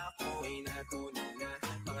 parang ako ay natunan na.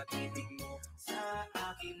 Mga titig mo sa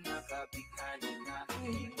akin nakabighani na.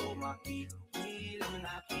 Di ko mapigilang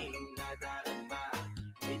aking nadarama.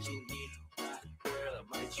 May chinik ka, girl,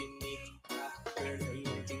 may chinik ka. Girl, sa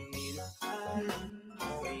iyong tingin, parang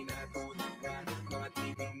ako ay natunan na. Mga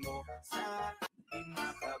titig mo sa akin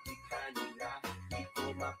nakabighani na. Di ko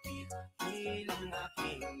mapigilang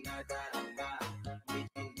aking nadarama. May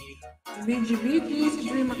chinik ka. BGBT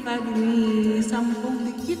sa Dream Academy, 10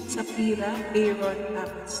 dikit sa pira, ARAT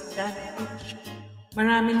Apps, Danich.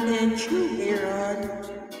 Maraming thank you, ARAT.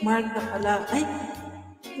 Mark ka pala. Ay,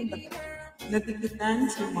 ano ba? Natikitan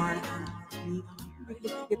si Mark.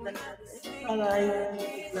 Natikitan natin. Para yung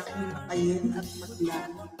biglang makayin at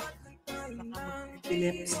maglaro. Baka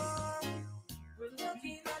mag-epilepsy.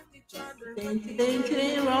 Thank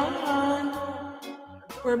you, ARAT,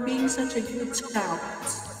 for being such a good scout.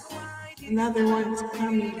 Another one is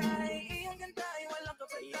coming. Alam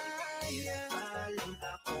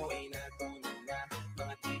ako ay natunan na.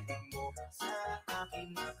 Mga titig mo sa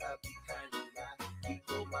akin nakabighani na. Di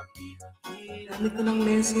ko mapigilang. Dami ko ng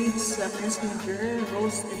message sa Messenger,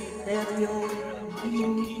 Rose Emiterio,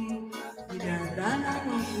 dinadala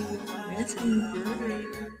ng iyong Messenger.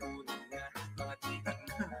 Mga titig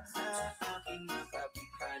mo sa akin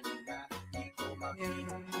nakabighani na. Di ko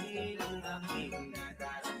mapigilang aking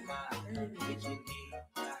nadarama. May chinik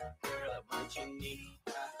ka, girl, may chinik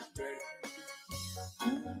ka, girl.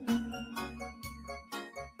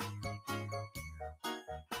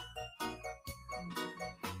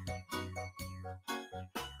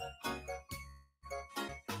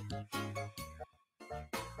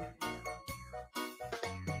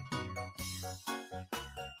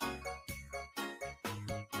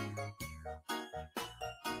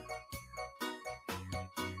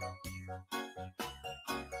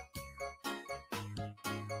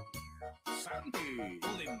 Sandy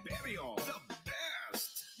Oliverio, the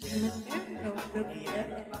best.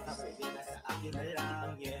 Baka pwede na sa akin na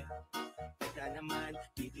lang, yeah. Teka naman,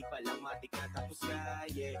 titig pa lang matik na tapos ka,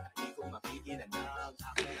 yeah. Di ko mapigilan ng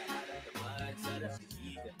aking nararamdaman. Sarap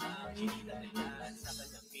sigilan ng chinilan na yan sa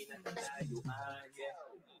kanyang pinatagayuan, yeah.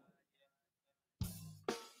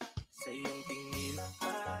 Sa iyong tingin,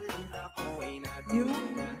 parang ako ay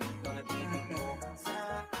natunan na. Mga titig mo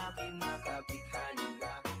sa akin nakabighani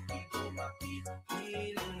na. Di ko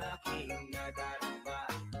mapigilan aking nadarama.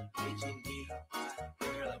 May chinik ka,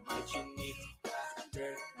 girl, may chinik ka,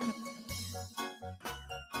 girl.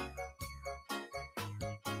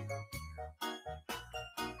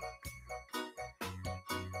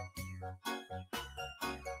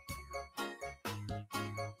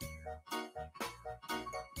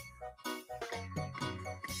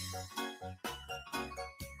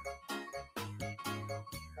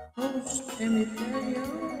 Host Emiterio.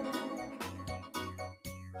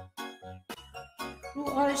 2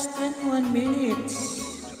 hours, 21 minutes.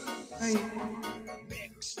 Ay,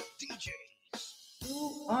 Mix DJs.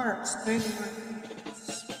 2 hours, 21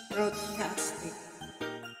 minutes. Broadcasting.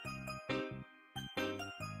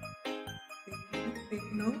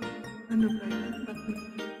 Take note. Ano ba yan?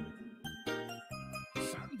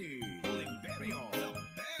 Sandy Oliverio, the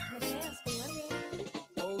best.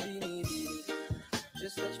 Oh, binibini,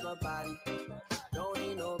 just touch my body. Don't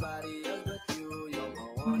need nobody else but you. You're my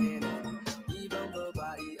one and only. Ibang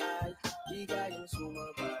babae ay di kayang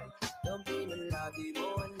sumabay. Dampi ng lagi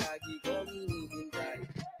mo ang lagi kong hinihintay.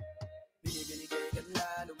 Binibini kay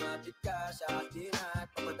ganda, lumapit ka sa akin at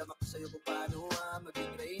papadama ko sa'yo kung paano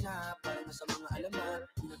maging reyna. Parang nasa mga alamat,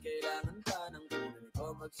 kung kailangan ka ng kunan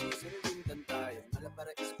ko, magsisilbing kantayan. Alam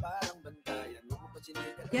para is parang bantayan. Huwag mo pa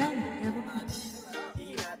sinigan. Yan, meron.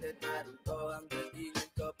 Di natin narito ang datingan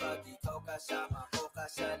kapag ikaw kasama ko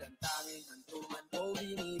kasalantangin hantuman o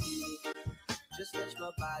binibini. Just touch my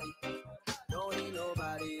body. Don't need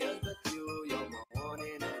nobody else but you. You're my one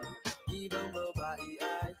and only. Ibang babae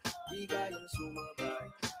ay di kayang sumabay.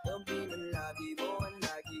 Dampi ng labi mo ang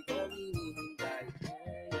lagi kong hinihintay.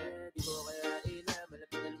 Di ko kaya ina,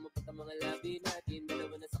 malapit na lumapot ang mga labi natin.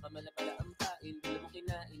 Dalawa na sa kamala pala ang kain, wala mo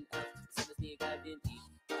kinain. Sa mas ni Gavin,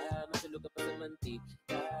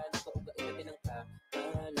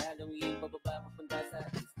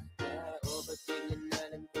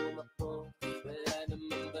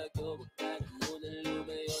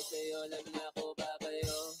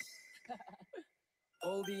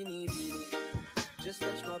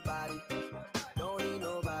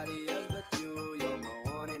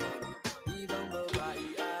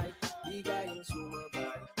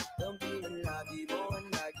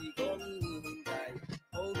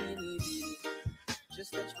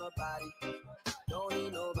 body. Don't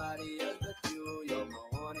need nobody else but you. You're my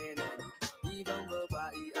one and only. Ibang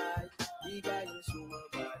babae ay di kayang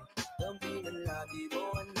sumabay. Dampi man lagi mo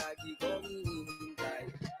ang lagi kong hinihintay.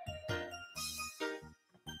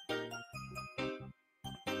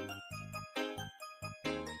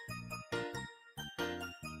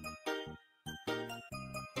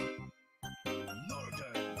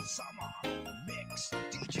 Northern Summer Mix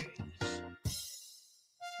DJs.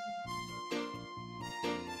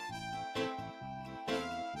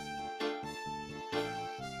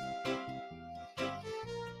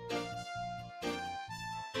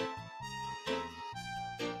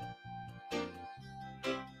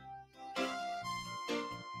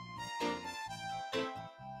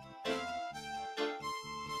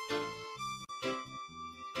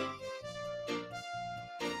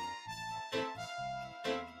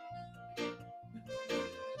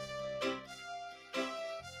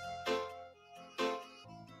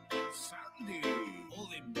 Sandy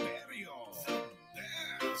Oliverio, the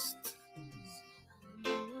best.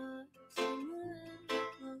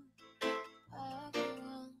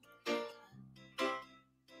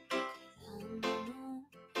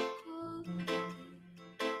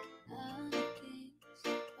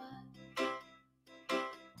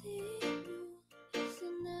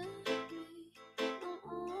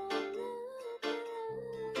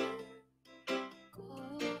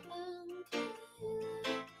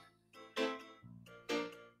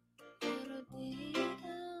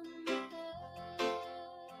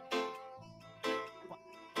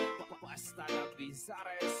 Basta la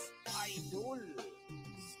Bizares Idol.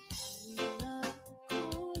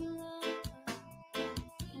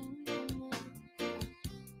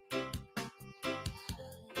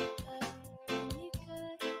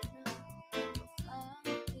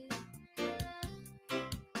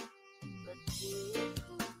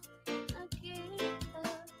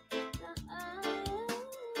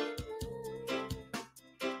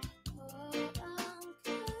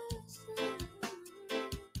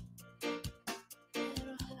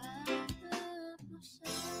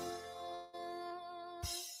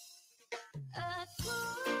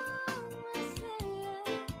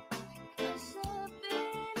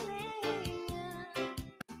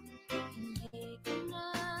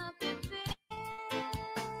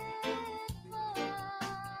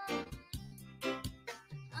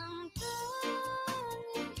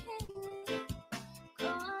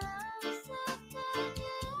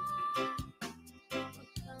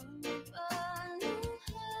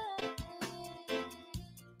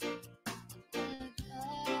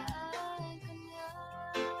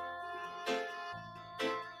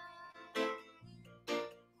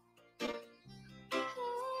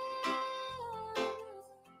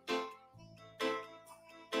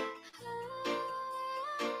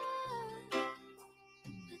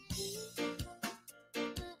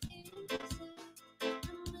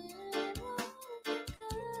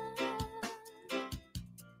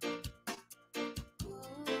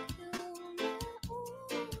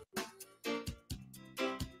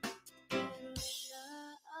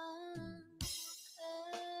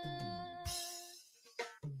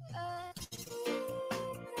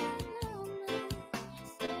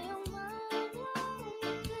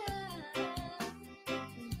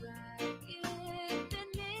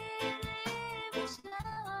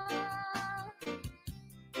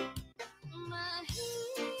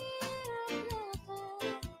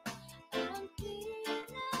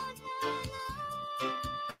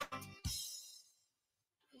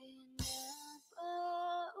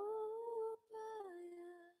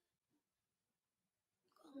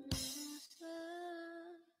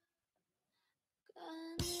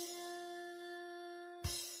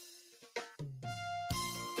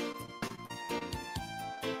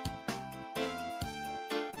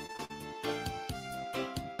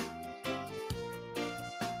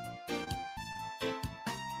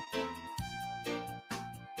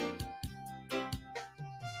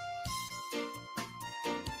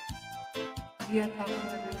 Di at ako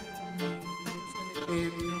na cemetery.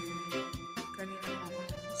 Kanina pa ako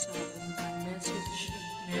nagsasabi ng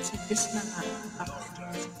messages na nga ako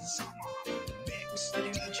dyan.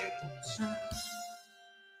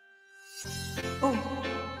 Oh,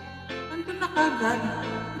 ando na kagad.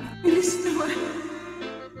 Bilis naman.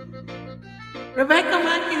 Rebecca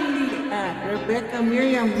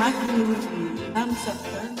Miriam McInerney. Thumbs up,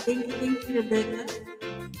 man. Thank you, Rebecca.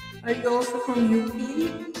 Are you also from UP?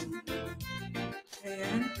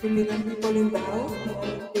 Ayan, pilihan people in the house.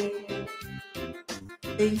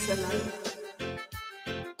 Thanks a lot.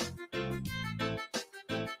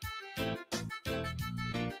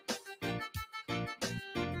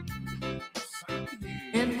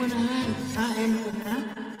 And 100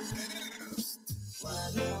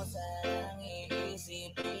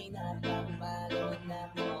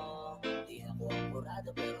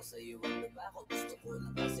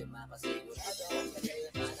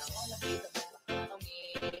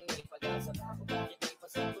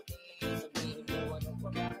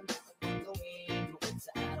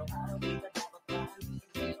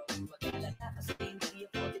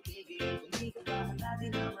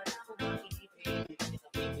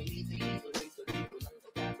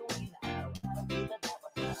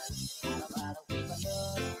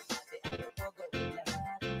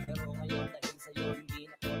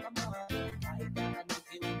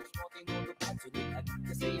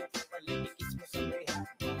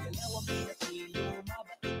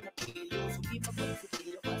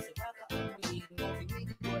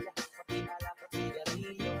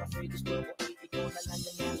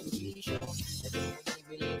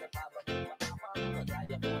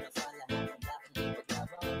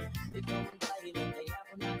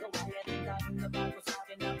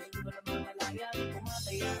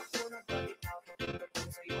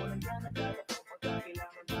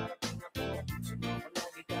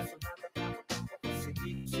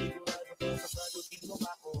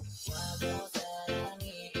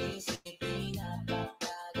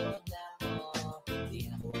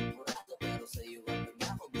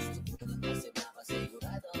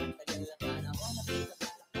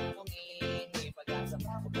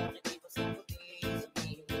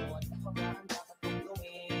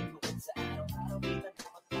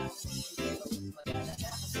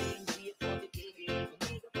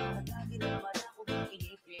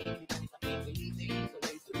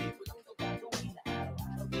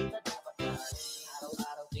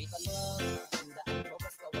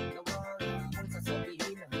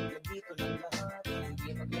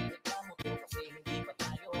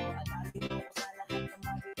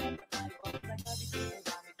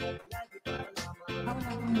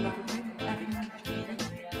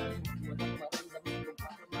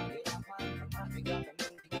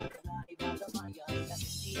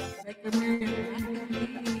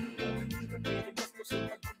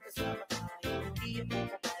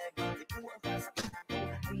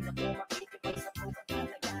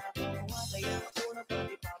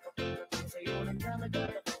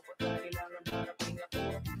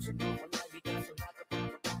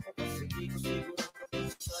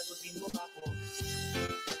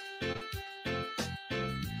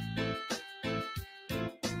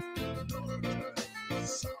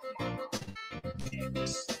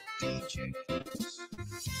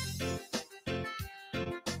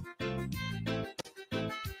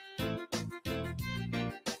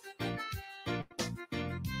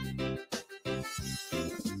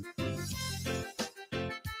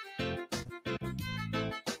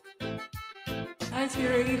 I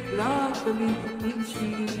really love the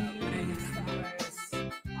Vinci.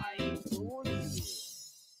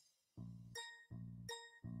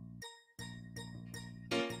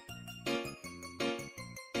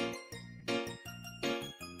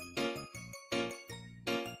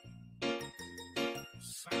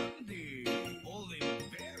 Sandy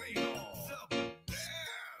Oliverio, the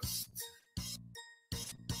best.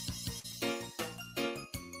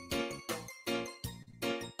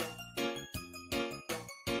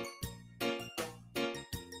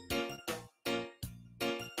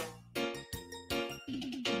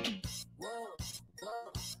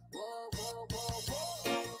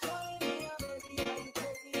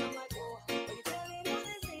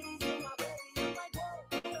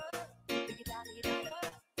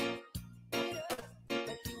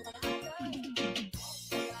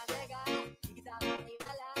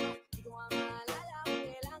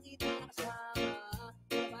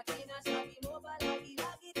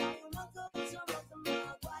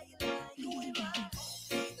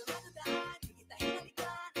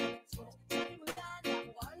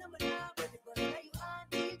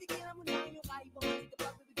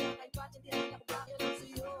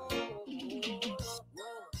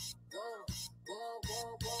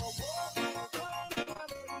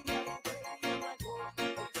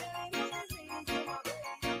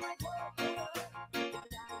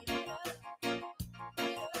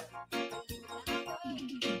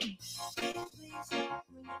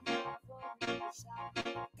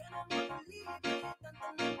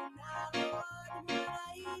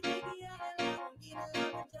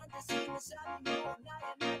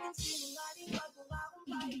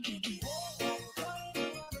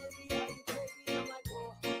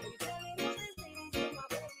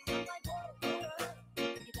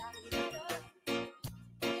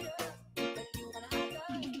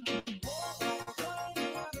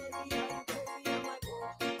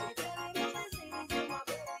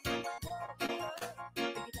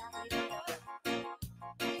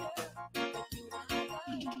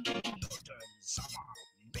 Summer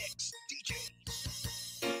Mix DJs.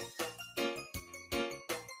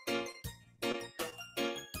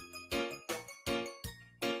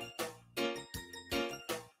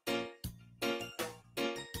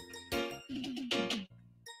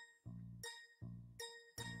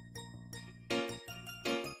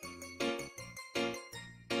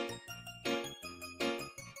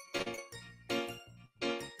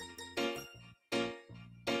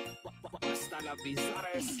 Hasta la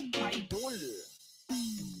Bizares Idol.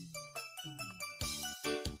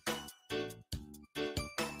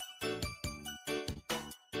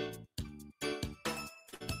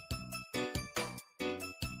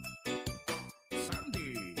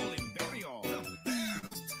 Sandy Oliverio, the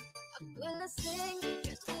best. Lasing,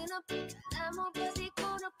 kasinap, alam mo ba di ko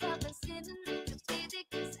napapansin? Nagtitig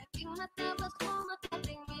ka sa aking mata, ba't mo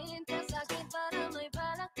makatingin ka sa akin para may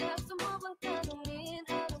balak ka? Gusto mo bang tanungin,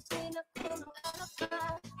 anong pinakunong alak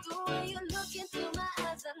ka? The way you look into my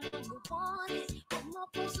eyes, I know you want it. Huwag mo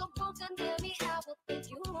kung subukan, baby, I will take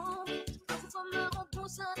you home. Bago pa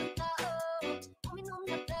maubusan ng tao, uminom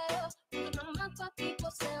na tayo. Huwag ka nang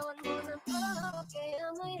magpapipos, ewan mo na po. Kaya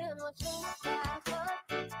mayroon mo siyang matakot.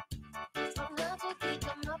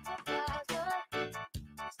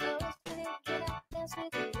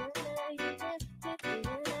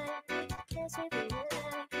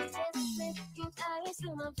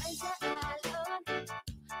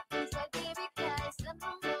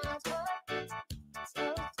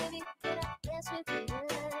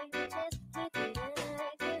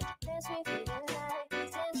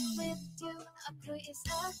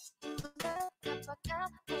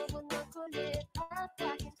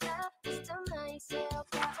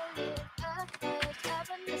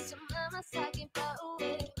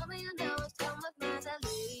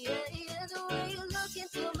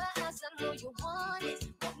 Into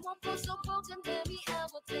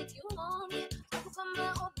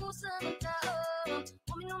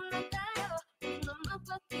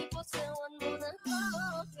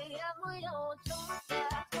amoy na utong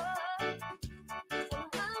matapon.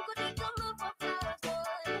 Samahan ko di ka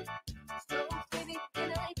mapapagod. So baby,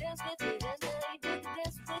 can I dance with you tonight?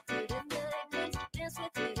 Dance with you tonight. Dance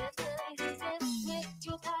with you tonight. Dance with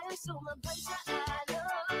you tayo sumabay sa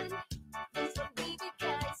alon. So baby,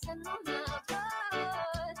 kahit saan mo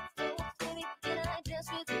mabot. So baby, can I dance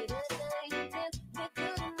with you tonight? Dance with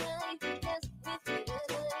you tonight. Dance with you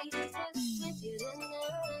tonight. Dance with you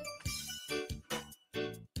tonight.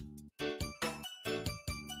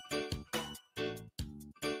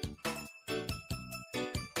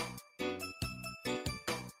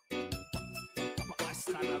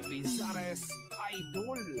 Hasta la Bizares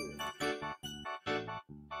Idol.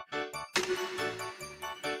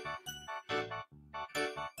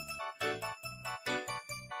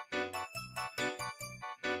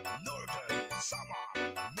 Northern Summer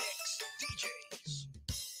Mix DJs.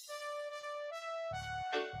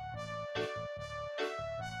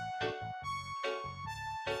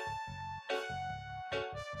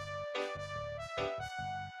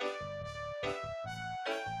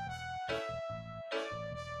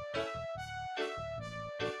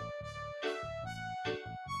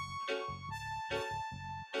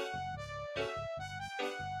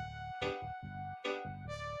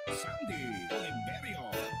 Sandy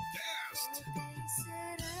Oliverio, best. Okay,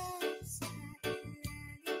 sarap sa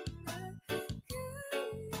ilalim ng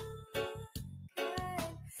kalawakan.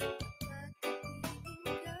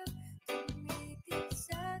 Pagkatingin ka, tumitig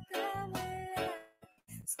sa kawalan.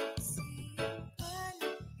 Saksiyang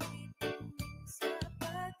panaginip sa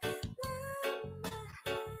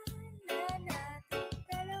pagmamahal na nating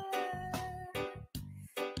dalawa.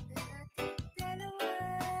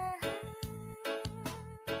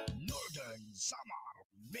 Northern Summer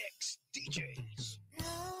Mix DJs.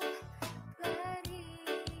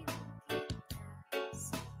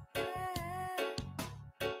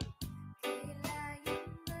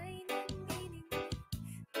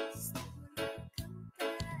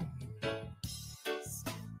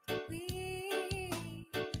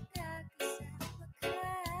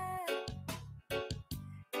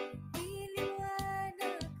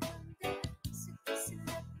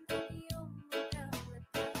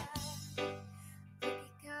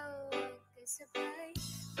 Sabay,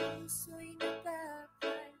 puso'y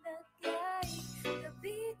napapalagay.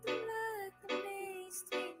 Tabi tulad ng may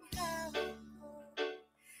string, hawak ko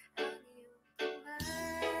ang iyong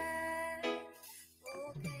kamay.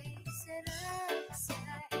 Okay, sarap sa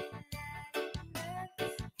ilalim ng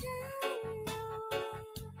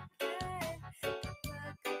kalawakan.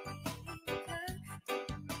 Kapag katingin ka,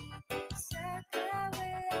 tumitig sa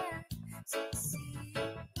kawalan.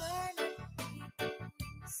 Saksiyang panaginip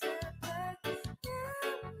sa pagmamahal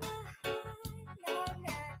na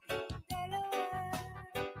nating dalawa.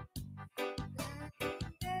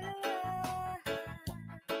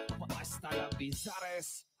 Hasta la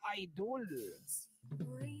Bizares Idol.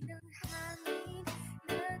 Simoy ng hangin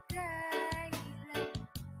na kailang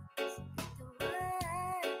sa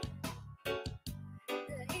katawan.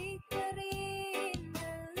 Daig pa rin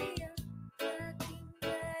ang iyong aking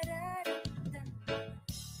nararamdaman.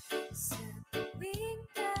 Sa tuwing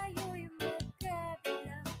tayo'y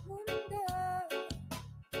magkabilang mundo,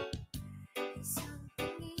 isang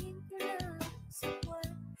tingin ko lang sa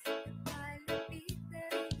buwan, napalapit na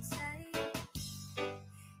rin sa'yo.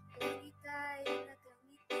 Lagi tayo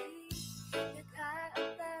nakangiti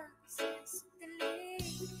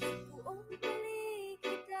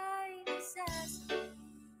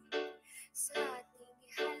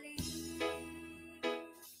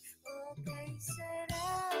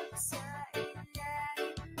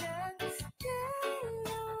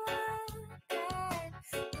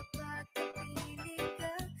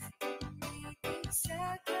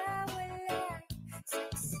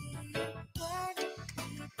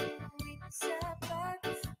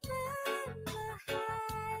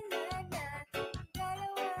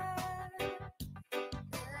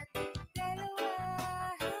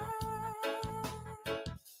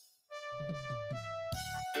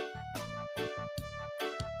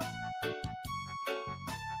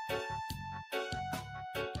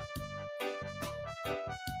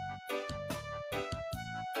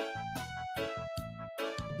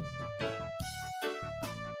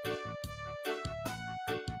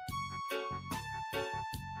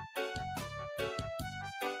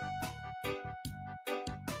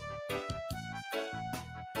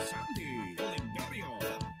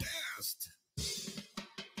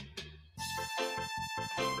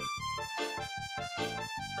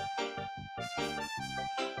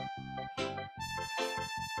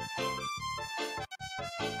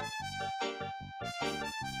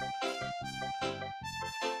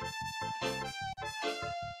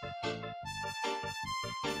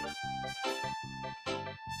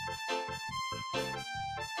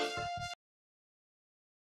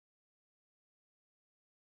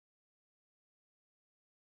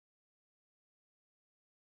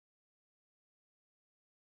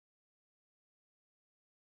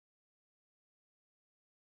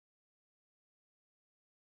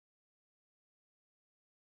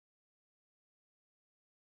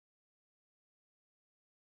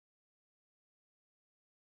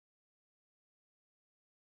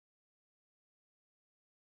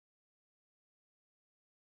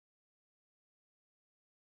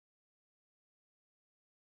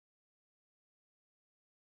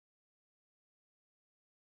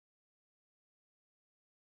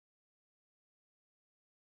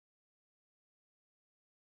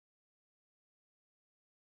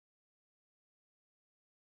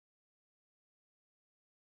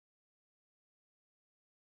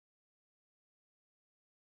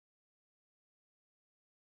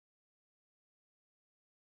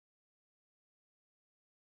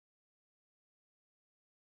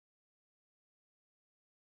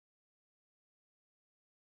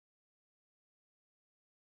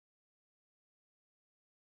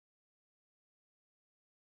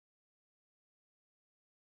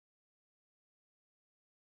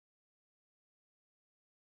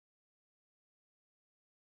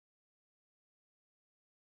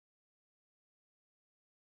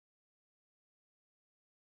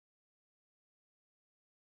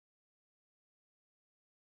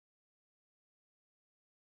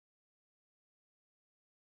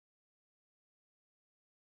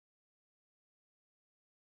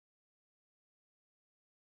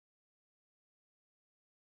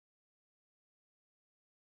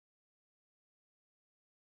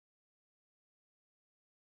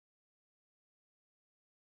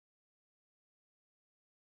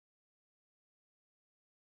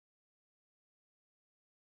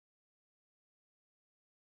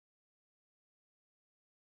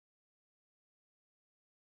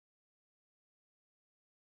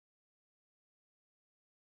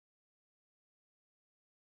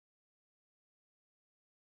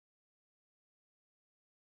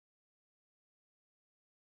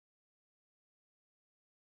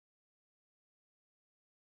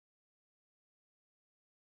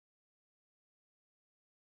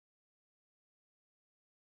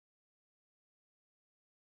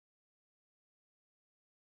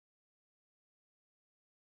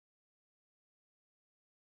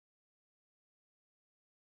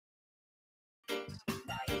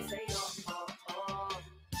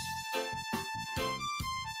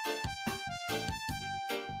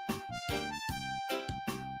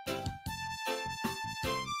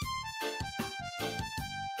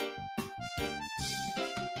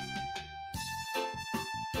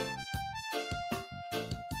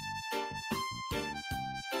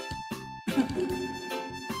Northern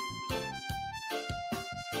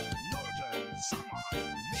Summer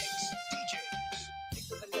Mix DJs. Di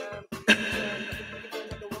ko alam kung kailan, bakit mo kita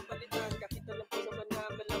nagawang palitan. Kahit alam ko naman na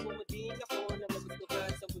malabo mo din ako na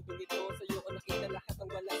magustuhan sa mundong ito. Sa'yo ko nakita lahat ng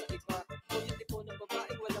wala sa iba. O yung tipo ng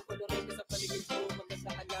babaeng walang kolorete sa paligid mo.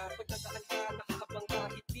 Maganda ka na, pagdadaan ka, nakaabang ka.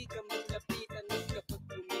 Hindi ka maglapitan, at kapag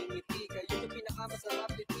lumingiti ka, yun yung pinakamasarap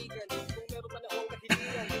titigan. Kung meron man akong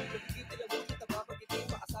kahilingan, magigitilan mo kita mapagiting.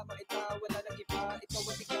 Makasama ita, wala nang iba. Ikaw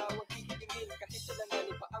at ikaw ang hihilingin. Kahit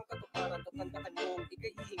salanganin pa ang katuparan, tatandaan mong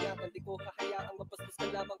ika'y iingatan. Di ko hahayaang mapastos ka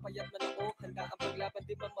lamang, payat man ako. Handa ang paglaban,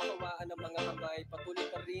 di man mahawaan ng mga kamay. Patuloy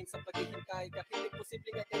pa rin sa paghihintay. Kahit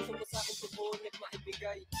imposibleng atensyon mo sa akin subulit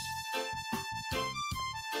maibigay.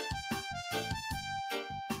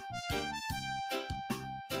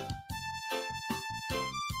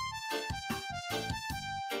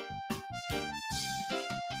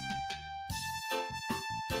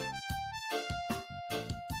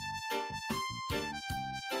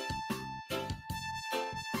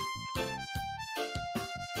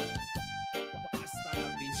 Hasta la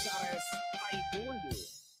Bizares Idol.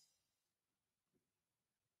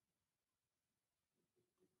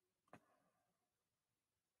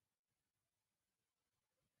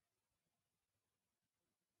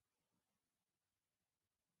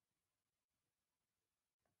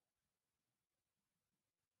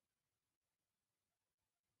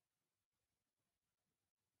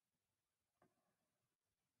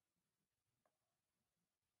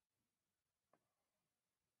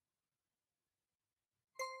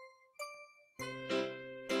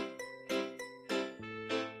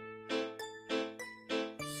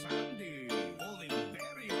 Sandy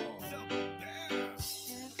Oliverio, the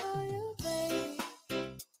best. And for you, babe,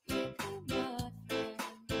 you be my friend.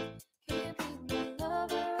 Can you be my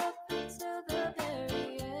lover up until the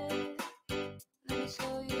very end? Let me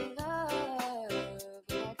show you love,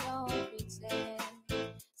 but I don't pretend.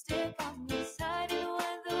 Stick by my side even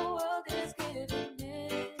when the world is giving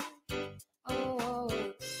in. Oh,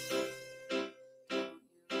 don't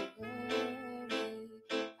you worry,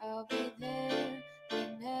 I'll be there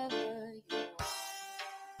whenever you are.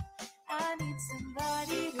 I need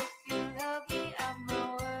somebody who can love me at my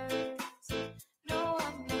worst. No,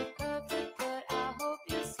 I'm not perfect, but I hope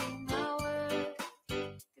you see my worth.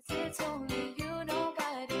 'Cause it's only you,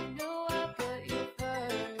 nobody knew I put you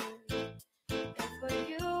first. And for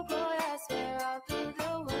you, boy, I swear I'll do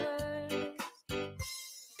the worst.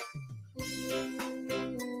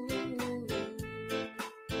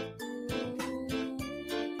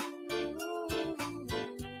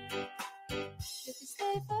 You can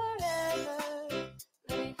stay forever,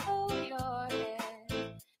 let me hold your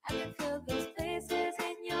hand. I can feel those places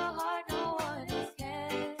in your heart no one else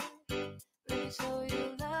can. Let me show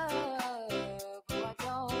you love, but I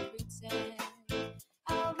don't pretend.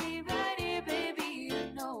 I'll be right here, baby,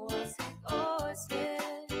 you know I'll sing or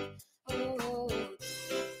spin. Oh, don't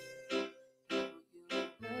you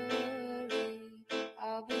worry,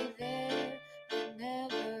 I'll be there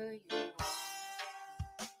whenever you want.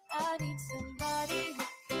 I need somebody who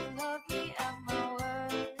can love me at my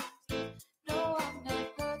worst. No, I'm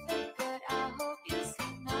not perfect, but I hope you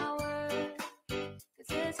see my worth.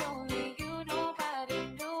 'Cause it's only you, nobody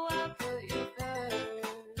knew I put you first.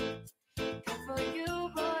 And for you,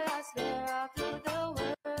 boy, I swear I'll do the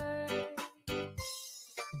worst.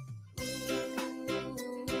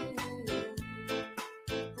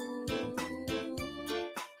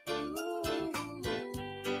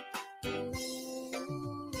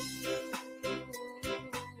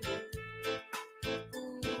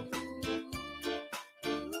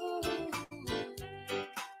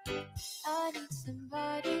 I need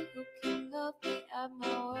somebody who can love me at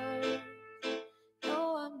my worst.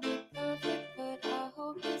 No, I'm not perfect, but I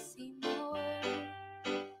hope you see my worth.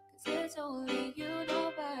 'Cause it's only you,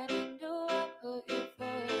 nobody knew I put you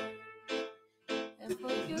first. And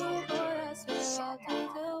for you, boy, I swear I'll do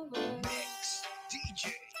the worst. Mix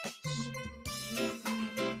DJs.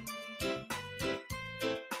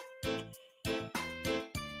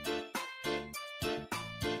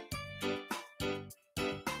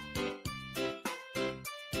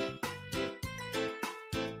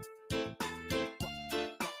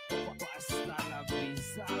 Hasta la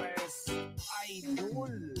Bizares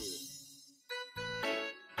Idol.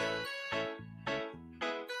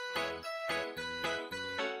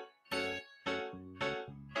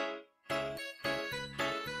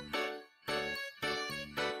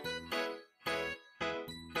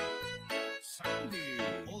 Sandy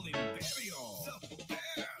Oliverio, the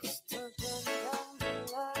best.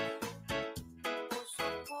 Puso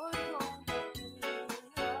ko yung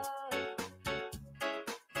pag-iyak.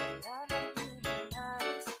 Wala nang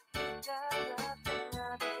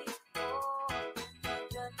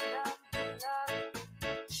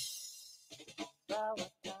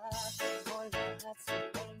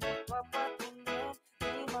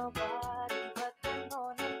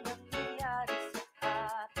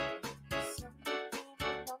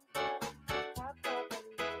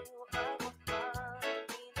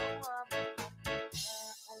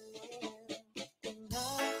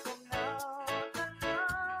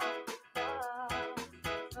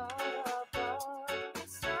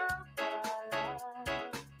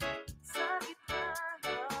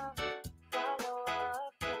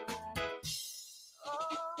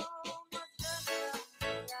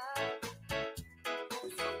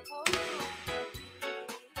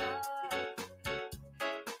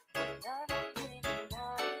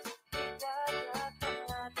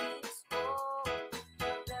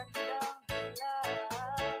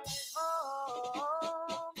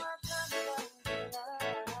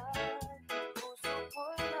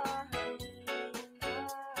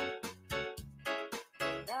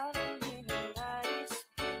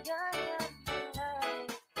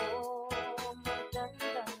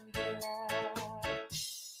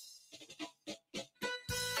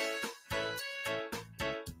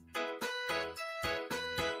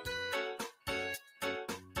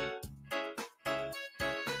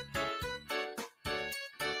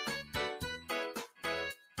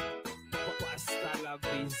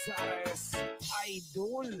Vizares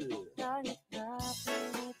Idol. Kahit na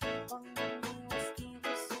pinitin pang lumiwas dito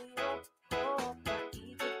sa'yo, oh,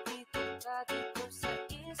 paikot-ikot ka dito sa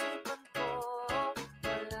isipan ko.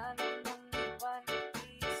 Wala namang iba,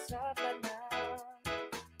 nag-iisa ka na.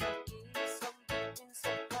 Nag-iisang bitin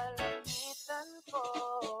sa kalangitan ko.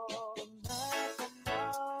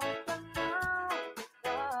 Tumatanaw-tanaw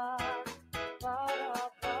ka, para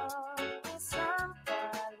bang isang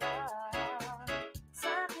palang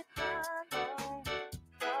sa gitna ng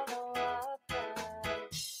kalawakan.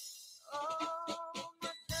 Oh,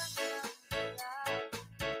 magandang dilag,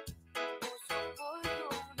 puso ko'y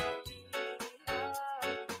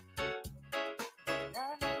lumilihag. Wala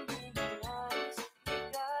nang binanais,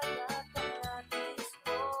 bigayan ang nais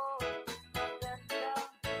ko. Magandang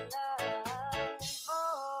dilag,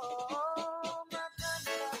 oh,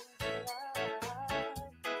 magandang dilag,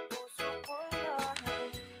 puso ko'y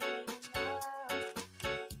lumilihag.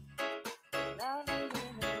 Wala nang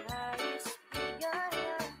binanais,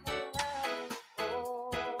 bigayan ang nais ko.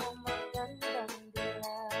 Magandang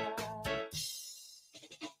dilag.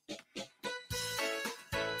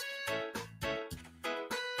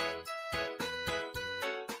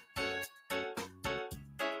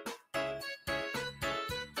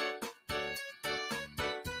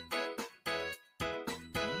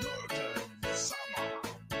 Northern Summer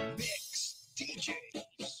Mix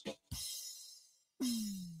DJs.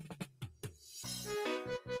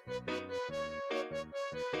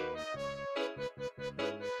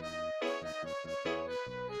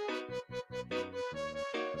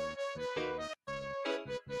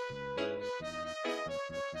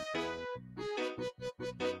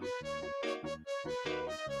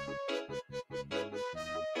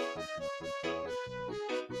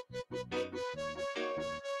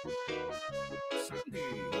 Sandy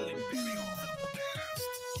Oliverio, the best.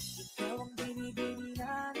 Ikaw ang binibini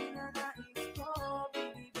na ninanais ko,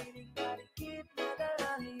 binibining marikit na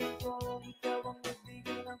dalahin ko. Ikaw ang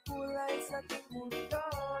nagbigay ng kulay sa aking mundo,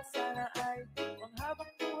 sana ay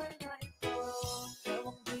panghabang buhay na ito. Ikaw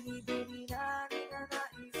ang binibini na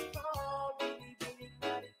ninanais ko, binibining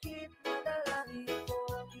marikit na dalahin ko.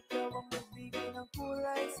 Ikaw ang nagbigay ng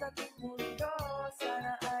kulay sa aking mundo,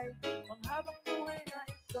 sana ay panghabang buhay na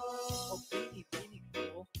ito. O binibining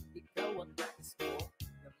ko, ikaw ang nais ko,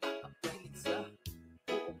 na makapiling sa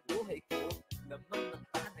buong buhay ko. Laman ng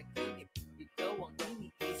panaginip, ikaw ang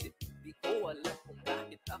iniisip. Di ko alam kung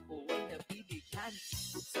bakit ako ay nabibighani.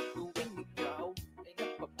 Sa tuwing ikaw ay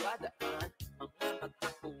nagpapadaan, mga mata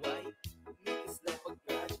ko ay umikislang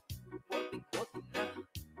pagkat. Koting-koting na,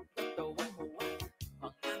 katawan mo ay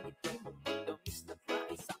mga ngiti mo matamis na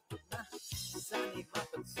fry. Sakto na, sana'y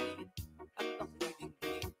mapansin at ako'y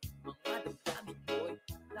dinggin. Mga damdamin ko'y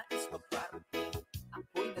nais maparating.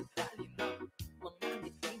 Ako'y nadali ng mga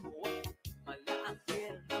ngiti mo at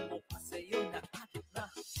malaangkil na mukha sa'yo'y naakit na.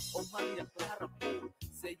 O mariaklara ko,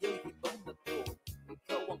 sa'yo'y hibang na to.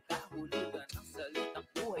 Ikaw ang kahulugan ng salitang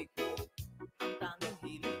buhay ko. Ang tanging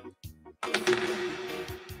hiling ay sa'yo'y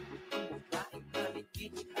ang mukhaing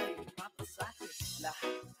maligid ay mapasakin.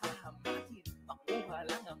 Lahat hahamakin, makuha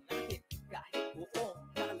lang ang akin. Kahit buong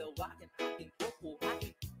kalawakan aking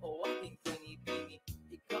kukuhain o aking pinipili,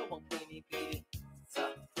 ikaw ang pinipili. Sa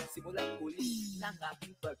simulang huli ng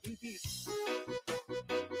aking pag-ibig.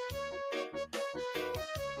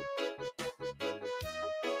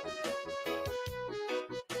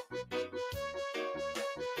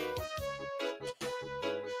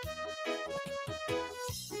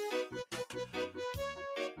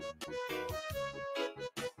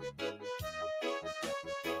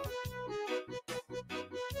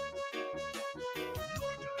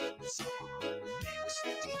 Northern Summer Mix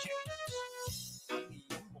DJs. Ang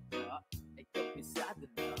iyong mukha ay kabisado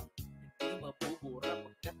na, hindi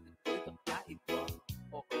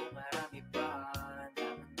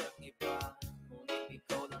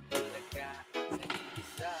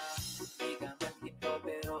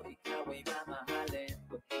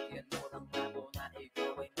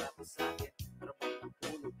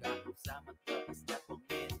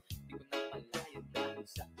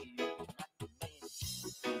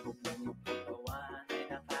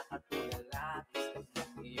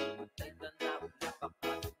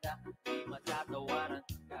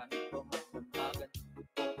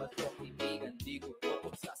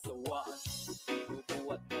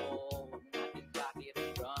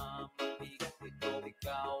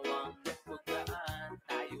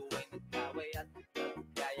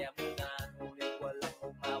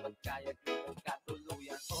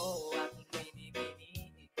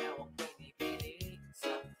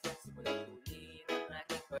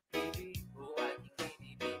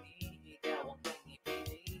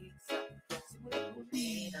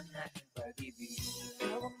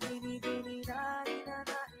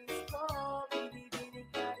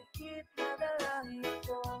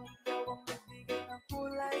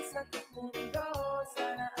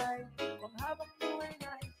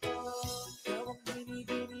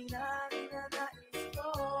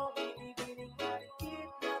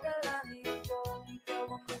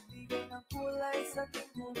sa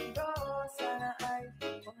aking mundo. Sana ay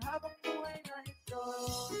panghabang buhay na ito.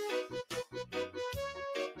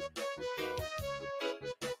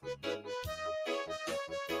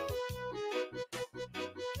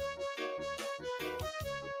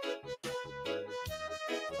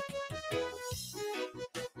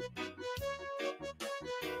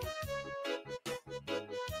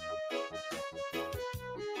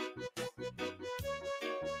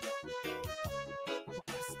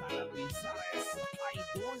 Hasta la Vizares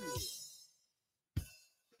Idol.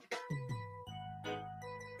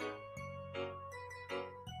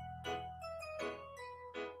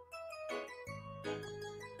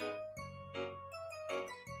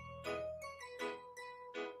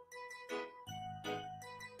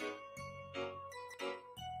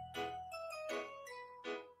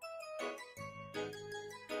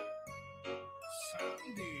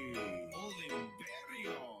 Sandy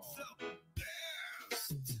Oliverio, the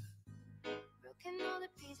best. Broken all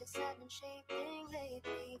the pieces I've been shaping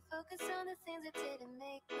lately. Focus on the things that didn't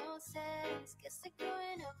make no sense. Guess that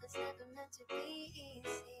growing up was never meant to be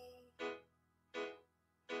easy.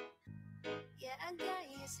 Yeah, I got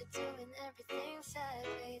used to doing everything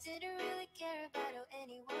sideways. Didn't really care about how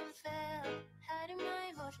anyone felt. Hiding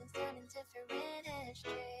my emotions down in different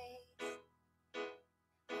ashtrays.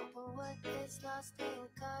 Oh, but what is lost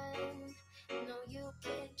ain't gone. No, you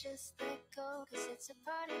can't just let go, 'cause it's a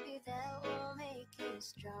part of you that will make you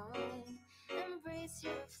strong. Embrace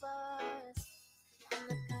your flaws. I'm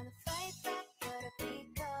not gonna fight back, but I'll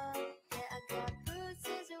pick up. Yeah, I got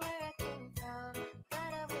bruises where I came from,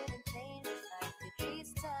 but I wouldn't change if I could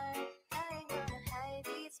restart. I ain't gonna hide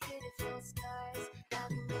these beautiful scars. I've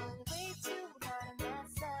been going way too hard on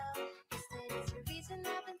myself. Instead, it's the reason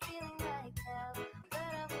I've been feeling like hell.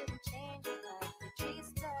 But I wouldn't change if I could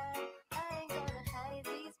restart. I ain't gonna hide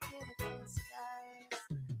these beautiful scars.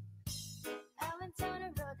 I went down a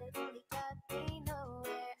road that only got me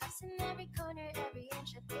nowhere. I've seen every corner, every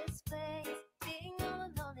inch of this place. Being all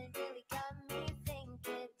alone, it really got me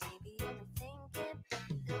thinking. Maybe overthinking.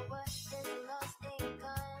 That what is lost ain't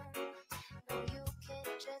gone. No, you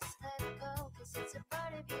can't just let go, 'cause it's a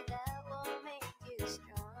part of you that will make you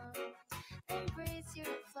strong. Embrace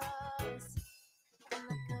your flaws. I'm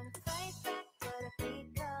not gonna fight back, but I'll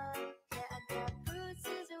pick up. Yeah, I got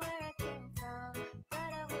bruises where I came from,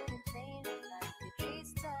 but I wouldn't change if I could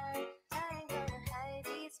restart. I ain't gonna hide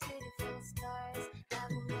these beautiful scars. I've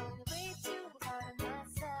been going way too hard on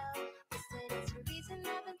myself. Instead, it's the reason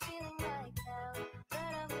I've been feeling like hell.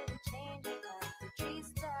 But I wouldn't change if I could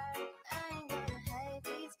restart. I ain't gonna hide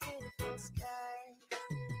these beautiful scars.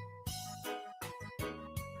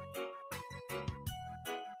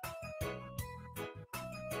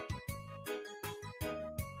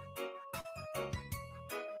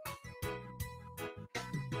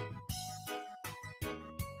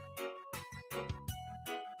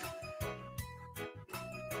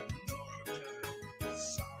 Northern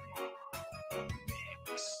Summer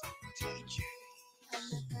Mix DJ. I'm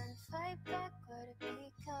not gonna fight back what I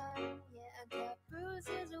become. Yeah, I got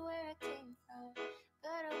bruises where I came from,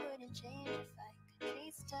 but I wouldn't change if I could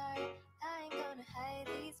restart. I ain't gonna hide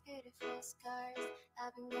these beautiful scars.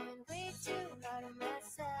 I've been going way too hard on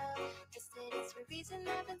myself. Instead, it's the reason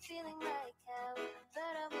I've been feeling like hell.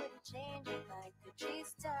 But I wouldn't change if I could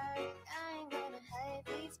restart. I ain't gonna hide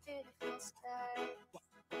these beautiful scars.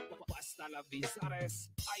 Hasta la Vizares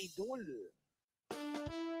Idol.